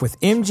partnership with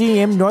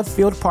MGM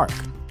Northfield Park.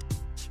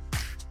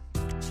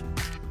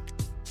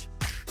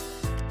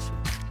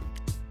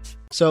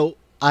 So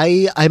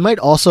I might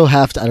also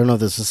have to, I don't know if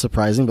this is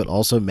surprising, but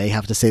also may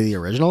have to say the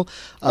original.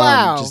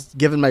 Wow. Just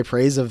given my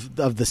praise of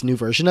this new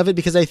version of it,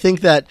 because I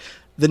think that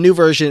the new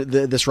version,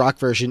 this rock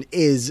version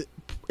is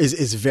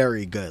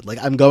very good. Like,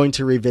 I'm going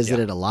to revisit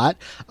it a lot.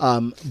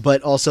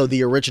 But also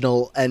the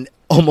original and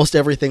almost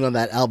everything on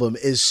that album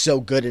is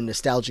so good and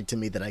nostalgic to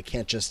me that I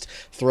can't just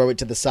throw it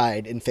to the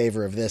side in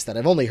favor of this that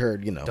I've only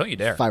heard, Don't you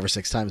dare. 5 or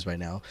 6 times by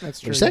now.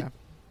 That's What'd true. you say?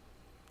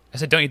 I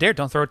said, don't you dare.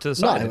 Don't throw it to the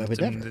side. I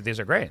would never. These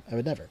are great. I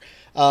would never.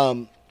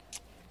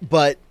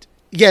 But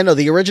yeah, no,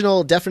 the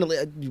original definitely.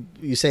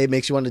 You say it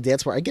makes you want to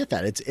dance more. I get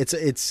that.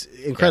 It's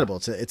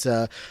incredible. Yeah. It's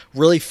a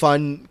really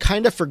fun,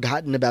 kind of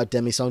forgotten about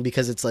Demi song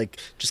because it's like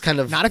just kind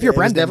of not if you're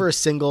Brendan. Never a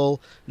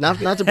single. Not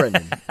to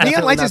Brendan.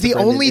 Neon Lights is the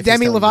only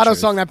Demi Lovato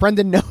song that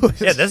Brendan knows.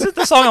 Yeah, this is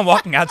the song I'm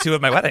walking out to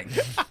at my wedding.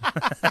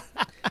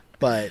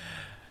 But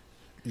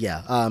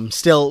yeah,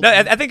 still. No,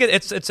 I think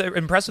it's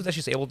impressive that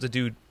she's able to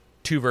do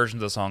 2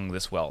 versions of the song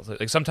this well.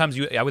 Like sometimes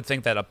I would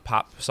think that a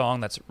pop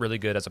song that's really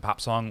good as a pop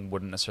song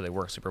wouldn't necessarily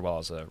work super well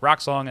as a rock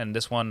song, and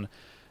this one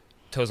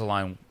toes the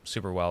line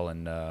super well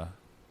and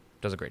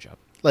does a great job.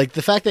 Like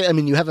the fact that, I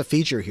mean, you have a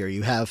feature here.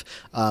 You have,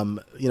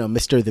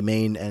 Mr. The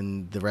Main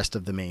and the rest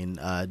of the Main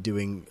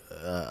doing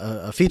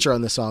a feature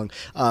on this song.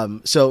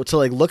 So to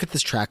like look at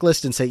this track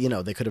list and say,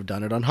 they could have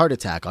done it on Heart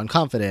Attack, on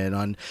Confident,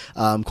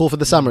 on Cool for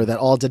the Summer, that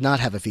all did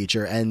not have a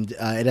feature, and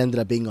it ended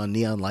up being on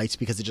Neon Lights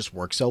because it just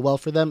worked so well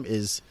for them,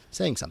 is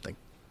saying something.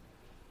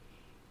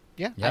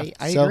 Yeah.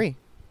 I So, agree.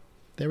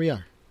 There we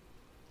are.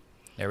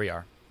 There we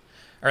are.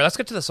 All right, let's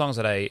get to the songs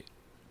that I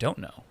don't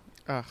know.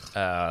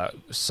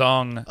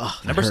 Song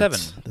number 7.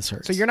 This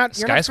hurts. So you're not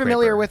Skyscraper.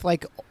 familiar with,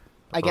 like,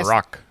 I guess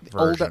rock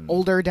version.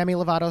 older Demi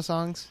Lovato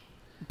songs?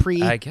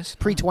 I guess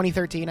pre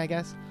 2013, I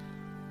guess.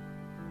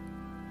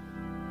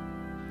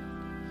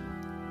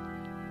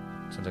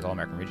 Sounds like All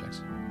American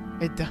Rejects.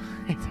 It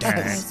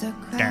does.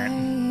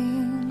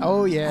 Darn.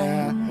 Oh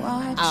yeah.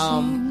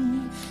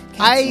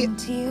 I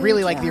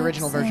really like the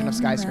original version of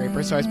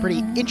Skyscraper, so I was pretty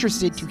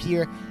interested to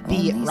hear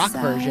the rock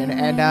version,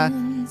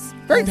 and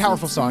very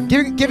powerful song.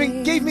 Gave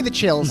me the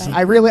chills.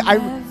 I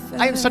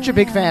am such a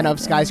big fan of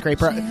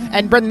Skyscraper.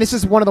 And Brendan, this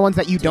is one of the ones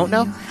that you don't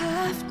know.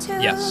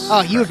 Yes.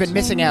 Oh, you have been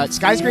missing out.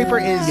 Skyscraper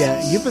is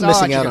you've been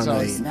missing out on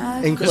This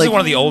is one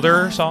of the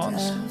older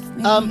songs.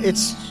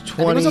 It's It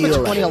was on the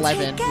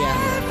 2011. 2011.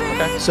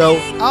 Yeah. Okay. So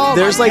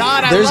there's my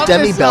God, I there's love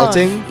Demi this song.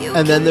 belting,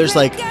 and then there's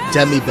like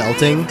Demi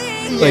belting.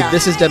 Yeah. Like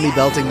this is Demi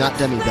belting, not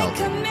Demi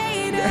belting.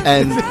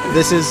 And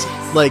this is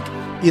like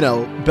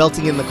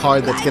belting in the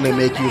car that's gonna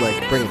make you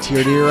like bring a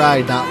tear to your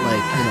eye, not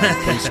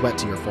like bring sweat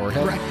to your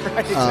forehead. Right.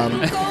 Or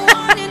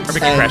make you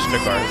crash into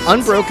cars.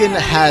 Unbroken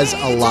has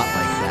a lot like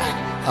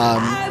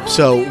that.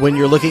 So when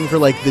you're looking for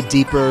like the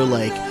deeper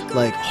like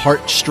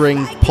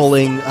heartstring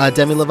pulling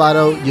Demi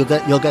Lovato, you'll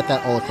get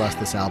that all across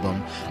this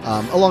album,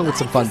 along with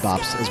some fun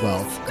bops as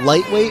well.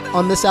 Lightweight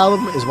on this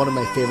album is one of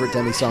my favorite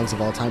Demi songs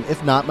of all time.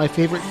 If not my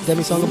favorite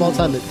Demi song of all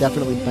time, it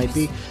definitely might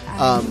be.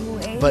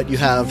 But you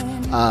have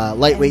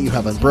Lightweight, you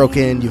have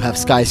Unbroken, you have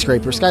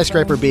Skyscraper.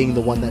 Skyscraper being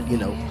the one that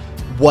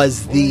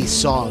was the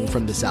song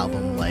from this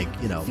album, like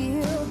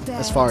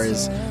as far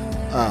as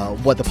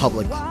what the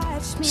public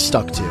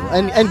stuck to,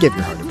 and Give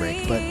Your Heart a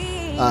Break, but.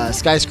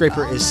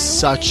 Skyscraper is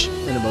such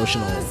an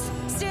emotional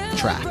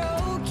track.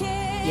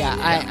 Yeah,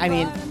 I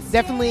mean,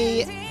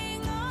 definitely.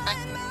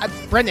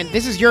 Brendan,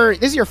 this is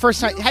your first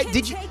time.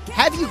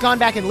 Have you gone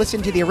back and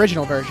listened to the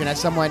original version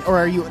as someone, or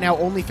are you now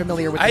only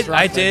familiar with this rock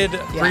I version?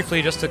 did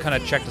briefly just to kind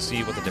of check to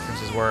see what the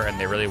differences were, and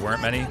they really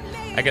weren't many.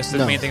 I guess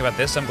the main thing about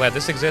this, I'm glad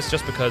this exists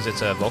just because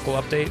it's a vocal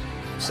update.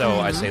 So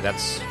I say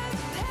that's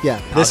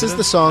this is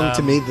the song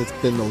to Um, me that's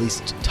been the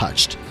least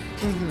touched.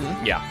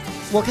 yeah.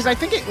 Well, because I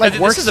think it This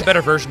works. is a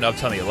better version of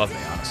 "Tell Me You Love Me,"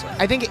 honestly.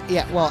 I think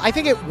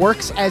it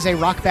works as a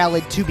rock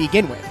ballad to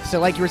begin with. So,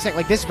 like you were saying,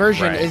 like this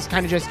version Right. is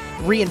kind of just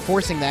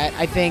reinforcing that.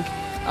 I think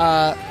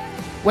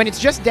when it's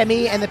just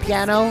Demi and the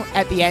piano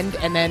at the end,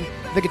 and then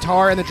the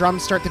guitar and the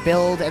drums start to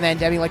build, and then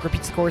Demi like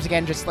repeats the chorus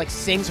again, just like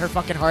sings her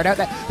fucking heart out.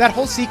 That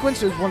whole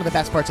sequence is one of the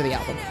best parts of the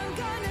album.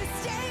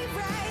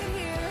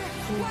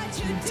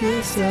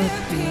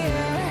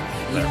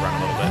 Let it run a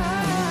little bit.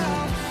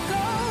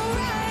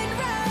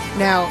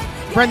 Now,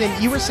 Brendan,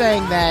 you were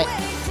saying that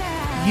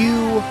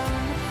you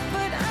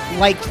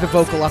liked the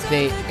vocal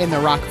update in the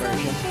rock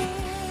version.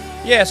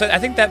 Yeah, so I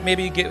think that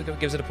maybe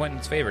gives it a point in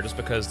its favor, just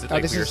because,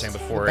 like this we were is saying the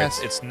before,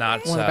 best- it's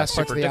not one of the best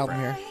parts super of the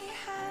different. album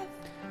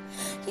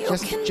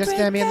here. Just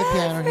Demi and the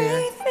piano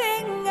here.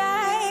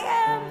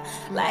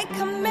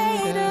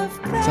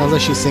 Sounds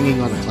like she's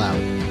singing on a cloud.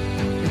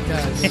 It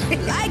does.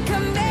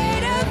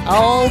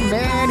 Oh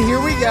man, here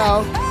we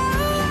go.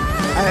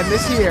 And then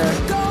this here.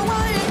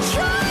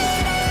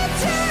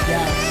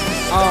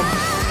 Yes.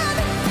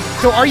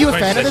 So are you a When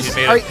fan she of said this?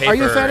 she made a Are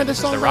you a paper fan of and this this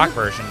is song? the rock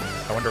Brendan? version.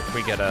 I wonder if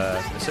we get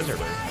a scissor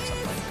version at some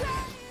point.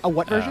 A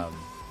what version?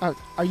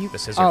 Are you? The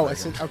scissor Oh,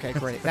 version. okay,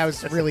 great. That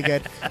was really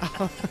good.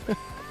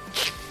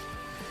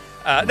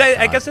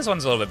 I guess this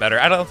one's a little bit better.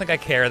 I don't think I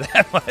care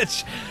that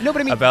much No,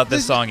 but I mean about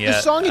this song yet.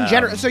 The song in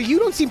general. So you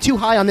don't seem too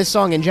high on this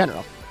song in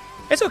general.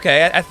 It's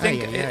okay. I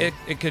think Aye.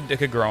 it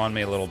could grow on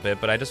me a little bit,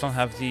 but I just don't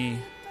have the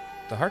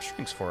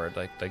heartstrings for it,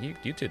 like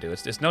you two do.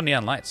 It's no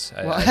neon lights.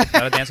 It's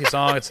not a dancey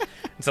song. It's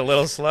a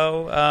little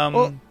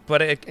slow,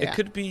 but it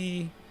could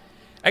be.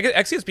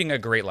 I see it being a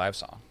great live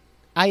song.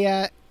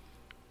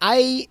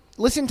 I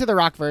listened to the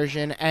rock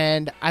version,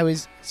 and I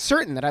was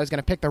certain that I was going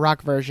to pick the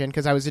rock version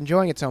because I was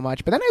enjoying it so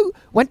much. But then I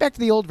went back to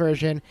the old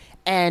version,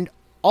 and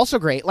also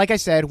great. Like I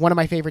said, one of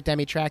my favorite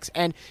Demi tracks.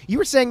 And you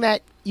were saying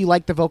that you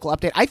like the vocal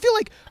update. I feel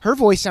like her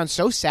voice sounds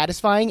so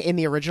satisfying in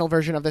the original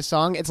version of this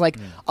song. It's like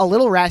a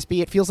little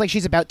raspy. It feels like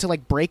she's about to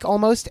like break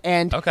almost.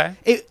 And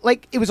it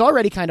was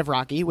already kind of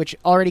rocky, which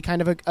already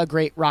kind of a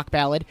great rock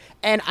ballad.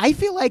 And I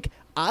feel like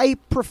I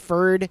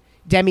preferred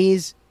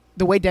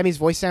the way Demi's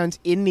voice sounds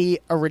in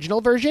the original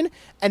version.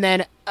 And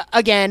then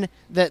again,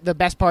 the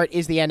best part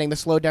is the ending, the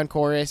slowed down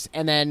chorus.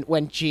 And then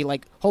when she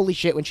like, holy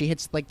shit, when she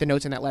hits like the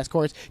notes in that last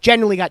chorus,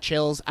 genuinely got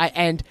chills.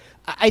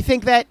 I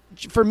think that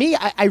for me,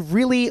 I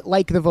really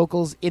like the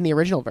vocals in the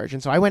original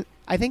version. So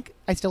I think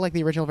I still like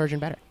the original version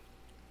better.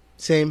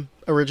 Same.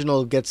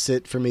 Original gets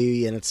it for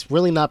me, and it's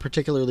really not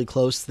particularly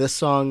close. This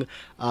song,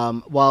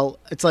 while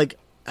it's like,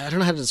 I don't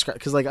know how to describe,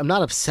 because like I'm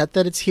not upset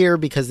that it's here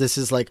because this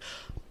is like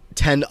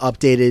 10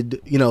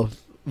 updated,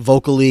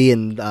 vocally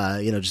and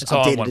just it's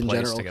all in updated one in place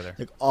general. together.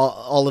 Like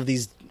all of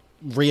these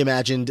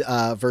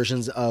reimagined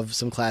versions of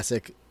some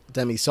classic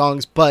Demi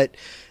songs, but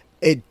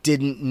it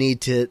didn't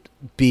need to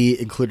be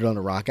included on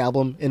a rock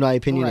album, in my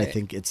opinion. Right. I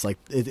think it's like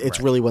it's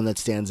really one that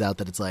stands out.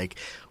 That it's like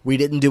we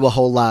didn't do a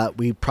whole lot.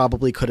 We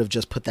probably could have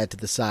just put that to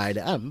the side,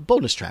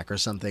 bonus track or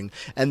something.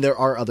 And there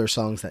are other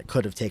songs that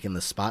could have taken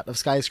the spot of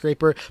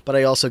Skyscraper. But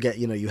I also get,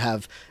 you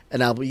have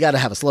an album. You got to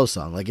have a slow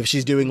song. Like if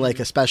she's doing like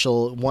a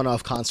special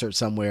one-off concert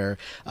somewhere,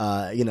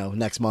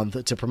 next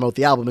month to promote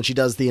the album, and she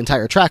does the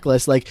entire track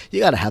list, like you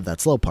got to have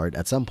that slow part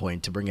at some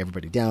point to bring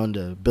everybody down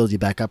to build you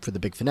back up for the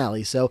big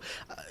finale. So,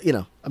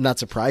 I'm not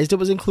surprised it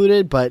was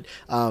included, but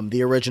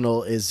the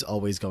original is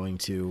always going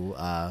to,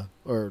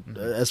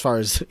 as far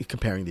as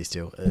comparing these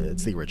two,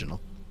 it's the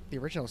original. The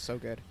original is so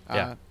good.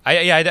 Yeah,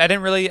 I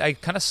didn't really. I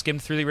kind of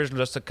skimmed through the original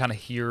just to kind of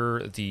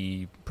hear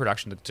the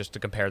production, just to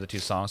compare the two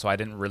songs. So I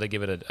didn't really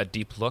give it a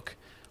deep look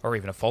or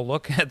even a full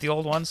look at the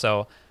old one.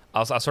 So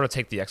I'll sort of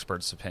take the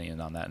expert's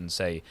opinion on that and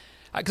say,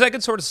 because I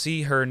could sort of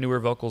see her newer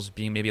vocals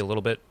being maybe a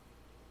little bit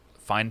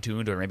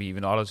fine-tuned or maybe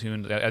even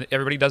auto-tuned.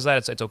 Everybody does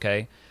that. It's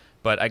okay.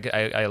 But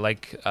I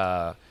like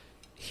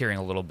hearing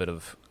a little bit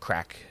of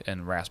crack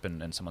and rasp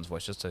in someone's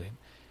voice just to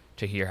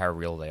hear how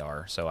real they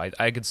are. So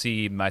I could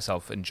see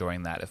myself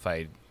enjoying that if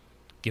I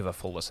give a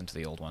full listen to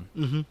the old one.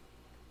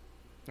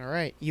 Mm-hmm. All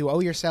right. You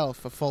owe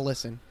yourself a full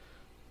listen.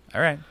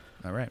 All right.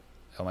 I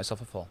owe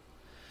myself a full.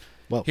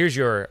 Well, here's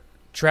your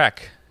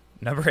track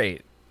number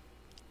 8,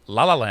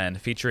 La La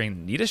Land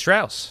featuring Nita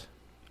Strauss,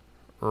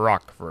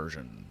 rock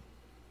version.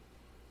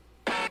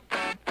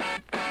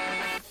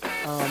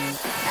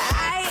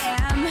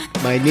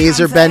 My knees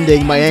are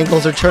bending. My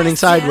ankles are turning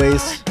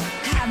sideways.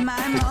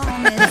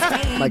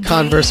 My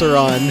Converse are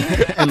on,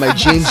 and my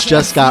jeans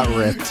just got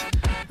ripped.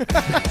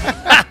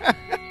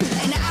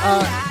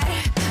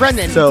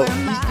 Brendan, so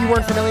you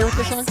weren't familiar with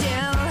this song?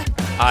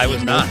 I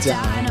was not.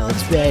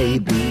 McDonald's,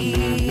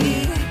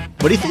 baby.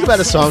 What do you think about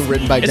a song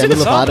written by Demi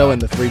Lovato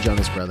and the three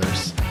Jonas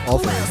Brothers? All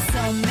three.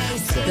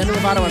 Demi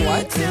Lovato and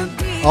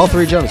what? All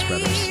three Jonas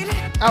Brothers.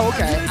 Oh,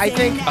 okay. I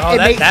think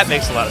that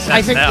makes a lot of sense.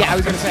 I think now. I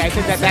was going to say I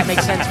think that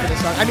makes sense for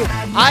this song. I mean,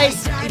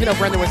 even though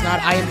Brendan was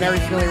not, I am very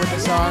familiar with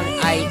this song.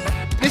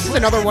 This is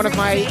another one of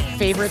my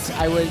favorites.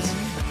 I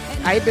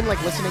had been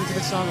like listening to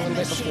this song a little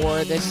bit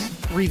before this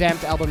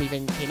revamped album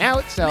even came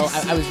out, so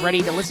I was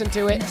ready to listen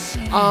to it.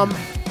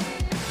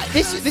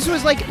 This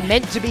was like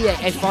meant to be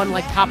a fun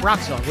like pop rock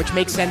song, which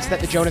makes sense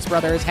that the Jonas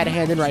Brothers had a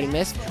hand in writing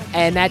this,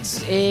 and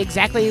that's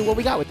exactly what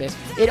we got with this.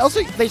 It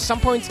also, there's some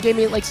points gave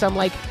me like some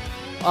like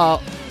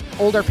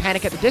older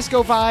Panic at the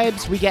Disco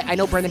vibes. I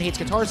know Brendan hates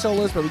guitar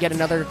solos, but we get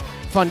another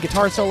fun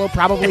guitar solo,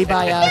 probably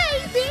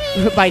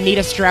by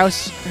Nita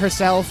Strauss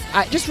herself.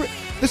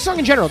 The song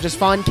in general, just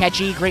fun,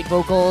 catchy, great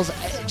vocals,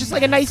 just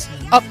like a nice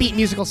upbeat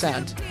musical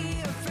sound.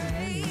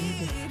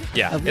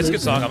 Yeah, it's a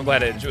good song. I'm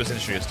glad it was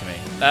introduced to me.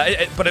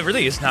 But it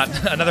really is not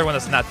another one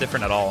that's not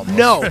different at all.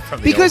 No,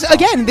 because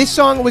again, this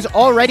song was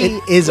already...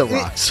 It is a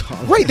rock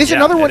song. Right, this is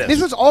another one.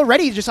 This was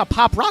already just a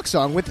pop rock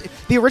song.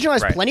 With the original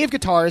has plenty of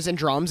guitars and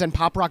drums and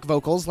pop rock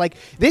vocals. Like,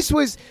 this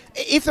was...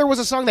 If there was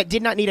a song that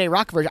did not need a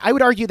rock version, I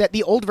would argue that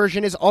the old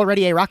version is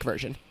already a rock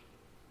version.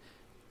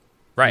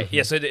 Right,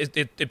 yes,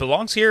 it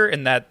belongs here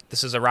in that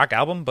this is a rock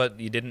album, but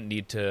you didn't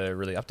need to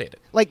really update it.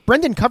 Like,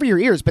 Brendan, cover your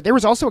ears, but there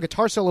was also a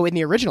guitar solo in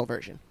the original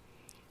version.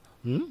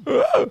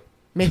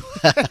 Maybe,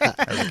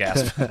 a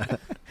gasp.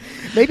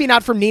 Maybe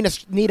not from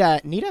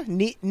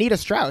Nita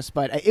Strauss,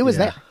 but it was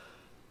there.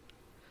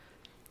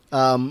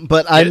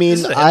 But I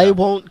mean, I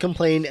won't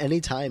complain any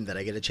time that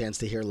I get a chance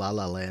to hear La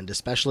La Land,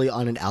 especially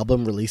on an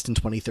album released in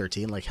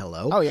 2013, like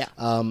Hello. Oh, yeah.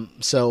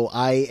 So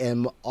I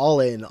am all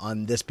in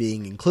on this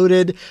being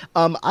included.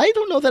 I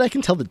don't know that I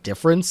can tell the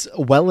difference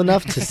well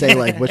enough to say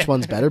like which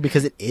one's better,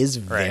 because it is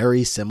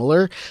very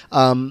similar.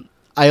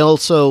 I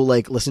also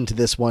like listened to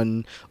this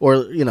one, or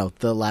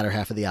the latter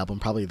half of the album,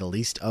 probably the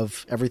least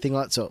of everything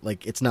on it. So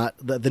like it's not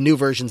the new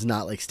version's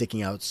not like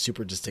sticking out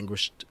super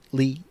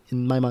distinguishedly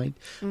in my mind.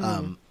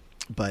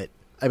 But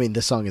I mean,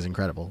 this song is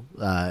incredible.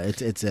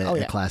 It's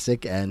a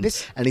classic, and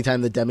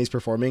anytime that Demi's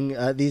performing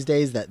these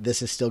days, that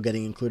this is still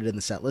getting included in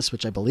the set list,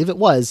 which I believe it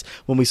was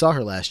when we saw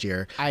her last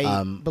year.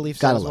 I believe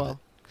so as well.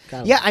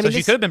 Yeah, I mean, so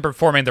she could have been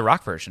performing the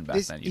rock version back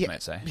then. You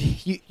might say.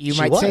 You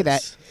might say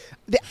that.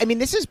 I mean,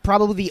 this is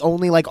probably the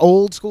only like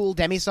old school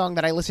Demi song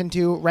that I listen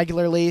to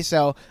regularly.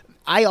 So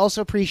I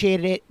also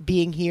appreciated it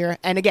being here.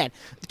 And again,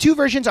 the two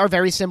versions are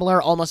very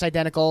similar, almost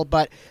identical.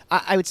 But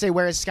I would say,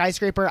 whereas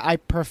Skyscraper, I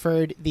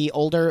preferred the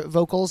older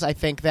vocals. I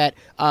think that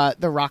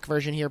the rock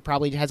version here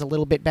probably has a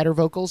little bit better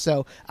vocals.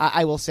 So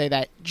I will say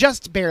that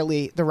just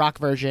barely the rock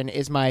version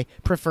is my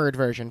preferred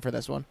version for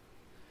this one.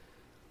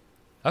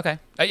 Okay.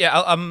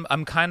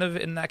 I'm kind of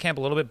in that camp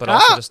a little bit, but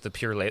also just the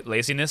pure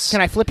laziness.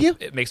 Can I flip you?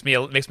 It makes me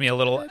a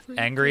little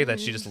angry that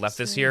she just left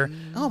this here.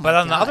 Oh, but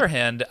on the other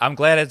hand, I'm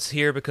glad it's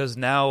here because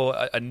now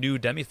a new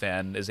Demi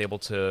fan is able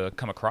to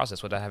come across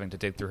this without having to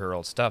dig through her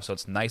old stuff. So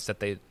it's nice that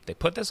they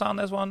put this on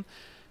this one.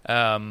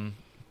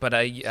 But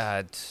I'm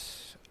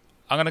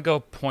gonna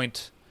go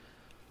point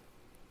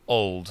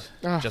old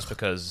just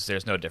because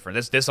there's no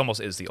difference. This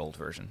almost is the old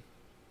version.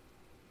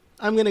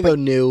 I'm gonna go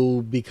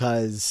new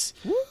because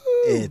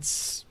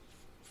it's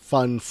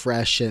fun,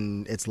 fresh,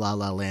 and it's La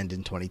La Land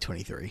in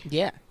 2023.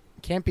 Yeah,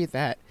 can't beat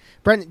that.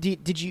 Brent, do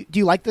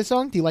you like this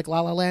song? Do you like La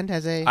La Land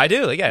as a? I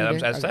do. Yeah,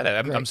 as I said,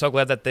 I'm so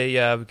glad that they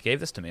gave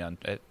this to me on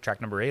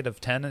track number 8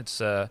 of 10.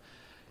 It's a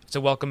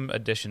welcome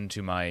addition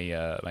to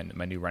my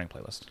my new running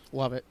playlist.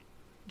 Love it.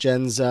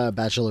 Jen's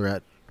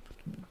bachelorette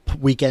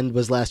weekend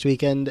was last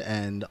weekend,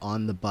 and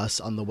on the bus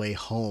on the way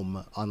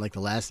home on like the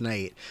last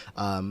night,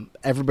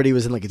 everybody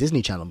was in like a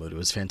Disney Channel mood. It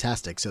was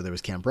fantastic. So there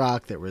was Camp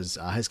Rock, there was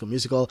High School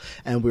Musical,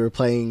 and we were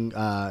playing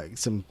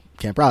some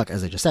Camp Rock,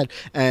 as I just said,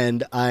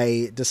 and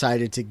I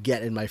decided to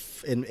get in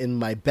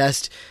my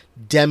best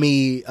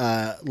Demi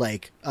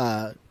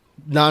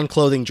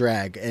non-clothing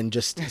drag and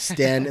just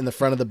stand in the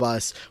front of the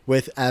bus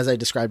with, as I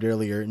described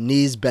earlier,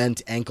 knees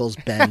bent, ankles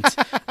bent,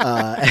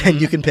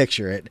 and you can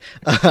picture it,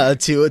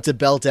 to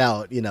belt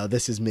out,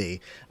 this is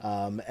me.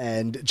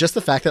 And just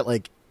the fact that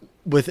like,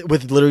 with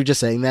literally just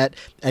saying that,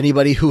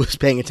 anybody who was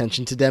paying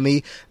attention to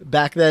Demi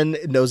back then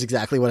knows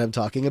exactly what I'm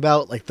talking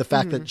about. Like the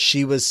fact that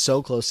she was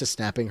so close to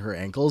snapping her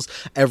ankles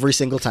every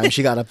single time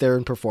she got up there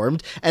and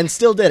performed, and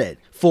still did it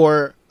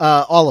for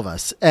all of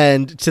us.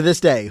 And to this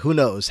day, who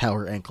knows how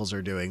her ankles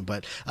are doing,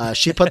 but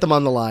she put them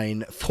on the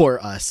line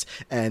for us,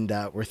 and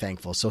we're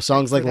thankful. So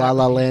songs like La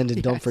La Land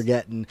and Don't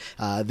Forget and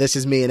This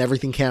Is Me and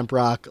Everything Camp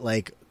Rock,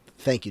 like,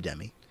 thank you,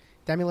 Demi.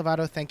 Demi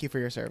Lovato, thank you for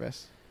your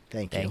service.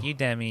 Thank you. Thank you,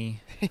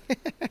 Demi.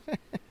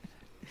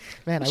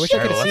 Man, I wish I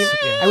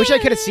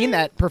could have seen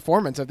that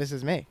performance of This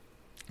Is Me.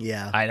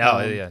 Yeah, I know.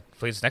 Yeah,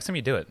 please, next time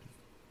you do it,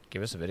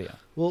 give us a video.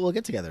 We'll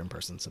get together in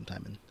person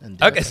sometime and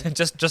do okay, it.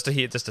 just to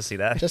see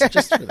that.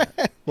 Just for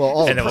that. Well,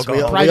 all and of us,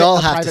 we'll we all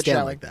have to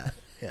stand like that.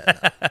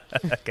 Yeah.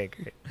 Okay,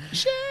 great.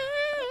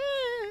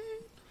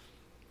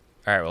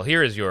 All right. Well,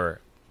 here is your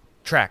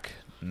track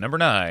number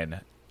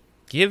 9.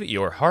 Give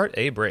Your Heart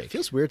a Break. It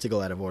feels weird to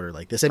go out of order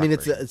like this. I mean,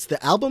 it's the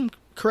album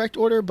correct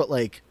order, but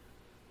like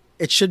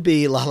it should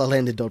be La La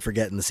Land and Don't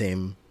Forget in the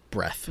same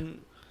breath.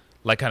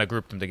 Like kind of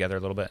group them together a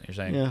little bit, you're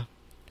saying? Yeah,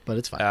 but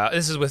it's fine.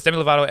 This is with Demi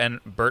Lovato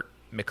and Burt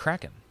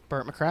McCracken.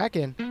 Burt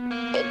McCracken.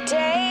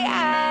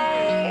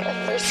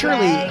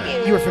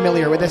 Surely you were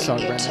familiar with this song,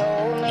 Brendan.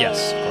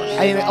 Yes, of course.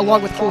 I mean,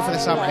 along with Cool for the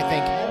Summer, I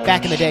think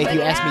back in the day, if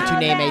you asked me to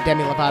name a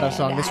Demi Lovato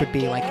song, this would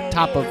be like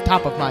top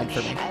of mind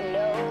for me.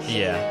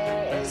 Yeah.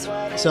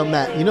 So,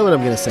 Matt, you know what I'm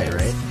going to say,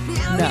 right?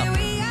 No.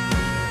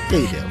 Yeah,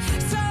 you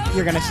do.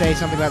 You're going to say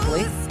something about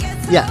Glee?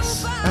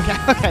 Yes.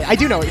 Okay. I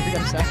do know what you're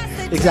going to say.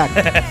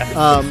 Exactly.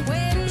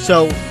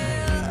 So,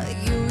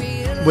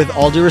 with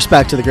all due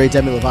respect to the great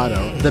Demi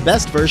Lovato, the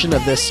best version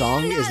of this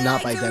song is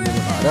not by Demi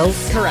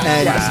Lovato. Correct.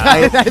 And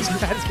yes. That is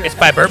correct. It's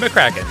by Burt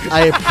McCracken.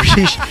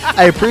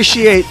 I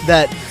appreciate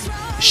that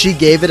she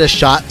gave it a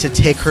shot to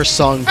take her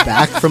song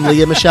back from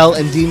Leah Michele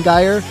and Dean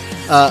Geyer,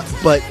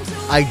 but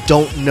I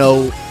don't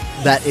know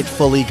that it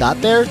fully got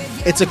there.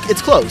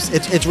 It's close.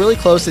 It's really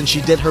close, and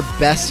she did her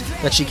best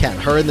that she can.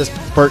 Her and this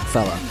Burt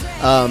fella,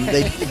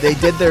 they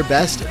did their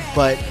best,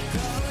 but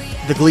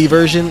the Glee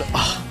version.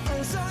 Oh.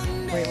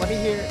 Wait, let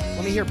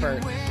me hear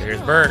Burt.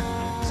 Here's Burt.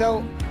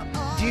 So,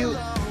 do you?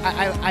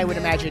 I would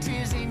imagine.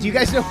 Do you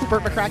guys know who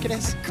Burt McCracken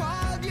is?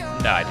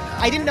 No, I didn't.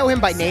 I didn't know him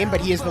by name,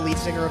 but he is the lead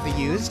singer of The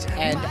Used,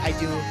 and I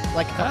do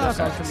like a couple of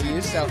songs from The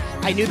Used, so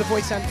I knew the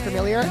voice sounded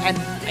familiar, and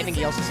I think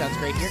he also sounds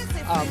great here.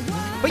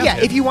 But yeah,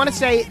 if you want to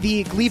say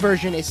the Glee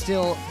version is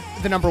still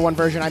the number one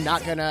version. I'm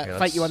not gonna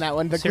fight you on that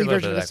one. The Glee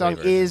version of the song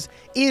is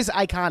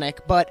iconic,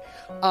 but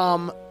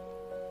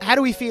how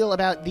do we feel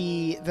about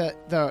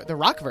the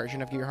rock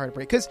version of Give Your Heart a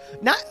Break? Because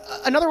not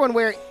another one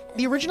where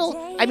the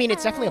original, I mean,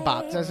 it's definitely a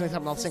bop. It's definitely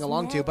something I'll sing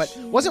along to, but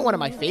wasn't one of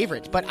my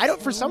favorites. But I don't,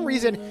 for some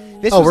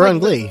reason, this was we're like on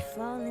Glee.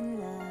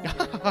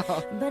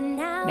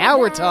 Now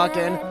we're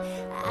talking.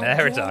 Now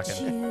we're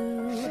talking.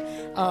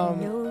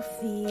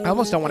 I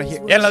almost don't want to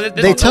hear. Yeah, no,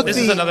 this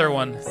is another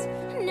one.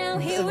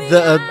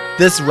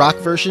 This rock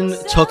version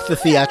took the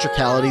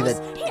theatricality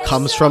that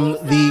comes from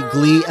the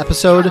Glee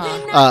episode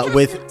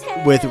with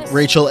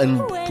Rachel and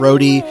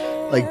Brody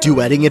like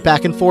duetting it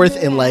back and forth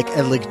in like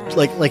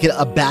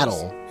a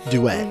battle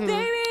duet.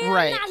 Mm-hmm.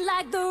 Right.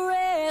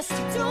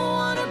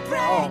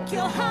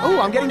 Oh,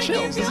 I'm getting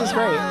chills. This is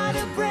great.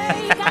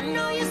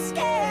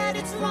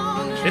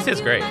 This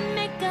is great.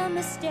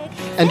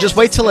 And just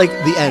wait till like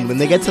the end when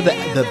they get to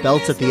the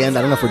belts at the end.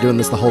 I don't know if we're doing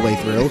this the whole way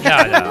through. No,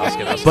 I'll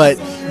skip it. But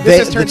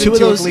the two of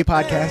those Glee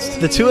podcast.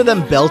 The two of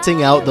them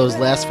belting out those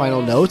last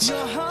final notes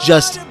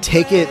just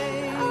take it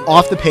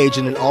off the page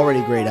in an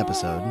already great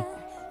episode.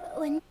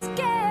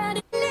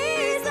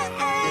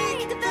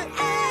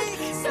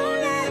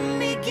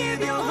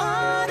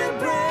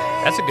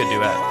 That's a good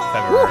duet. If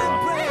I've ever heard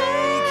one.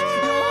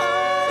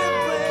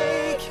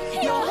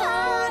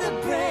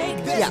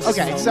 Yeah,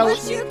 okay, so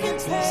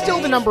still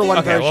the number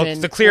one version. Okay, well,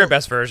 the clear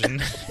best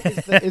version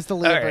is the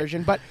Leah right.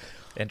 version, but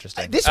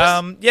interesting. This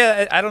was,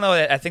 yeah, I don't know.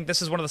 I think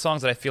this is one of the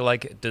songs that I feel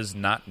like does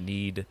not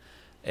need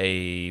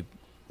a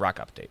rock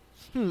update.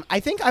 I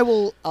think I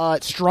will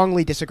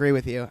strongly disagree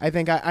with you. I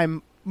think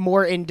I'm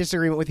more in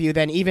disagreement with you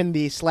than even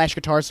the Slash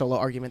guitar solo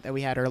argument that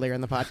we had earlier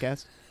in the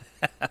podcast.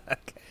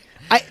 Okay.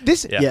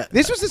 This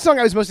was the song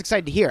I was most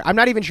excited to hear. I'm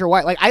not even sure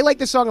why. Like, I like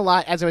this song a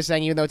lot, as I was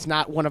saying, even though it's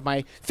not one of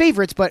my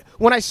favorites. But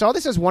when I saw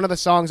this as one of the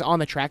songs on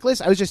the track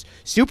list, I was just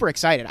super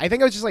excited. I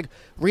think I was just like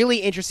really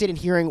interested in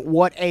hearing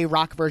what a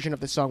rock version of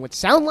the song would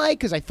sound like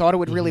because I thought it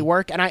would really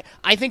work, and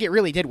I think it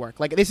really did work.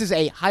 Like, this is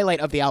a highlight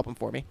of the album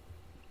for me.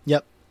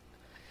 Yep.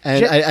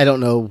 And I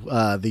don't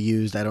know The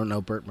Used. I don't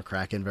know Burt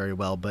McCracken very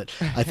well, but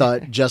I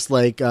thought just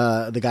like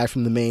the guy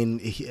from The Maine,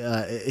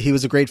 he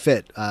was a great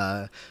fit.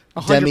 100%.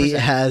 Demi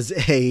has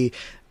a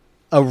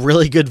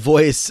really good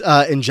voice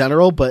in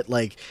general, but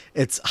like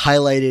it's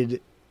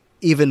highlighted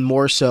even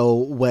more so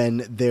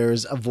when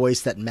there's a voice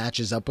that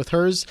matches up with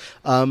hers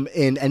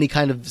in any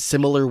kind of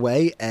similar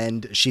way.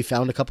 And she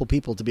found a couple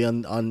people to be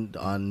on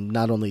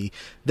not only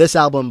this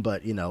album,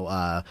 but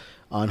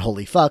on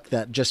Holy Fuck,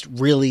 that just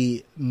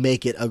really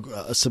make it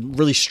some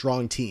really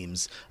strong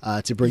teams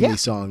to bring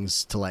these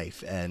songs to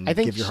life. And I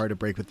think Give Your Heart a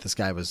Break with this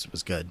guy was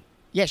good.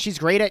 Yeah, she's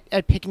great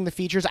at picking the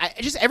features.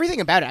 Just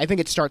everything about it. I think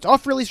it starts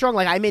off really strong.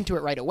 Like, I'm into it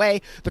right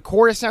away. The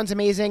chorus sounds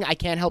amazing. I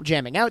can't help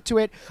jamming out to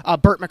it.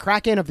 Burt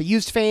McCracken of the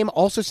Used fame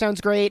also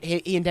sounds great.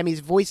 He and Demi's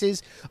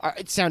voices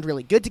sound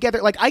really good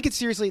together. Like, I could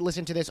seriously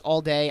listen to this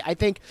all day. I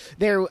think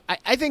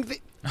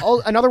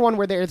another one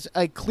where there's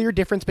a clear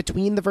difference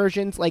between the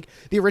versions. Like,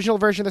 the original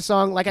version of the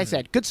song, like I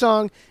said, good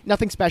song,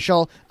 nothing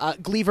special.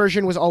 Glee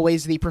version was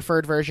always the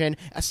preferred version,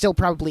 still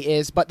probably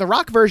is. But the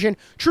rock version,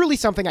 truly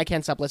something I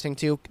can't stop listening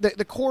to.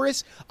 The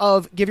chorus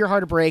of Give Your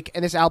Heart a Break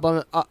and this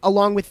album,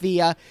 along with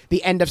the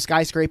end of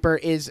Skyscraper,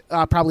 is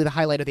probably the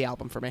highlight of the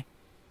album for me.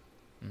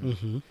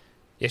 Mm-hmm.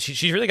 Yeah,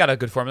 she's really got a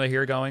good formula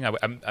here going.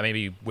 I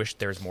maybe wish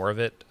there's more of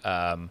it.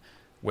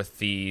 With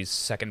the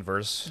second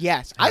verse,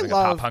 yes, I love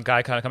a pop punk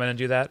guy kind of come in and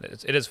do that.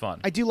 It is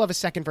fun. I do love a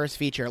second verse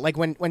feature, like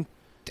when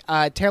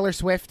Taylor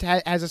Swift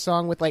has a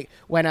song with like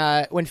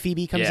when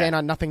Phoebe comes in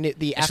on Nothing New.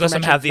 The let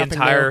them have the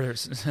entire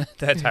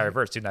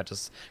verse, too, not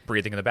just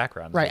breathing in the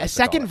background. Right, a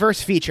second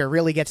verse feature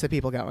really gets the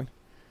people going.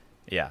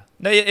 Yeah,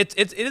 no, it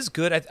is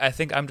good. I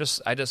think I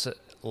just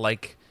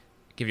like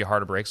Give Your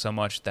Heart a Break so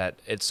much that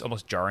it's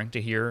almost jarring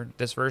to hear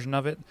this version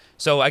of it.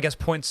 So I guess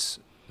points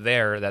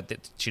there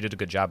that she did a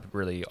good job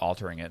really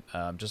altering it.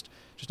 Just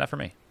not for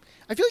me.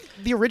 I feel like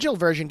the original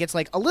version gets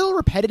like a little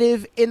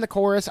repetitive in the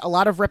chorus, a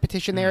lot of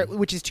repetition there,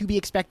 which is to be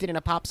expected in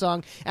a pop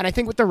song. And I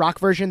think with the rock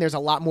version, there's a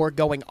lot more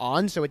going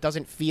on, so it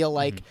doesn't feel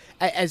like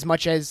as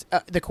much as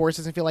the chorus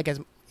doesn't feel like as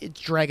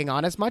it's dragging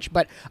on as much.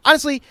 But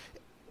honestly,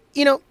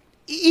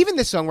 even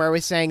this song where I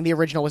was saying the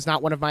original was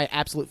not one of my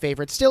absolute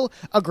favorites, still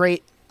a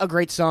great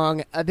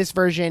song. This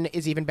version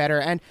is even better,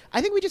 and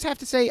I think we just have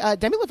to say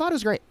Demi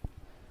Lovato's great.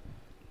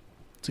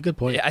 It's a good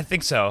point. Yeah, I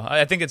think so.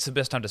 I think it's the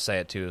best time to say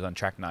it, too, is on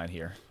track 9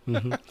 here.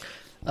 Mm-hmm.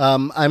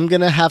 I'm going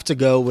to have to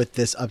go with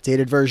this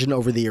updated version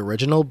over the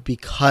original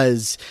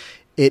because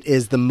it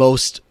is the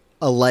most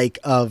alike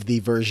of the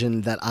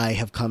version that I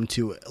have come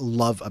to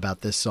love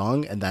about this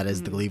song, and that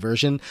is the Glee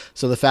version.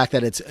 So the fact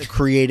that it's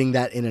creating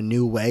that in a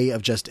new way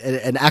of just,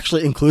 and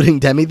actually including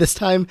Demi this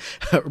time,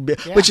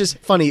 which is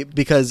funny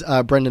because,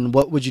 Brendan,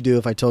 what would you do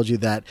if I told you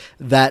that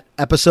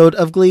episode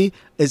of Glee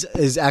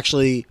is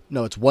actually,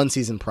 no, it's one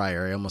season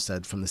prior. I almost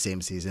said from the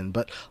same season,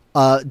 but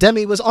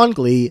Demi was on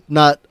Glee,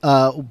 but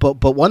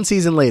one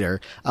season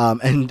later,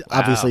 and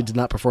obviously did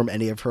not perform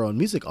any of her own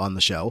music on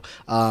the show.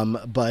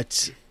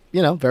 But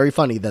very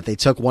funny that they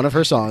took one of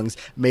her songs,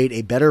 made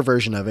a better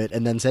version of it,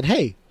 and then said,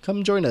 "Hey,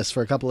 come join us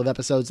for a couple of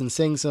episodes and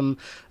sing some,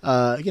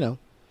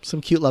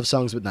 some cute love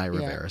songs with Naya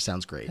Rivera."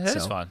 Sounds great. That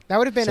is fun. That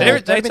would have been,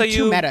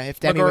 too meta if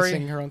Demi was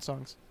singing her own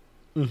songs.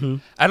 Mm-hmm.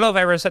 I don't know if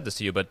I ever said this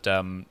to you, but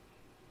the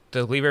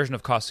Glee version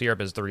of Cough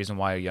Syrup is the reason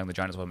why Young the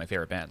Giant is one of my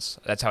favorite bands.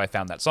 That's how I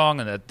found that song,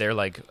 and that they're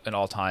like an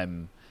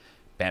all-time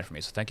band for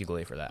me. So thank you,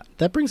 Glee, for that.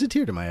 That brings a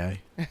tear to my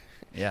eye.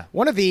 Yeah,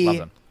 one of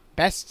the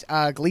best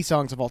Glee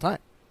songs of all time.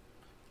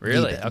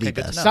 Really? Okay,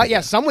 good to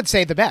know. Some would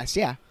say the best.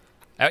 Yeah.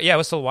 I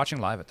was still watching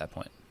live at that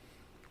point.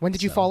 When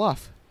did you fall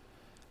off?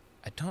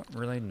 I don't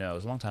really know. It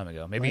was a long time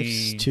ago. Maybe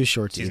it's too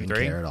short to even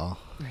 3? care at all.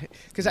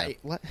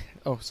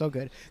 So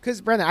good.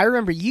 Because Brendan, I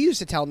remember you used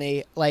to tell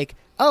me like,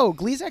 "Oh,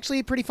 Glee's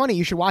actually pretty funny.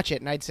 You should watch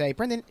it." And I'd say,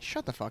 "Brendan,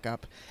 shut the fuck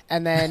up."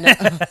 And then,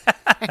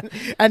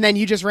 and then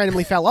you just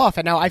randomly fell off.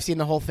 And now I've seen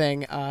the whole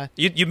thing.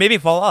 You made me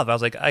fall off. I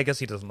was like, I guess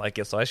he doesn't like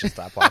it, so I should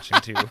stop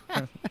watching too.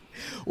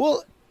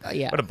 Well,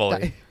 yeah. What a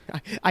bully.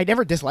 I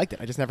never disliked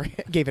it. I just never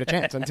gave it a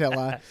chance until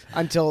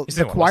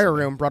the choir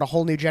room brought a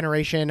whole new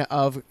generation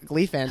of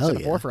Glee fans to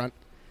the forefront.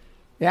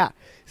 Yeah.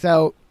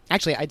 So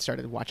actually, I'd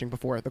started watching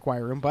before the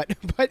choir room, but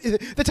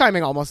the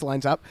timing almost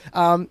lines up.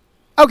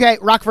 Okay,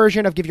 rock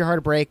version of "Give Your Heart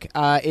a Break"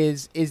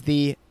 is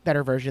the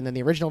better version than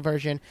the original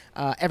version.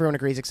 Everyone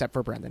agrees except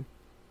for Brendan.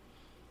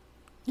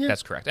 Yeah.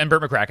 That's correct. And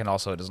Burt McCracken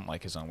also doesn't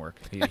like his own work.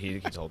 He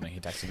told me. He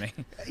texted me.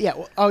 Yeah.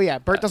 Well,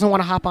 Burt doesn't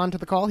want to hop onto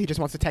the call. He just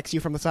wants to text you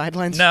from the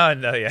sidelines. No,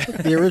 yeah.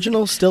 The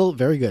original's still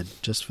very good,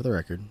 just for the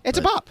record. It's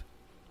a bop.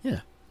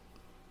 Yeah.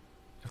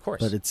 Of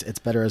course. But it's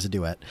better as a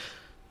duet.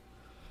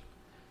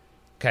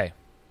 Okay.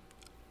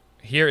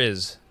 Here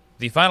is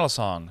the final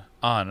song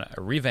on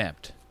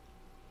Revamped.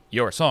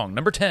 Your song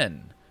number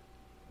 10.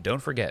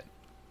 Don't forget.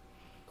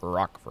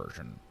 Rock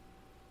version.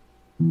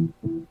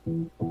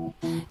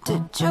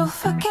 Did you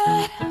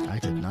forget? I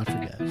did not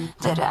forget.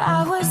 That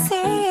I was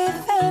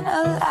even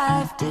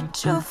alive. Did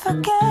you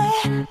forget?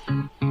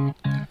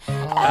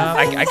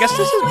 I guess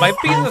this might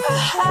be the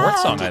fourth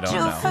song I don't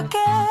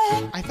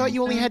know. I thought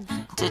you only had...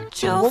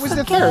 What was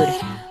the third?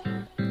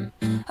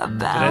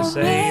 Did I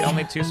say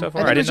only 2 so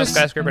far? I didn't know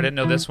Skyscraper, I didn't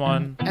know this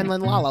one. And then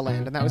La La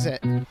Land, and that was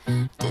it.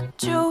 Did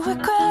you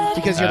regret?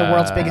 Because you're the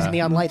world's biggest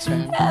Neon Lights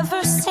fan.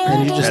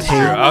 And you just hate...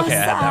 Okay, I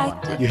had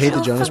that one. You hate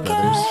the Jonas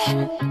Brothers.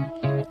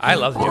 I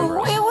love the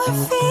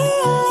Jonas Brothers.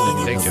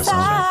 Big Jonas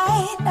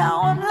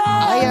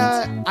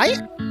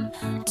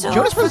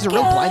Jonas Brothers is a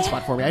real blind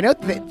spot for me. I know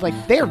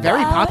they are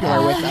very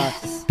popular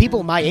with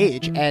people my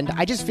age, and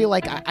I just feel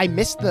like I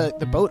missed the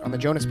boat on the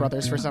Jonas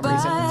Brothers for some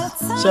reason.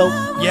 So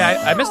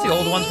yeah, I missed the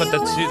old ones, but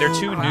their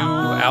 2 new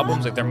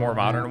albums, like their more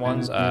modern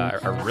ones, are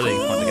really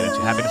fun to get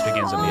into. Happiness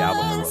Begins and the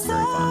album are both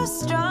very fun.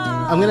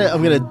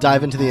 I'm gonna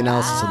dive into the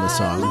analysis on this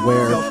song,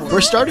 where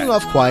we're starting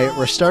off quiet.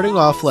 We're starting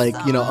off like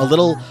a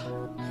little.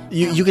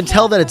 You can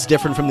tell that it's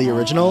different from the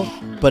original,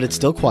 but it's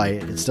still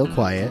quiet. It's still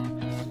quiet.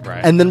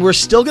 Right. And then we're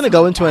still going to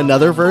go into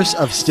another verse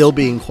of still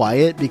being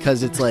quiet,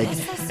 because it's like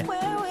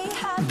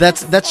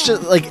that's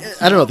just like,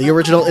 I don't know, the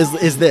original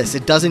is this.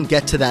 It doesn't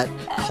get to that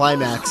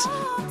climax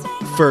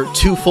for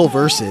 2 full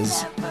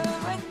verses,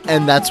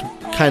 and that's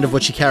kind of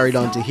what she carried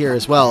on to here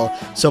as well.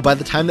 So by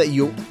the time that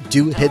you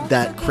do hit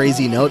that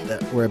crazy note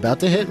that we're about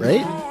to hit,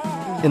 right?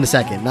 In the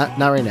second, not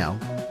right now.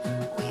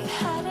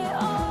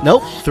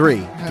 Nope,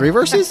 3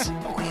 verses?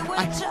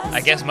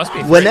 I guess it must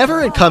be 3.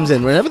 Whenever it comes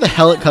in, whenever the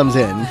hell it comes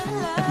in,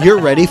 you're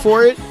ready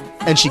for it,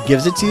 and she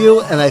gives it to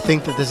you, and I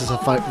think that this is a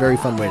very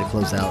fun way to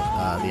close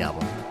out the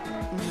album.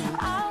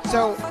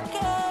 So,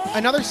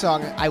 another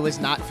song I was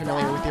not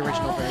familiar with the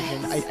original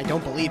version, I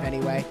don't believe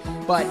anyway,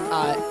 but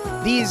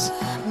these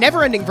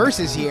never-ending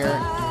verses here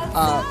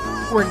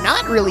were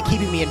not really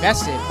keeping me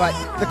invested, but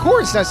the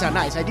chorus does sound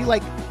nice. I do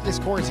like this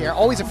chorus here. I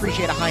always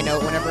appreciate a high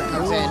note whenever it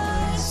comes in.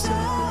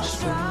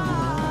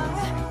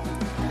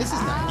 This is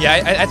nice.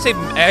 Yeah, I'd say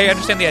I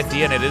understand the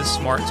idea, and it is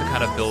smart to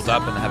kind of build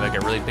up and have like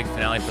a really big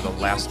finale for the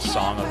last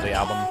song of the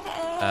album,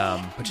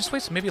 but just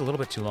waits maybe a little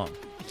bit too long.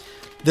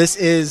 This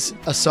is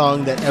a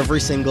song that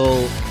every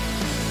single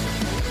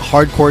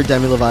hardcore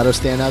Demi Lovato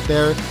stan out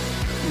there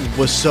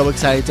was so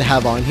excited to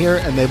have on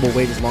here, and they will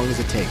wait as long as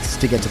it takes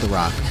to get to the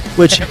rock.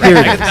 Which, here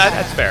it is.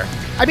 That's fair.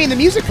 I mean, the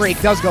music break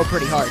does go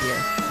pretty hard here.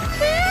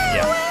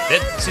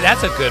 Yeah. See,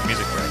 that's a good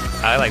music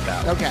break. I like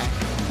that one. Okay.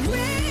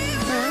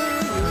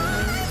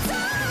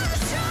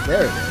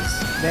 There it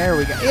is. There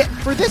we go.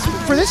 For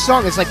this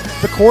song, it's like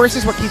the chorus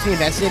is what keeps me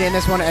invested in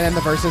this one, and then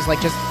the verses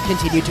like just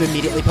continue to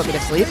immediately put me to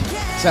sleep.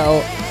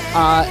 So,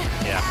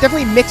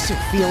 definitely mixed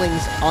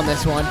feelings on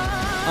this one.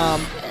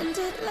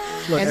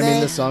 Look, I mean,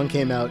 the song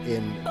came out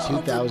in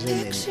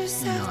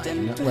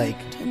 2009, like,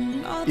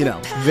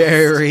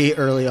 very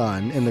early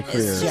on in the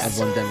career of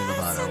one Demi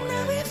Lovato,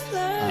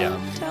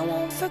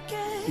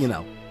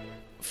 and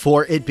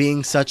for it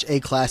being such a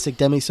classic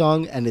Demi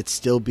song, and it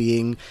still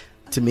being,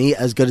 to me,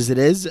 as good as it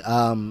is,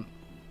 I'm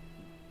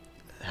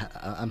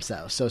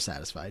so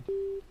satisfied.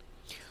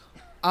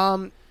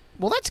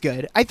 Well, that's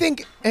good. I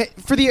think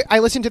I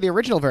listened to the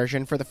original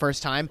version for the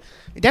first time.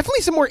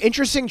 Definitely some more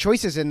interesting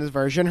choices in this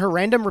version. Her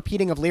random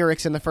repeating of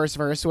lyrics in the first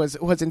verse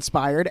was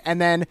inspired,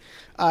 and then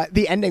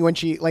the ending when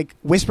she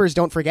whispers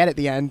 "Don't forget" at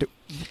the end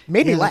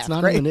made me laugh.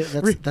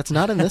 That's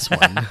not in this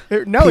one.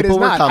 No, it is People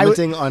were not.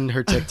 commenting on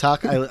her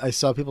TikTok. I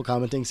saw people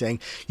commenting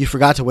saying, "You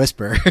forgot to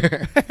whisper."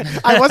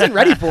 I wasn't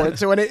ready for it,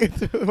 so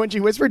when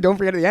she whispered "Don't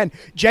forget" at the end,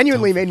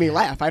 genuinely made me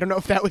laugh. I don't know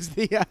if that was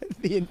the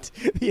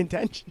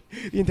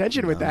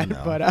intention with that,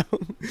 no. but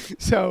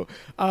so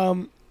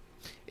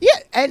yeah,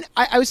 and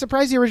I was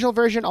surprised the original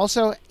version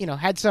also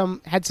had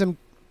some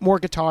more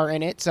guitar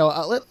in it. So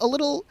a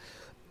little.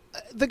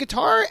 The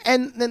guitar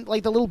and then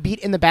the little beat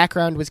in the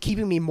background was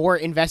keeping me more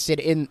invested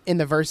in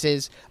the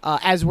verses,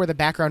 as were the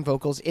background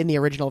vocals in the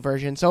original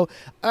version. So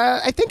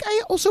I think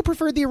I also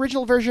preferred the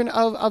original version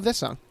of this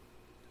song.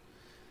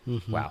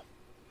 Mm-hmm. Wow.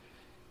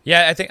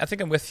 Yeah, I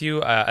think I'm with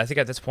you. I think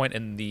at this point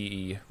in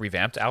the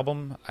revamped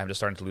album, I'm just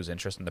starting to lose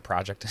interest in the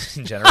project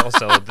in general.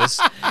 So this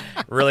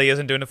really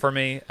isn't doing it for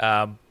me.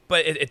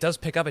 But it does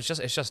pick up. It's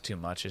just too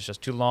much. It's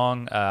just too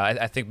long.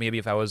 I think maybe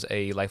if I was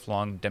a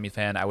lifelong Demi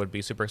fan, I would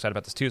be super excited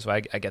about this too. So I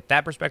get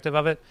that perspective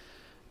of it.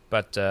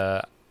 But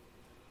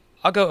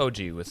I'll go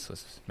OG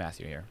with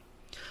Matthew here.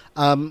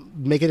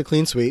 Make it a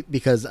clean sweep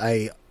because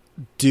I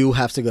do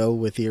have to go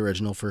with the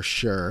original for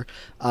sure.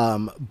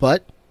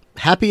 But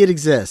happy it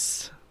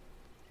exists.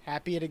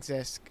 Happy it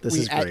exists. This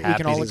is great. We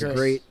can all this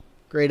agree. is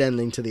great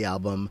ending to the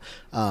album.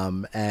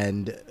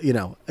 And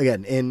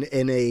again,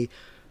 in a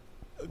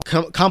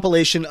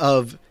compilation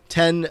of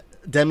 10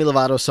 Demi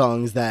Lovato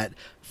songs that,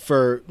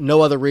 for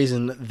no other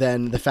reason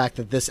than the fact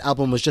that this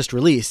album was just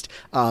released,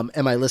 am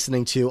I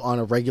listening to on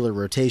a regular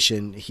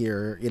rotation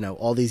here,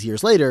 all these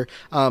years later.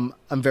 I'm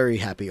very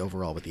happy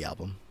overall with the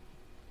album.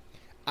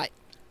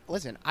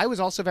 I was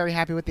also very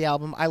happy with the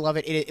album. I love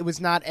it. It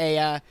was not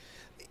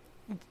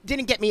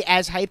didn't get me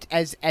as hyped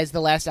as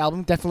the last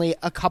album. Definitely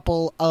a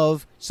couple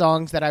of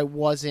songs that I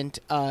wasn't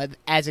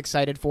as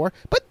excited for.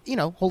 But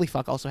Holy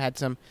Fuck also had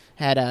some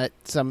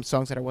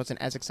songs that I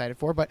wasn't as excited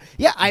for. But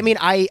yeah, I mean,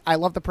 I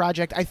love the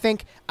project. I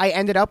think I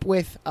ended up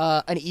with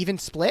an even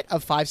split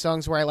of 5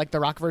 songs where I liked the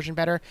rock version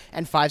better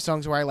and 5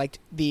 songs where I liked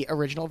the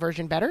original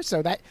version better.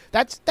 So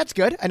that's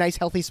good. A nice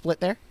healthy split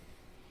there.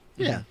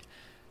 Yeah.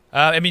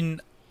 I mean,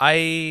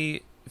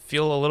 I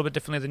feel a little bit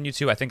differently than you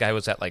two. I think I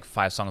was at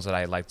 5 songs that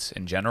I liked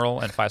in general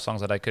and 5 songs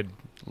that I could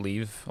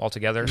leave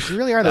altogether. You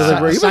really are the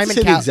you Simon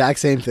say the Cowell. exact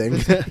same thing.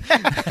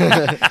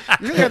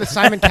 You really are the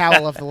Simon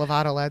Cowell of the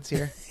Lovato lads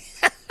here.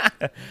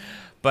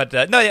 But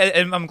no,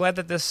 and I'm glad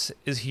that this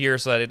is here,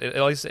 so that it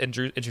at least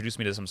introduced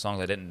me to some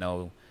songs I didn't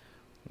know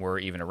were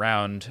even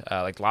around.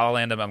 Like La La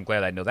Land, I'm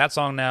glad I know that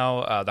song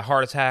now. The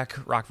Heart Attack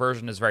rock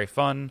version is very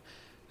fun.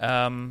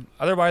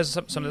 Otherwise,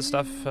 some of this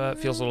stuff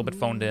feels a little bit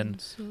phoned in.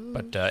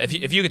 But do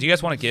you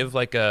guys want to give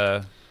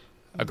a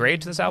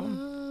grade to this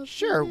album?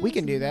 Sure, we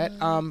can do that.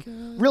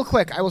 Real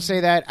quick, I will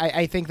say that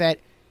I think that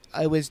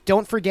it was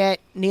Don't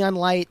Forget, Neon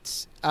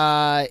Lights,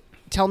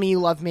 Tell Me You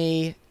Love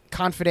Me,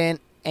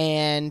 Confident,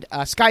 and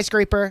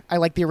Skyscraper. I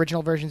like the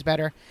original versions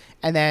better.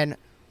 And then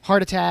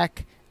Heart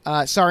Attack,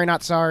 Sorry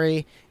Not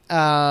Sorry,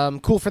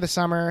 Cool for the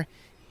Summer,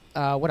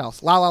 what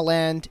else? La La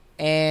Land,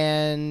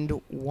 and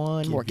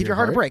one more. Give Your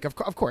Heart a Break. Of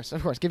course.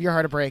 Give Your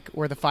Heart a Break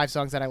were the 5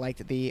 songs that I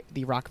liked the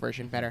rock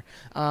version better.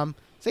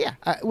 So yeah,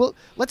 well,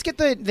 let's get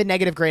the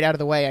negative grade out of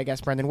the way, I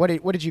guess, Brendan. What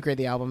did you grade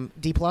the album?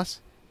 D+?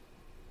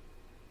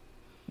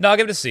 No, I'll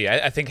give it a C.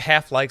 I think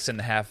half likes and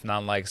half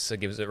non-likes. It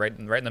gives it right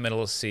in the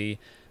middle of C.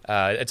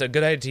 It's a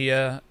good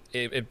idea.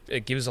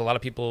 It gives a lot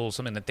of people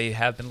something that they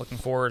have been looking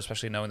for,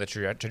 especially knowing the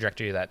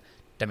trajectory that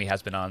Demi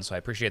has been on, so I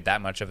appreciate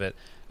that much of it.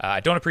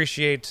 I don't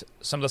appreciate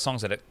some of the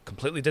songs that it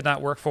completely did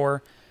not work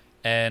for,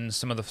 and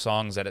some of the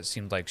songs that it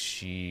seemed like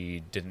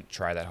she didn't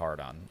try that hard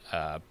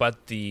on.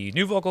 But the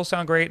new vocals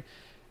sound great,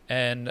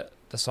 and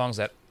the songs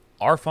that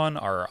are fun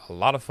are a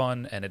lot of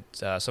fun, and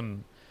it's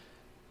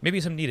maybe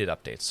some needed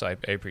updates, so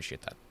I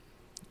appreciate that.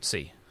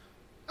 C.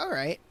 All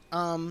right.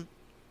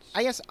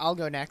 I guess I'll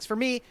go next. For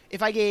me,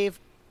 if I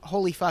gave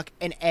Holy Fuck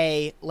an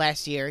A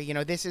last year,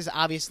 this is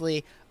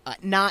obviously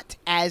not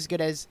as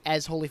good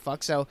as Holy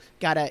Fuck, so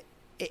gotta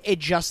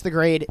adjust the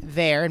grade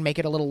there and make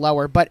it a little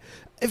lower. But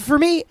for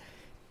me,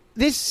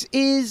 this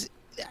is,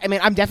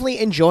 I'm definitely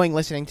enjoying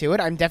listening to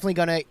it. I'm definitely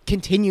gonna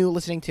continue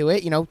listening to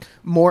it,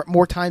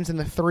 more times than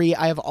the 3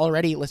 I have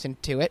already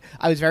listened to it.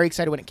 I was very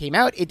excited when it came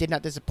out. It did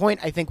not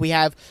disappoint. I think we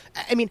have,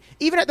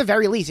 even at the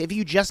very least, if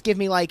you just give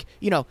me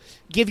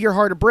Give Your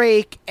Heart a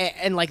Break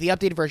and the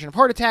updated version of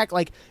Heart Attack,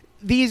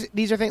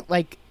 these are things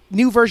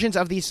new versions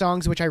of these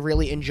songs, which I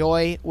really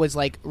enjoy, was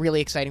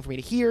really exciting for me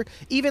to hear.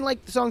 Even the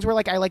songs where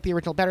I like the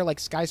original better, like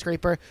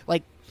Skyscraper,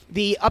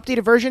 the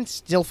updated version,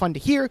 still fun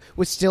to hear,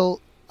 was still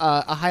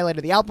a highlight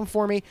of the album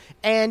for me.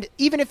 And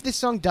even if this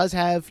song does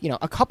have,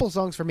 a couple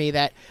songs for me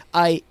that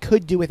I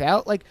could do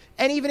without,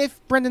 and even if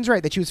Brendan's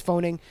right that she was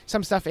phoning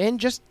some stuff in,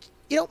 just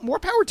more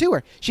power to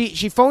her.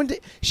 She phoned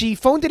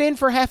it in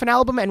for half an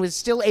album and was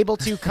still able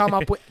to come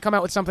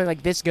out with something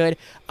this good.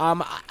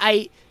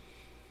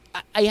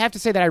 I have to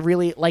say that I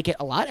really like it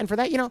a lot, and for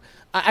that,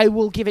 I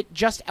will give it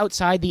just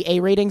outside the A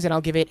ratings, and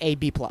I'll give it a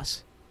B+.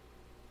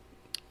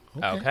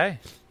 Okay.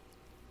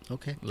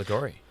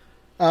 Ligori.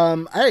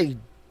 I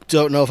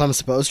don't know if I'm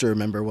supposed to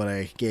remember what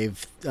I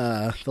gave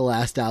the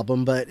last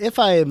album, but if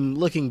I am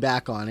looking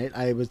back on it,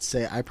 I would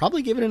say I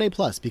probably give it an A+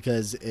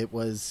 because it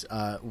was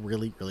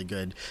really, really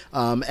good.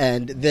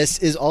 And this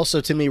is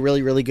also, to me,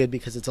 really, really good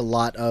because it's a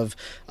lot of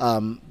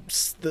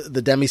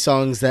the Demi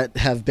songs that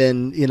have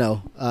been,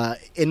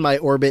 in my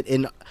orbit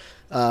in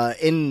out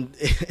in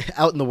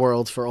the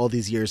world for all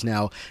these years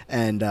now,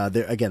 and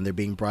they're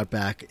being brought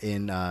back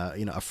in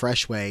a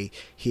fresh way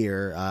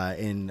here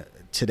in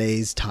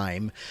today's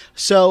time.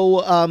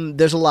 So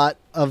there's a lot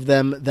of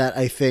them that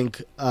I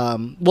think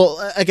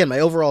again, my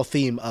overall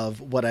theme of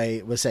what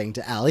I was saying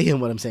to Allie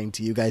and what I'm saying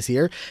to you guys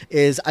here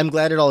is I'm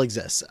glad it all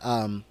exists.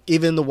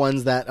 Even the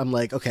ones that I'm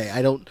like, okay,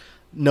 I don't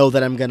know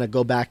that I'm going to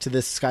go back to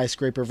this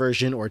Skyscraper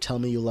version or Tell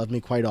Me You Love Me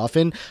quite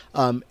often.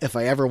 If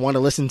I ever want to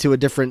listen to a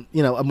different,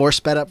 a more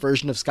sped up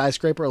version of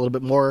Skyscraper, a little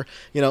bit more,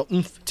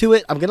 oomph to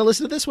it, I'm going to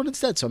listen to this one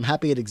instead. So I'm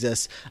happy it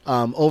exists.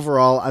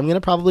 Overall, I'm going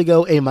to probably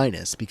go A-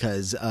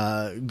 because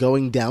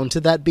going down to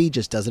that B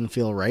just doesn't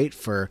feel right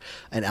for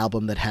an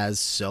album that has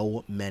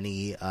so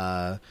many,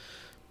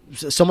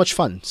 so much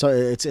fun. So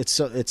it's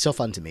so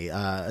fun to me,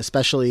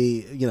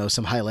 especially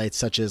some highlights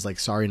such as like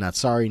Sorry Not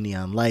Sorry,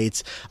 Neon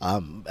Lights,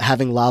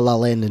 having La La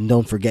Land and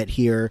Don't Forget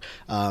Here,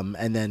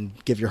 and then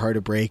Give Your Heart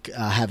a Break,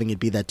 having it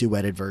be that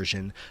duetted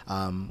version.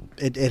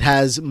 It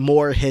has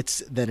more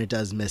hits than it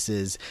does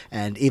misses,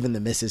 and even the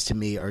misses to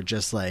me are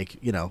just like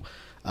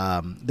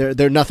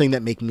they're nothing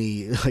that make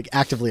me like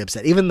actively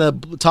upset. Even the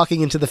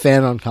talking into the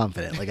fan on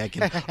Confident, like I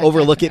can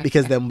overlook it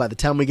because then by the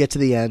time we get to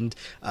the end,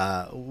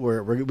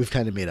 we've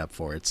kind of made up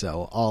for it.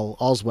 So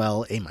all's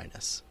well. A-.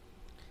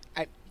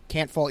 I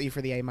can't fault you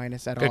for the A-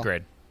 at all. Good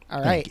grade. All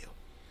right, Thank you.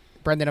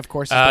 Brendan, of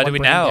course, is the one do we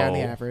bringing now down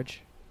the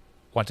average.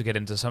 Want to get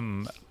into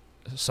some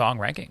song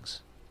rankings?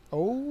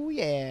 Oh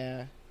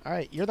yeah. All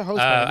right, you're the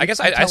host. I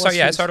guess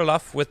I started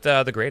off with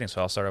the grading,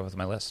 so I'll start off with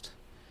my list.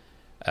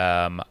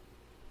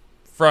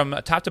 From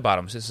top to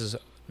bottom, this is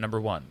number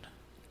 1.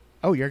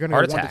 Oh, you're going to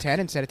Heart go 1 to Attack. 10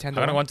 instead of 10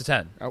 to I'm 1? going to 1 to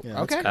 10. Oh,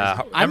 Yeah, okay.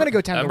 I'm going to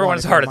go 10 to 1. Number 1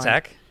 is Heart Never mind.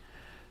 Attack.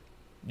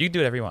 You can do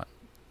whatever you want.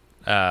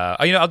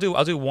 I'll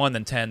do 1,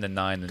 then 10, then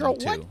 9, then Girl,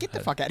 2. what? Get the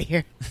fuck out of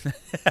here.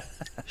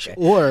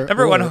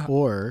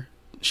 Or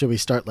should we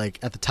start like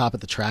at the top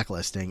of the track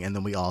listing and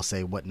then we all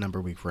say what number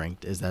we've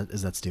ranked? Is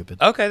that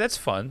stupid? Okay, that's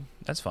fun.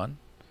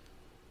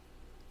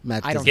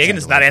 Matt I don't doesn't Gagan seem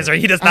is to not like it.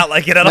 answering. He does not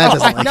like it at Matt all.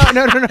 doesn't like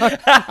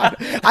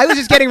No. I was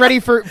just getting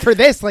ready for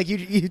this. Like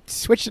you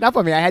switched it up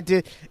on me. I had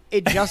to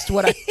adjust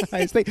what I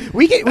was thinking.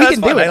 We can That's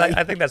do fun. it.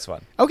 I think that's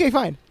fun. Okay,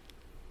 fine.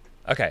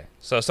 Okay,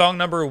 so song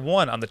number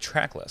 1 on the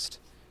track list,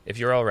 if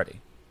you're all ready,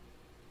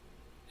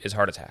 is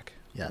Heart Attack.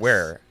 Yes.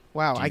 Where?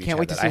 Wow, do you I each can't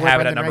wait to that? see I where have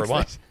it Brendan at number 1.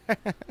 ranks this.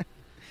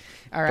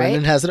 All right.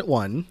 Brendan has it at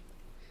 1.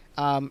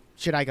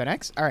 Should I go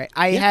next? All right.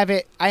 I have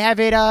it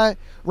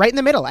right in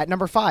the middle at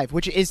number 5,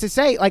 which is to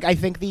say, like, I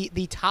think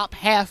the top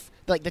half,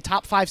 like the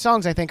top 5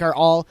 songs, I think are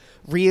all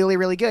really,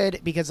 really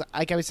good because,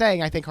 like I was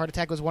saying, I think Heart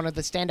Attack was one of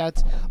the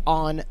standouts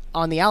on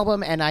the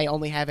album, and I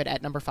only have it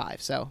at number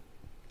 5. So,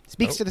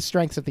 speaks to the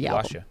strengths of the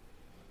album. Lost you.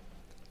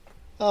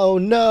 Oh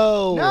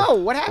no! No,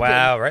 what happened?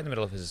 Wow, right in the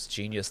middle of his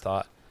genius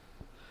thought.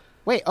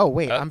 Wait,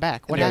 I'm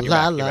back. What Yeah, happened? you're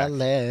La back, you're La back.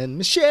 Land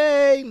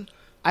Machine.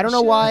 I don't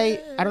know why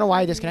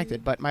I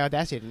disconnected, but my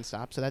Audacity didn't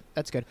stop, so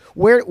that's good.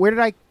 Where did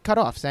I cut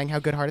off? Saying how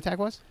good Heart Attack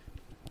was?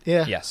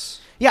 Yeah. Yes.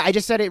 Yeah, I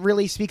just said it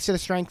really speaks to the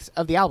strengths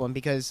of the album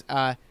because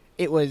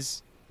it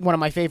was one of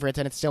my favorites,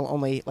 and it's still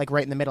only like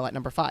right in the middle at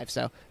number 5.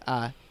 So,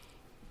 yeah.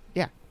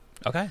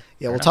 Okay. Yeah, Fair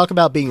we'll enough. talk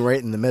about being right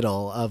in the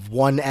middle of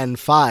 1 and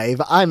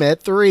 5. I'm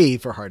at 3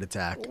 for Heart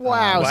Attack.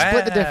 Wow,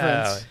 split the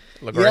difference.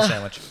 Ligori Yeah.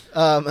 sandwich.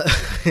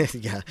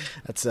 Yeah,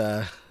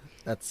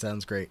 that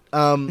sounds great.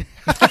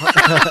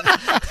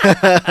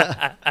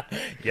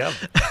 Yep.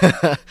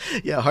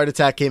 Yeah, Heart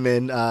Attack came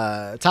in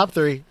top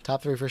three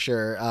for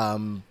sure.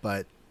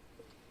 But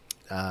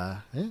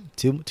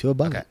two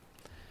above. Okay. it.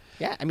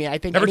 Yeah, I mean, I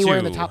think Number anywhere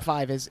in 2. the top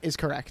 5 is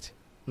correct.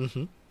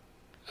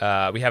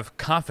 Mm-hmm. We have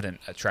Confident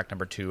at track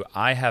number 2.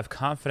 I have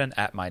Confident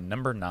at my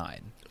number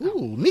 9.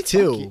 Ooh, me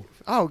too.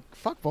 Oh,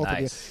 fuck both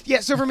Nice. of you.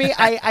 Yeah, so for me,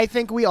 I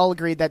think we all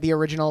agreed that the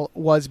original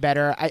was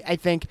better. I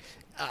think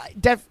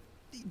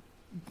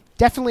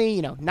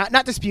definitely,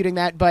 not disputing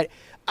that, but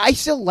I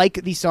still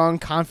like the song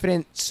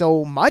Confident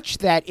so much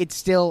that it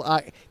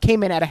still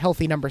came in at a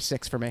healthy number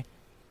 6 for me.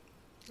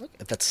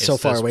 That's so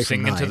far away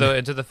from 9.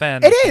 into the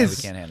fan. It Yeah, is.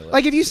 we can't handle it.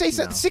 Like, if you say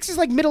 6 is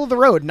like middle of the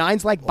road,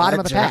 9's like bottom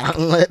of the pack.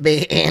 With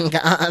being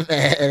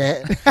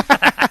confident?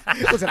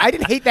 Listen, I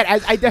didn't hate that.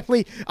 I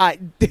definitely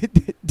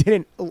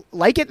didn't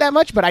like it that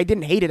much, but I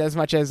didn't hate it as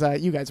much as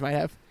you guys might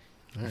have.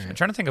 I'm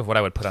trying to think of what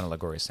I would put on a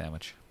Ligori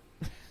sandwich.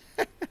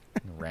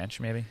 Ranch,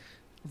 maybe?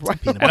 What?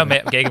 I know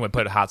Gagan would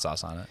put hot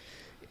sauce on it.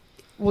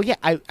 Well, yeah.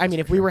 I mean,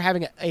 if we were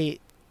having a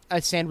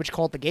sandwich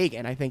called the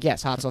Gagan, I think,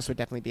 yes, hot sauce would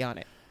definitely be on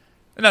it.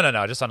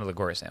 No, just on a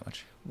Ligori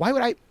sandwich. Why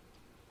would I?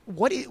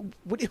 What do you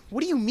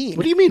mean?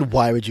 What do you mean?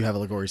 Why would you have a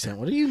Liguori sandwich?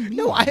 What do you mean?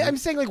 No, I'm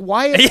saying like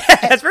why? Yeah,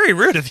 that's very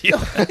rude of you.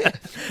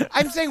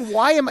 I'm saying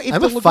why am I? If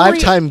I'm the a Liguori,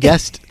 5-time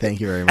guest. Thank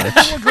you very much.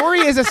 If the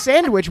Liguori is a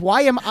sandwich,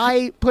 why am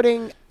I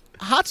putting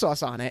hot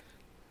sauce on it?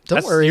 Don't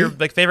That's worry. your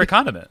favorite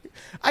condiment.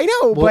 I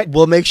know, but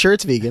We'll make sure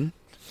it's vegan.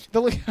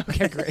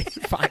 okay, great,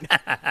 fine.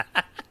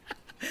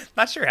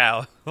 Not sure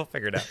how. We'll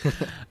figure it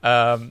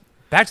out.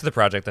 Back to the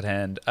project at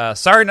hand.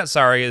 Sorry Not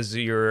Sorry is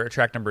your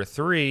track number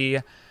 3,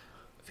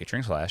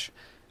 featuring Slash,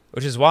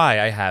 which is why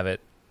I have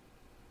it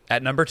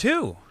at number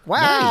 2.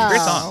 Wow.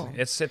 Great song.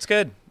 It's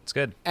good. It's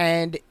good.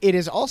 And it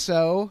is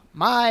also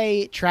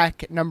my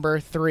track number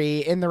 3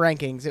 in the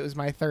rankings. It was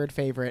my third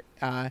favorite.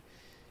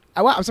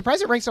 I'm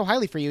surprised it ranks so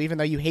highly for you, even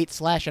though you hate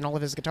Slash and all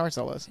of his guitar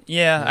solos.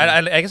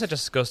 Yeah, I guess it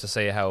just goes to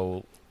say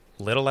how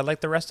little I like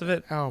the rest of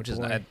it, which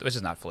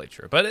is not fully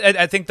true. But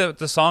I think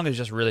the song is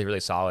just really, really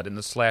solid, and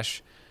the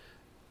Slash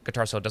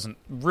guitar solo doesn't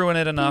ruin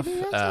it enough.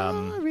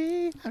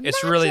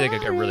 It's really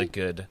like a really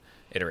good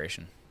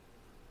iteration.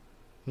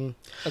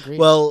 Agreed.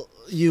 Well,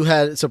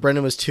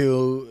 Brendan was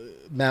 2,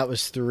 Matt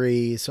was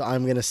 3, so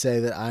I'm going to say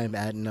that I'm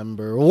at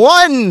number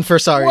 1 for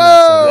Sorry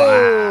Not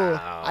Sorry.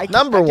 Wow.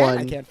 Number 1.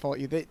 I can't fault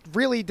you.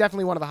 Really,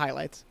 definitely one of the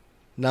highlights.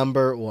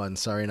 Number 1,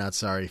 Sorry Not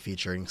Sorry,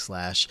 featuring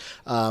Slash.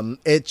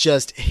 It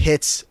just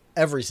hits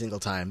every single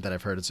time that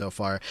I've heard it so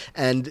far.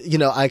 And,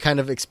 I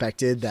kind of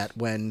expected that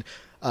when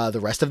the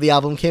rest of the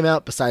album came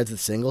out, besides the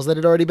singles that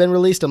had already been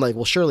released, I'm like,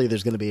 well, surely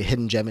there's going to be a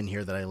hidden gem in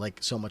here that I like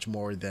so much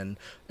more than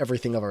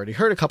everything I've already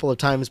heard a couple of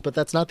times, but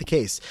that's not the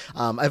case.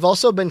 I've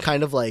also been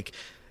kind of like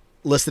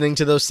listening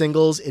to those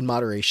singles in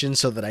moderation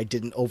so that I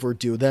didn't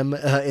overdo them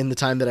in the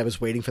time that I was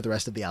waiting for the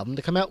rest of the album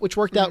to come out, which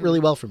worked out really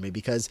well for me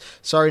because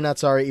Sorry Not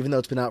Sorry, even though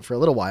it's been out for a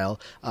little while,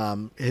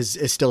 is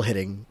still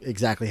hitting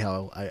exactly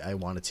how I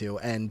wanted to.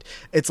 And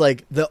it's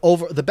like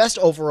the best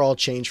overall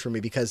change for me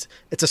because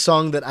it's a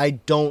song that I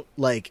don't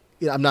like,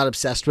 I'm not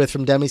obsessed with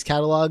from Demi's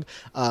catalog,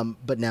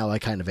 but now I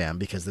kind of am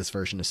because this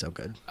version is so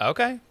good.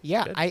 Okay.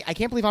 Yeah, Good. I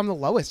can't believe I'm the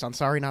lowest on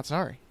Sorry Not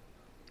Sorry.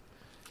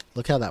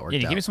 Look how that worked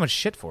out. You gave me so much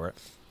shit for it.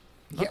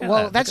 Yeah,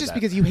 well, that's just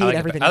because you hate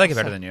everything I like it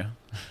else, better than you.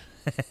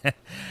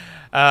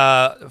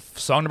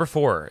 Song number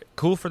 4,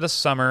 Cool for the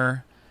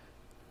Summer,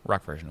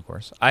 rock version, of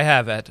course. I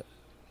have at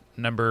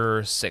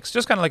number 6,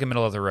 just kind of like a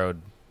middle of the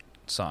road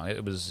song.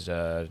 It was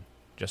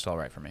just all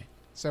right for me.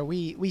 So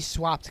we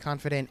swapped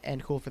Confident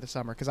and Cool for the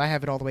Summer because I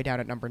have it all the way down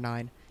at number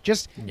 9.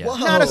 Just Yeah.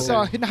 not a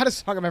song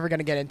I'm ever going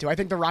to get into. I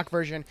think the rock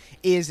version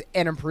is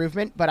an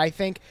improvement, but I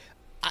think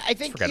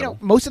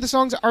most of the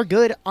songs are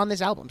good on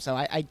this album, so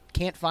I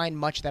can't find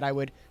much that I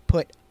would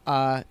put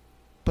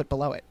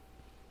below it.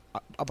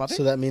 Above it?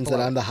 So that means Below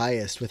that I'm it. the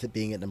highest with it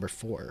being at number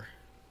 4.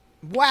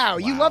 Wow,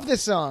 you love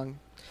this song.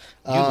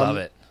 You love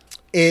it.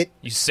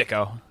 You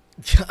sicko.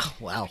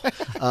 Wow.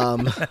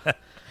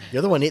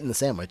 You're the one eating the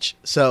sandwich.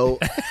 So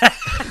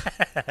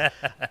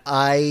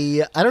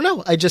I don't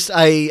know.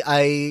 I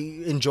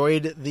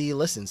enjoyed the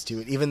listens to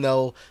it, even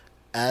though,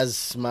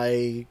 as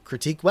my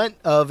critique went,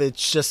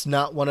 it's just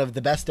not one of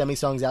the best Demi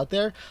songs out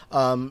there.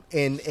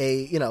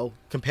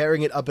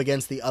 Comparing it up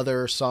against the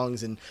other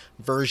songs and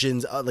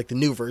versions, like the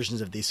new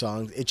versions of these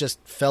songs, it just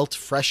felt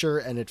fresher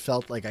and it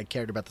felt like I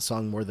cared about the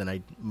song more than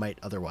I might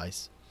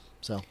otherwise.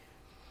 So.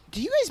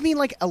 Do you guys mean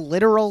like a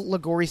literal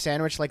Liguori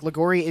sandwich? Like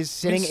Liguori is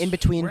sitting in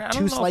between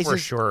two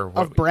slices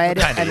of bread,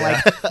 and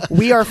like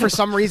we are for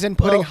some reason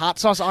putting hot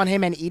sauce on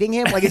him and eating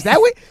him? Like, is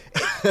that what?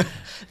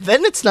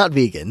 Then it's not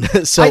vegan.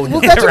 So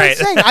that's what I'm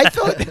saying.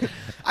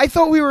 I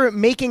thought we were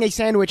making a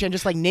sandwich and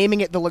just like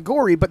naming it the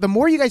Liguori. But the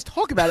more you guys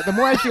talk about it, the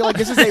more I feel like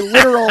this is a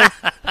literal.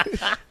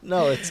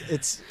 No,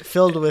 it's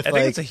filled with. I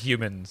think it's a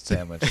human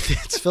sandwich.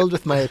 It's filled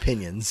with my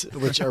opinions,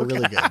 which are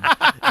really good.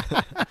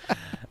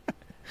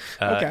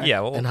 Okay. Yeah,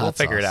 we'll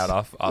figure it out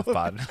off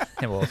pod.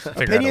 And we'll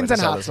figure Opinions out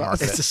and hot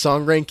sauce. It's a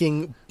song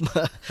ranking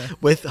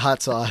with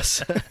hot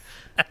sauce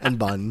and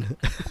bun.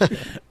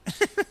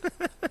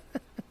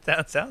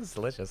 That sounds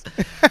delicious.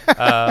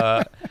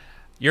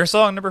 Your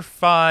song number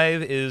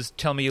 5 is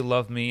Tell Me You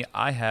Love Me.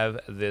 I have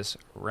this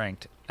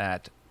ranked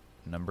at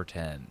number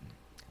 10.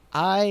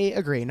 I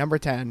agree. Number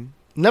 10.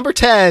 Number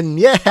 10,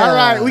 yeah. All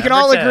right, we can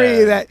all Number 10.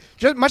 agree that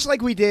just much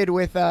like we did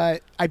with, I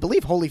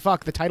believe, Holy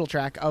Fuck, the title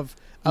track of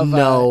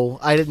no,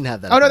 I didn't have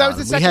that. Oh at no, the that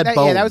was the bottom. second. We had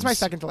Bones. Yeah, that was my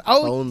second.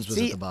 Bones was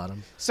at the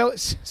bottom.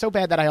 So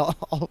bad that I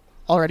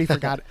already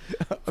forgot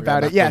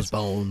about it. Yes,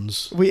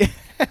 Bones.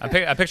 I'm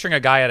picturing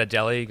a guy at a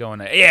deli going,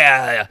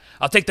 "Yeah,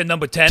 I'll take the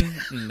number 10."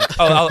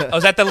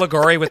 Is that the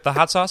Liguori with the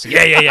hot sauce?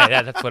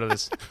 Yeah. That's what it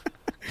is.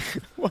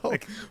 Well,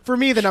 for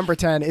me, the number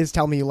 10 is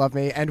 "Tell Me You Love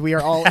Me," and we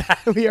are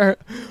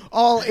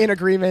all in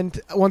agreement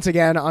once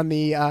again on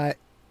the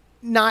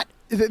not.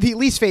 The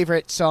least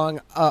favorite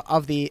song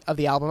of the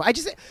album.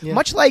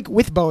 Much like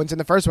with Bones in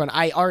the first one,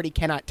 I already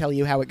cannot tell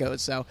you how it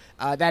goes. So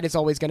that is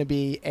always going to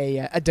be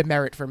a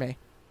demerit for me.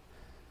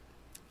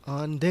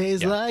 On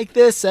days like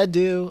this, I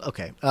do.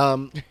 Okay.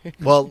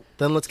 Well,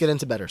 then let's get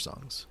into better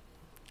songs.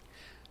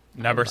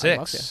 Number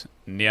 6,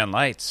 Neon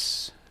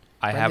Lights.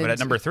 I have it at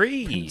number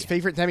 3. His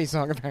favorite Demi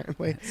song,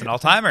 apparently. It's an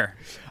all-timer.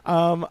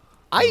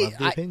 love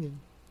the opinion.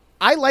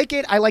 I like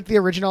it. I like the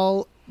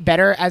original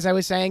better, as I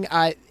was saying.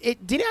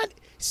 It did not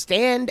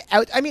stand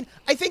out. I mean,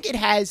 I think it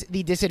has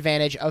the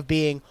disadvantage of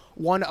being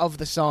one of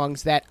the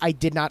songs that I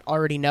did not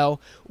already know,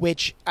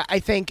 which I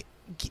think,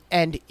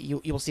 and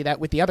you will see that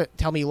with the other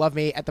Tell Me You Love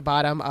Me at the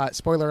bottom.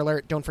 Spoiler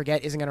alert, don't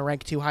forget, isn't going to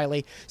rank too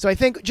highly. So I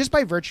think just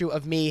by virtue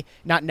of me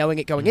not knowing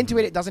it going into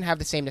it, it doesn't have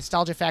the same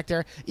nostalgia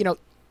factor.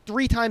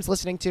 3 times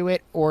listening to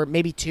it, or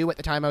maybe 2 at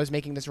the time I was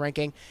making this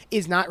ranking,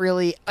 is not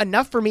really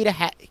enough for me to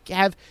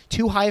have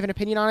too high of an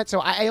opinion on it. So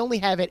I only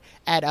have it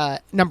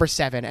at number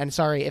 7. And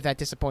sorry if that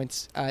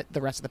disappoints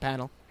the rest of the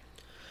panel.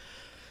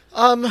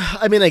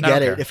 I mean, I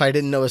get it. If I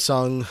didn't know a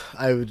song,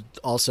 I would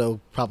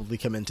also probably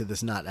come into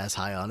this not as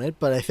high on it.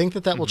 But I think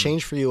that will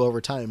change for you over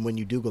time when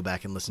you do go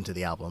back and listen to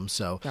the album.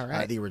 So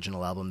the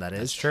original album, that is.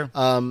 That's true.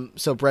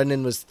 So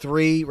Brendan was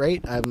 3,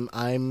 right?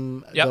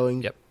 I'm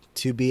going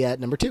to be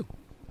at number 2.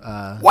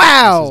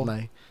 Wow! This is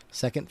my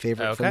second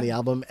favorite from the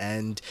album.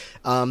 And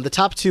the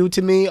top 2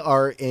 to me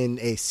are in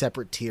a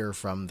separate tier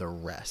from the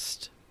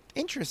rest.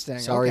 Interesting.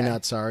 Sorry,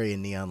 Not Sorry,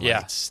 and Neon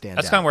Lights stand out.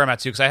 That's kind of where I'm at,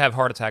 too, because I have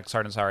Heart Attack,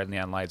 Sorry Not Sorry, and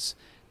Neon Lights.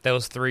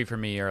 Those 3 for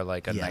me are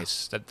like a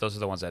nice... those are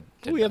the ones that...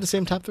 We have the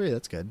same top 3.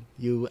 That's good.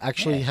 You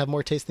actually have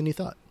more taste than you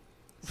thought.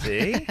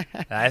 See?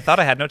 I thought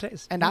I had no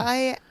taste. And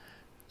I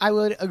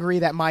would agree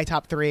that my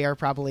top 3 are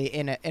probably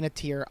in a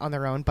tier on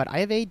their own, but I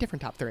have a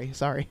different top 3.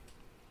 Sorry.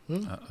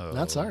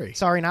 Not sorry.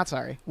 Sorry, Not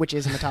Sorry, which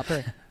is in the top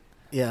 3.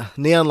 Yeah.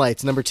 Neon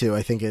Lights, number 2.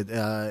 I think it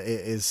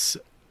is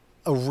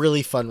a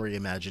really fun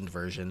reimagined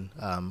version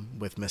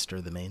with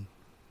Mr. the Main.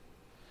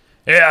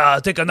 Yeah,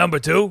 I'll take a number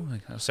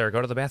 2. Sarah,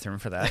 go to the bathroom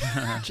for that.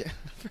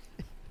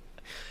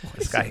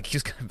 This guy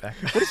keeps coming back.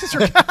 What is this?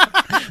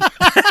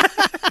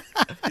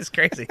 It's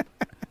crazy.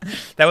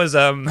 That was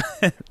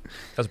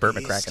Burt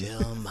McCracken.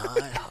 Still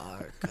my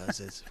heart, 'cause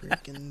it's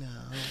freaking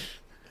out.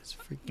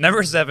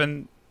 Number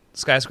 7,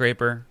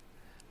 Skyscraper.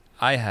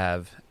 I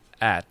have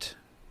at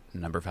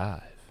number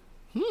 5.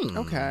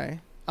 Okay.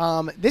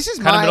 This is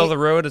kind of middle of the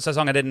road. It's a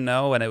song I didn't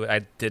know, and I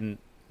didn't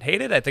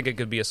hate it. I think it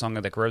could be a song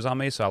that grows on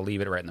me, so I'll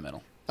leave it right in the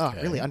middle. Oh,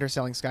 really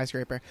underselling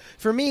Skyscraper.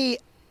 For me,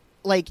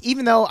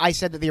 even though I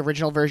said that the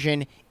original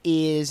version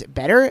is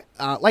better,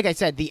 like I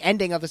said, the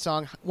ending of the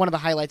song, one of the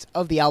highlights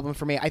of the album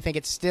for me, I think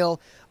it's still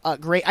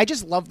great. I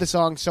just love the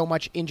song so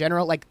much in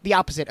general, like the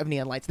opposite of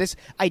Neon Lights. This,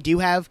 I do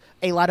have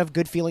a lot of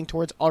good feeling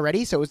towards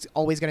already, so it's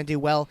always going to do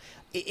well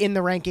in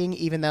the ranking,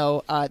 even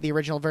though the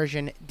original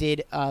version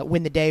did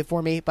win the day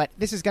for me. But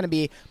this is going to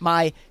be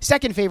my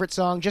second favorite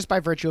song, just by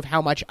virtue of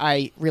how much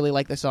I really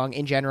like the song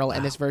in general,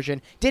 and this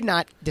version did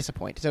not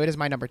disappoint. So it is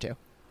my number 2.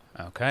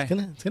 Okay.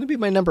 It's gonna be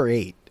my number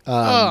 8.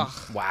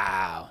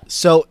 Wow.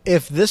 So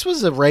if this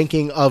was a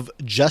ranking of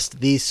just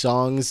these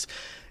songs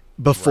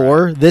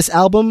before this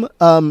album,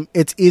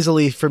 it's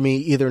easily for me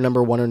either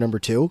number 1 or number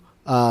 2.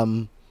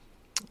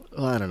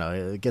 I don't know.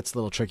 It gets a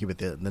little tricky with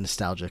the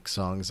nostalgic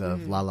songs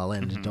of La La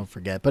Land, don't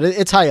forget. But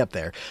it's high up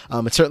there.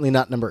 It's certainly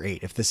not number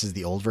 8 if this is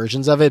the old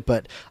versions of it.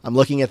 But I'm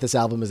looking at this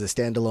album as a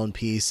standalone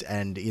piece,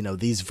 and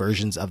these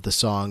versions of the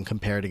song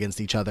compared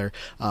against each other,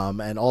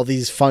 and all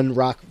these fun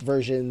rock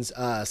versions.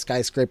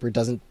 Skyscraper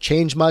doesn't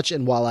change much,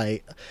 and while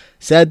I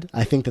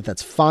think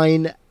that's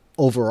fine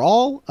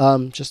overall,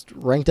 just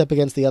ranked up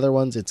against the other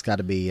ones, it's got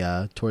to be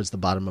towards the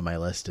bottom of my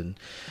list. And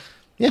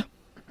yeah,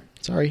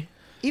 sorry.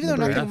 Even though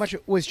nothing much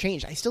was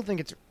changed, I still think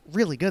it's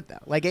really good, though.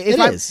 Like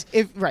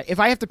if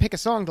I have to pick a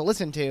song to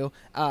listen to,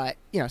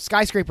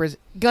 Skyscraper's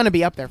gonna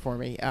be up there for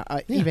me.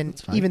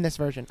 Even this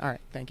version. All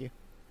right, thank you.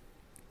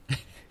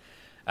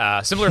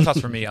 Similar thoughts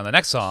for me on the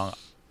next song,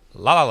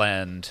 La La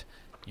Land.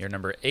 Your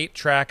number 8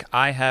 track.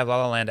 I have La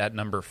La Land at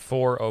number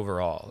 4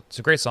 overall. It's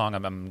a great song.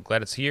 I'm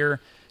glad it's here.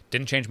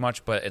 Didn't change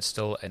much, but it's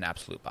still an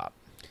absolute bop.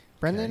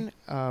 Brendan,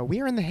 we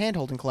are in the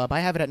hand-holding club.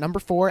 I have it at number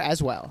 4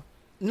 as well.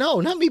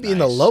 No, not me being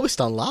the lowest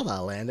on La La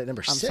Land at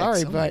number 6. I'm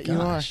sorry, but you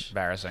are.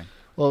 Embarrassing.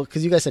 Well,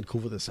 because you guys said Cool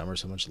for the Summer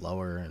so much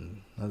lower,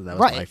 and that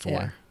was my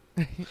 4.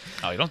 Yeah.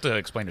 Oh, you don't have to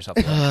explain yourself.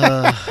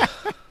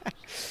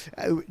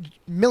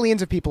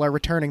 Millions of people are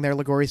returning their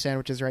Ligori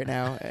sandwiches right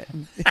now.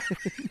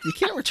 You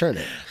can't return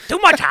it. Too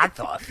much hot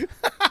sauce.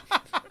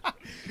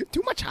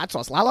 Too much hot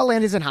sauce. La La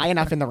Land isn't high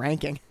enough in the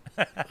ranking.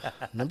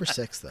 Number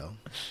 6, though.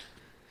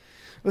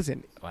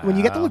 Listen, when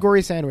you get the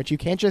Ligori sandwich, you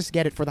can't just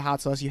get it for the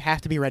hot sauce. You have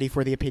to be ready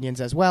for the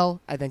opinions as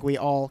well. I think we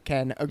all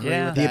can agree with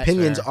that. The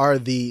opinions are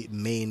the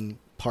main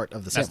part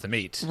of the sandwich. That's the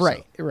meat.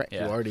 Right, right.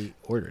 Yeah. You already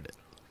ordered it.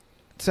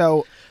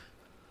 So,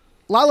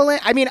 La La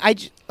Land, I mean, I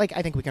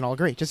think we can all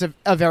agree. Just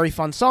a very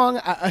fun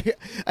song.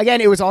 Again,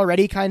 it was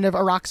already kind of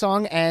a rock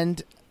song,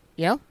 and,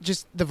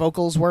 just the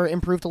vocals were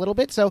improved a little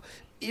bit. So,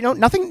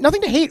 nothing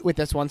to hate with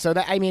this one. So,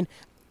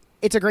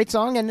 it's a great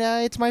song, and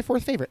it's my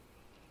 4th favorite.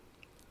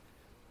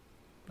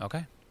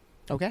 Okay.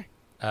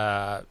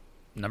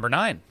 Number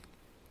 9,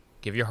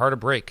 Give Your Heart a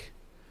Break,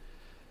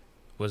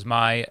 was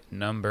my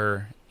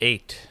number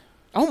 8.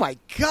 Oh my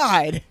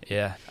God!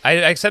 Yeah,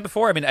 I said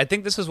before. I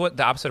think this is what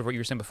the opposite of what you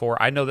were saying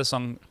before. I know this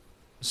song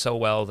so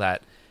well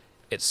that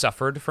it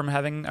suffered from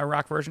having a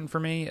rock version for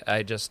me.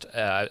 I just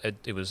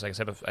it was like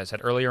I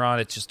said earlier on.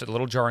 It's just a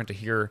little jarring to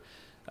hear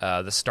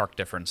the stark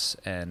difference,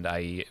 and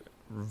I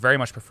very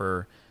much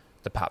prefer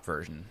the pop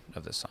version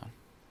of this song.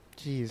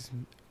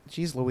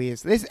 Jeez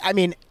Louise.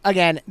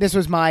 This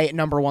was my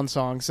number one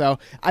song, so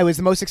I was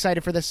the most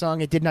excited for this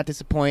song. It did not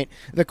disappoint.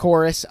 The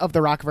chorus of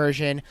the rock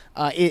version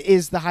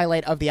is the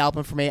highlight of the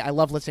album for me. I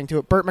love listening to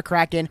it. Burt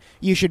McCracken,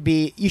 you should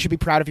be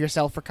proud of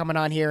yourself for coming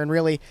on here and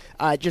really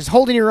just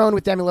holding your own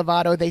with Demi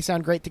Lovato. They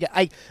sound great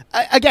together.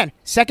 Again,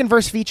 second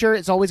verse feature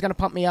is always going to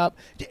pump me up.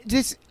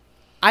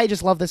 I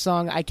just love this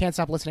song. I can't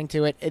stop listening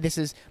to it. This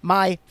is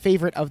my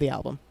favorite of the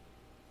album.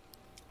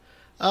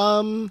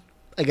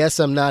 I guess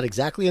I'm not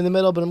exactly in the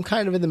middle, but I'm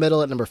kind of in the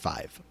middle at number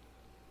 5.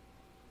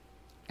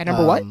 At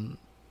number what?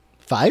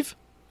 5?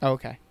 Oh,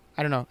 okay.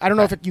 I don't know. I don't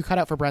know if you cut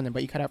out for Brendan,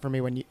 but you cut out for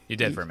me when you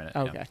did for a minute.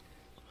 Okay. Yeah.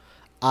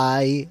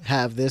 I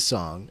have this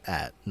song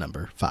at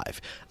number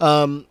 5.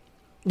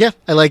 Yeah,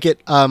 I like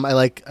it. I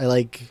like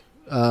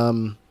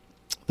the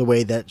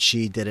way that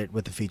she did it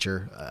with the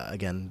feature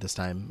again this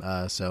time.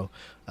 So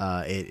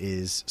it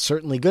is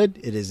certainly good.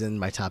 It is in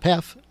my top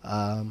half.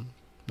 Number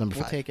 5.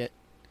 We'll take it.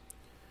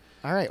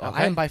 All right. Well,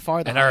 Okay. I am by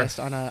far the highest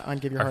on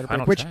Give Your Heart a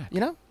Break, which,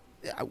 track.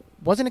 I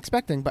wasn't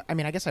expecting, but I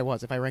mean, I guess I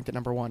was if I ranked it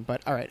number 1.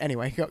 But all right.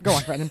 Anyway, go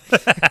on, Brendan.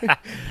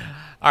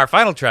 Our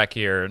final track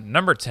here,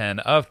 number 10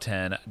 of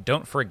 10,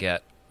 Don't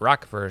Forget,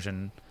 rock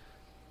version.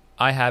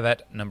 I have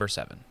at number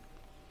 7.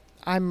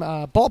 I'm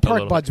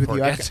ballpark buds with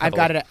you. I've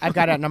got it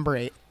at number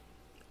 8.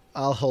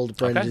 I'll hold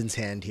Brendan's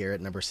hand here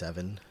at number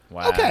 7.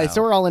 Wow. Okay,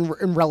 so we're all in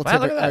relative Wow,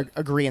 look at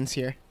that. agreeance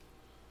here.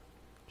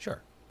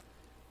 Sure.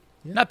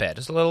 Yeah. Not bad.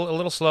 Just a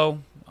little slow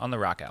on the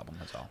rock album,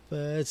 that's all.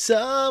 But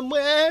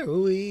somewhere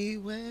we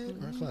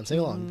went. Come on, sing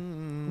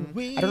along.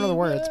 I don't know the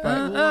words,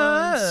 but No,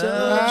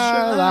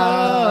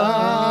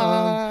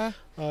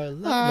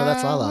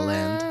 that's La La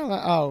Land.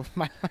 Oh,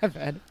 my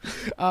bad.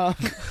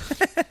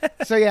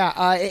 So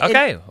yeah,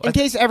 Okay. In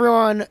case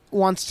everyone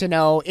wants to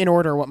know in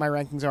order what my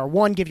rankings are: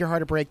 1, Give Your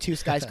Heart a Break; 2,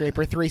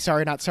 Skyscraper; 3,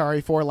 Sorry Not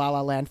Sorry; 4, La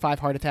La Land; 5,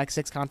 Heart Attack;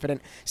 6,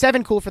 Confident;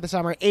 7, Cool for the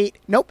Summer;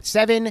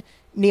 7,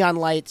 Neon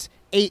Lights;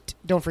 8,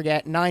 Don't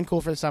Forget; 9,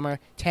 Cool for the Summer;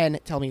 10,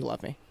 Tell Me You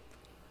Love Me.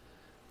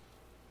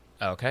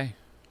 Okay.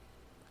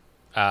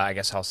 I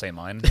guess I'll say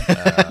mine.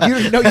 You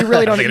really don't. I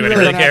don't think You anybody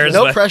really don't have cares. to.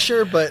 No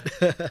pressure, but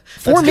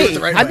For me,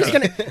 right I'm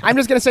way.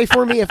 just gonna say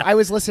for me, if I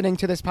was listening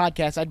to this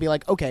podcast, I'd be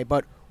like, okay,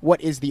 but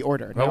what is the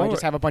order? Now I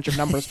just have a bunch of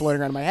numbers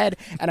floating around in my head,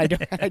 and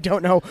I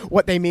don't know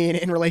what they mean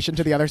in relation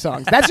to the other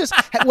songs. That's just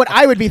what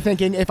I would be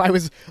thinking if I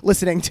was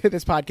listening to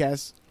this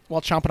podcast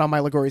while chomping on my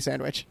Liguri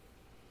sandwich.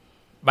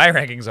 My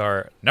rankings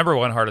are number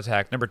 1, Heart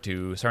Attack; number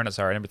 2, Sorry Not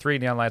Sorry; number 3,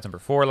 Neon Lights; number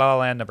 4, La La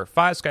Land; number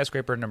 5,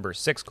 Skyscraper; number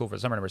 6, Cool for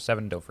the Summer; number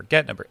 7, Don't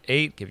Forget; number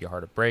 8, Give Your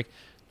Heart a Break;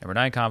 number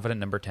 9, Confident;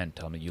 number 10,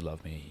 Tell Me You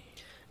Love Me.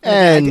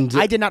 And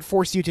I did not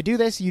force you to do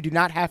this. You do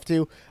not have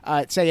to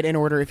say it in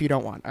order if you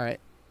don't want. All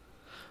right.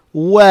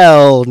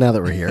 well, now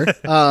that we're here,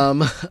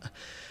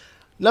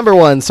 number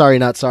 1, Sorry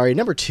Not Sorry;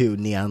 number 2,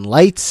 Neon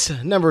Lights;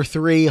 number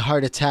 3,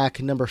 Heart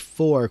Attack; number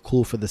 4,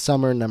 Cool for the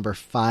Summer; number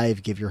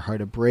 5, Give Your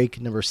Heart a Break;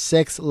 number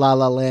 6, La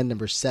La Land;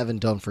 number 7,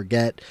 Don't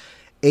Forget;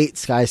 8,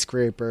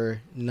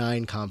 Skyscraper;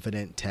 9,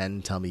 Confident;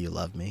 10, Tell Me You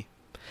Love Me.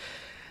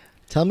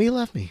 Tell me you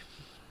love me.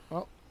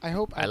 Well, I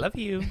hope I love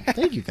you.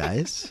 Thank you,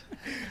 guys.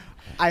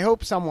 I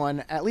hope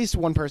someone, at least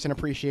one person,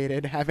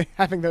 appreciated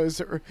having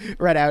those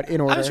read out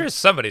in order. I'm sure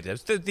somebody did.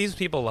 These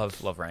people love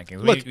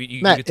rankings. Look,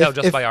 you Matt, can tell if,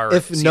 just if, by our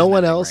if no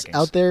one season-ending else rankings.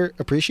 out there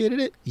appreciated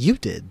it, you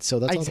did. So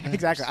that's all that matters.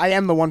 Exactly. I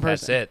am the one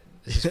person. That's it.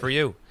 This is for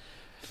you.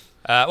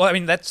 Well, I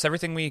mean, that's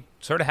everything we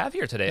sort of have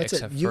here today. That's it.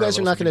 Except You for guys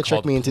a are little not going to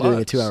something trick me into called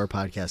doing a plugs.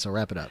 2-hour podcast, so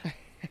wrap it up.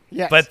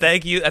 Yes. But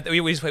thank you.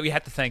 We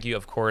have to thank you,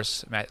 of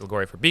course, Matt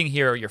Liguri, for being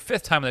here. Your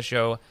 5th time on the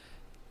show.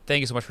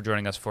 Thank you so much for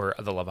joining us for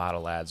the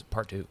Lovato Lads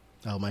Part 2.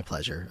 Oh, my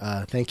pleasure.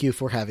 Thank you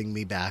for having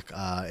me back.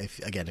 If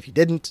you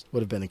didn't,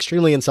 would have been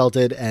extremely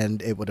insulted,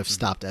 and it would have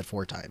stopped at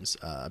 4 times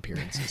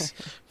appearances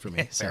for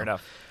me. So Fair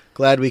enough.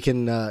 glad we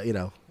can,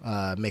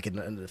 make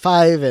it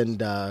 5,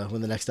 and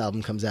when the next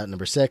album comes out,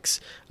 number 6,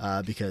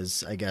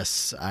 because I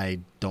guess I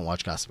don't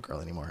watch Gossip Girl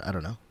anymore. I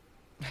don't know.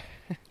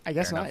 I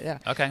guess Fair not.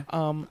 enough. Yeah. Okay.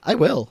 I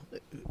will.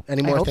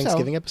 Any more hope so.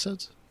 Thanksgiving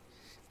episodes?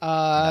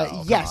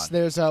 No, Yes.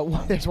 come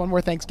on. There's one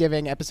more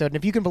Thanksgiving episode, and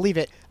if you can believe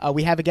it,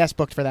 we have a guest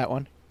booked for that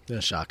one.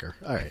 Shocker.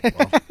 All right.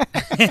 Well.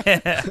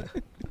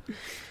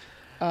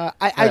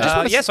 I just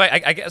want to. So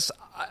I guess.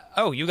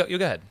 You go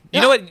ahead.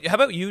 You know what? How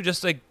about you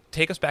just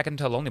take us back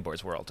into Lonely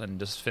Boy's world and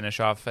just finish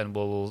off, and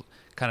we'll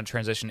kind of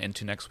transition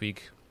into next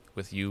week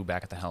with you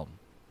back at the helm.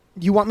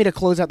 You want me to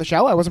close out the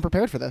show? I wasn't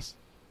prepared for this.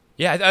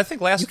 Yeah, I think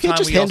last You can't time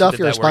just we hand also off did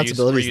your that where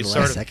responsibilities you in the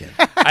last sort of-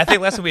 second. I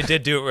think last time we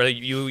did do it where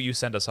you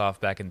send us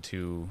off back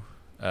into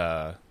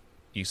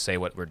you say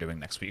what we're doing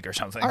next week or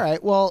something. All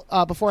right. Well,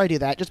 before I do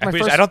that, just my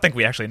Which first. I don't think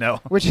we actually know.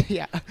 Which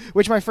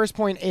my first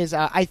point is,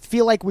 I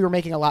feel like we were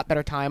making a lot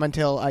better time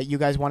until you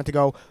guys wanted to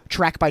go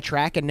track by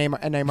track and name our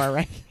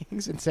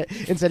rankings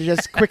instead of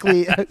just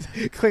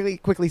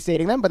quickly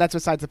stating them. But that's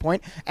besides the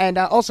point. And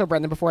also,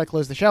 Brendan, before I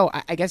close the show,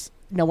 I guess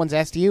no one's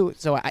asked you,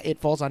 so it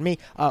falls on me.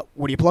 What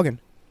are you plugging?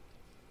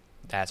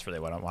 That's really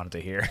what I wanted to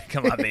hear.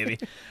 Come on, baby.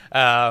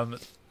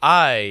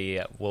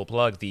 I will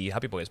plug the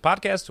Hoppy Boys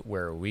podcast,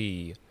 where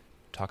we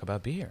talk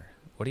about beer.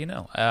 What do you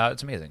know?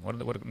 It's amazing. What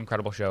an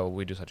incredible show.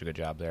 We do such a good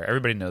job there.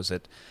 Everybody knows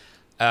it.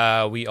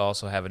 We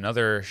also have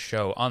another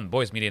show on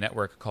Boys Media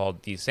Network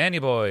called The Sandy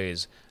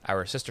Boys,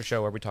 our sister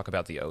show where we talk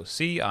about the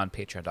OC on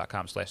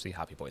patreon.com/the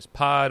Hoppy Boys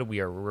Pod. We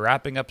are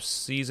wrapping up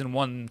season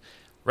 1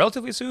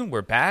 relatively soon.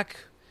 We're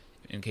back.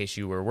 In case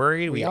you were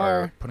worried, we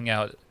are putting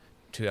out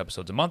 2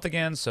 episodes a month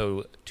again,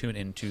 so tune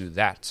into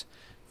that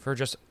for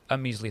just a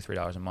measly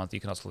 $3 a month. You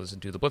can also listen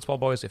to the Blitzball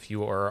Boys if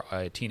you are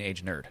a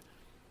teenage nerd.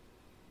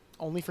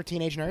 Only for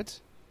teenage nerds?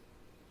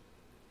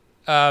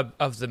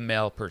 Of the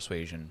male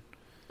persuasion.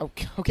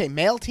 Okay,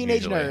 male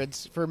teenage Usually.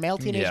 nerds. For male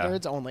teenage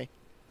nerds only.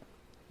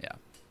 Yeah.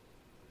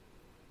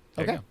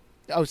 Okay.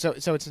 Oh, so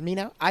it's me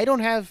now? I don't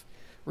have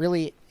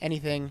really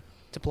anything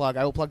to plug.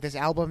 I will plug this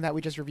album that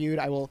we just reviewed.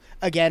 I will,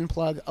 again,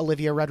 plug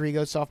Olivia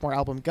Rodrigo's sophomore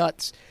album,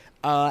 Guts.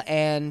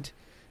 And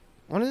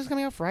when is this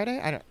coming out?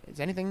 Friday? Is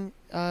anything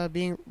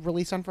being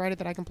released on Friday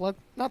that I can plug?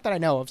 Not that I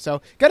know of.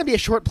 So, going to be a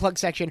short plug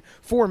section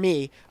for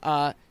me.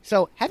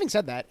 So, having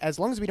said that, as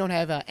long as we don't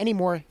have any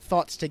more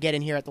thoughts to get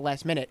in here at the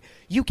last minute,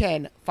 you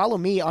can follow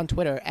me on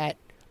Twitter at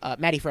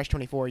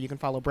MattyFresh24. You can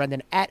follow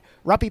Brendan at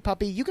Ruppy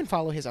Puppy. You can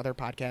follow his other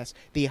podcast,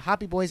 The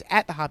Hoppy Boys,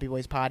 at The Hoppy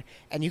Boys Pod.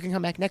 And you can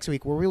come back next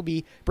week where we'll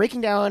be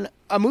breaking down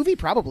a movie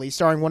probably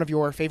starring one of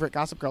your favorite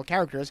Gossip Girl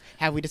characters.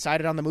 Have we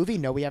decided on the movie?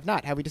 No, we have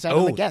not. Have we decided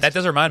on the guest? That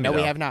does remind me, No,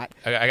 though. we have not.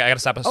 I got to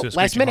stop us to a last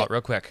screeching minute. halt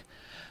real quick.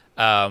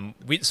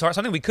 We saw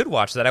something we could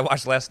watch that I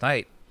watched last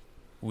night.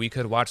 We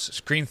could watch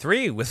Scream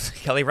 3 with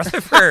Kelly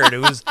Rutherford,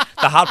 who's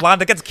the hot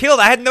blonde that gets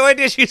killed. I had no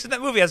idea she was in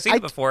that movie. I've seen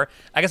it before.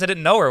 I guess I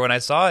didn't know her when I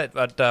saw it,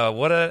 but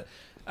what a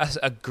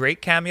great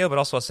cameo, but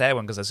also a sad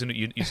one, because as soon as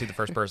you see the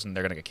first person,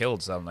 they're going to get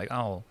killed. So I'm like,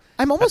 oh.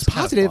 I'm almost that's kind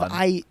of positive fun.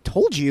 I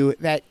told you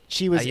that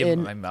she was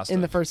I must in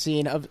the have. first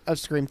scene of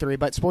Scream 3,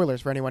 but spoilers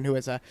for anyone who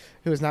has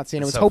not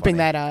seen it. I was so hoping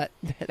funny.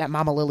 that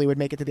Mama Lily would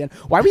make it to the end.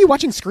 Why were you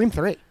watching Scream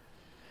 3?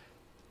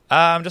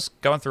 I'm just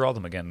going through all of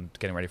them again,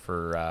 getting ready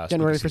for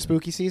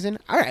Spooky season?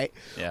 All right.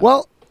 Yeah.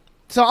 Well,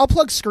 so I'll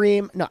plug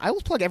Scream. No, I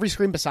will plug every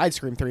Scream besides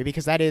Scream 3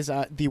 because that is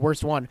the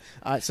worst one.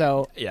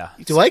 Yeah.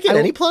 Do I get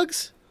any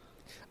plugs?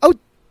 Oh,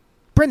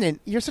 Brendan,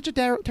 you're such a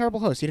terrible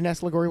host. You didn't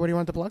ask Ligori what he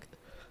wanted to plug?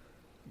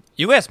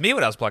 You asked me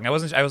what I was plugging. I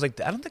was like,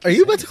 I don't think. Are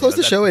you about to close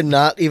the show and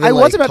not even I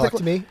was about talk to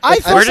to me? I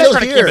We're just thought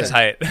trying to keep it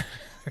tight.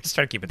 We're just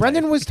trying to keep it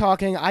Brendan tight. was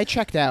talking. I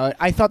checked out.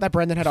 I thought that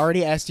Brendan had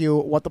already asked you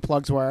what the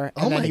plugs were.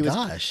 And Oh then my he was,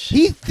 gosh.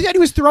 He said he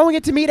was throwing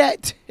it to me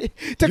to You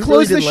close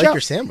really the didn't show. like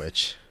your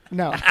sandwich.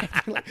 No.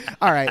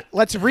 All right.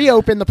 Let's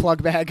reopen the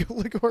plug bag.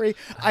 Ligori,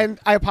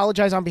 I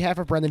apologize on behalf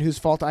of Brendan, whose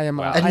fault I am.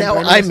 And now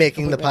I'm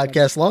making the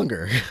podcast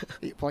longer.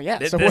 Well, yeah.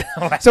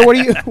 So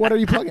what are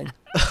you plugging?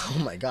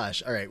 Oh my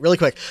gosh. All right. Really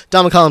quick.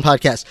 Dom and Colin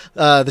podcast.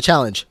 The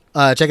challenge.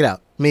 Check it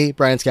out. Me,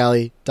 Brian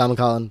Scally, Dom and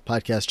Colin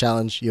podcast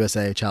challenge,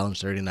 USA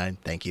challenge 39.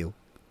 Thank you.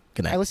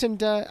 Good night. I listened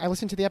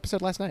to the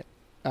episode last night.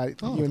 You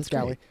and that's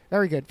Scally.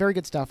 great. Very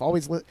good stuff.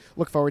 Always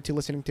look forward to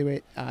listening to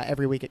it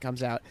every week it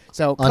comes out.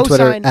 So On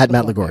Twitter, co-sign at the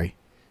Matt plug bag. Ligori.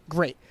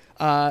 Great.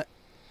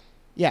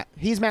 Yeah,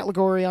 he's Matt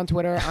Ligori on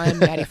Twitter. I'm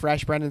Matty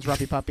Fresh. Brendan's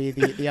Ruppy Puppy.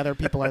 The other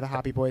people are the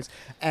Hoppy Boys.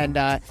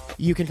 And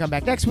you can come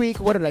back next week.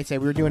 What did I say?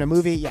 We were doing a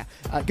movie. Yeah.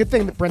 Good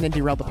thing that Brendan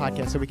derailed the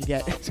podcast so we could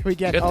get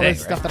Good all thing, this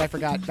right? stuff that I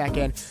forgot back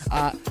in.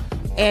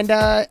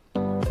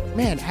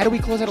 Man, how do we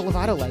close out a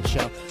Lovato live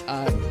show?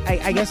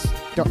 I guess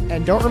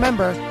don't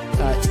remember.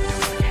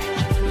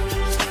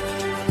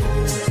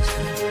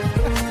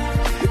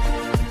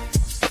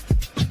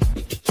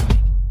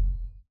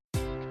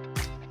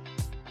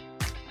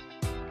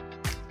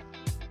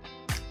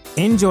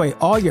 Enjoy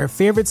all your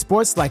favorite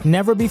sports like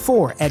never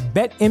before at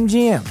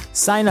BetMGM.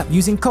 Sign up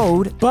using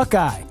code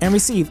Buckeye and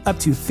receive up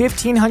to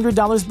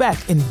 $1,500 back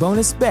in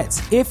bonus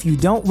bets if you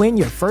don't win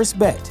your first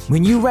bet.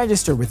 When you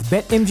register with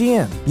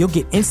BetMGM, you'll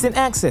get instant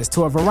access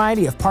to a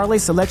variety of parlay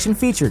selection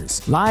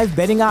features, live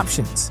betting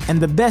options,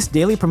 and the best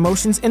daily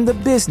promotions in the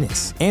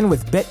business. And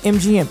with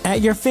BetMGM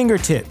at your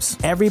fingertips,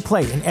 every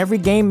play and every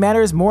game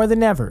matters more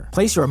than ever.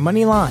 Place your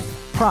money line,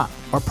 prop,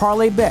 or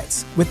parlay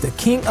bets with the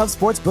king of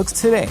sportsbooks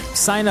today.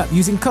 Sign up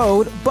using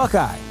code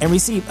Buckeye and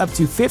receive up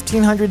to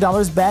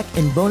 $1,500 back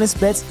in bonus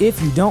bets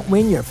if you don't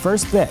win your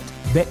first bet.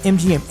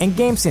 BetMGM and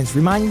GameSense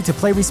remind you to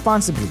play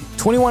responsibly.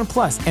 21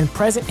 plus and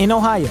present in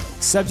Ohio,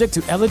 subject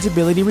to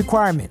eligibility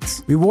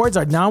requirements. Rewards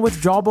are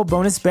non-withdrawable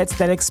bonus bets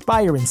that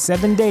expire in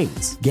 7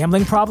 days.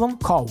 Gambling problem?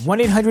 Call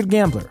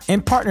 1-800-GAMBLER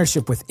in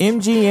partnership with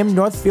MGM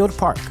Northfield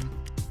Park.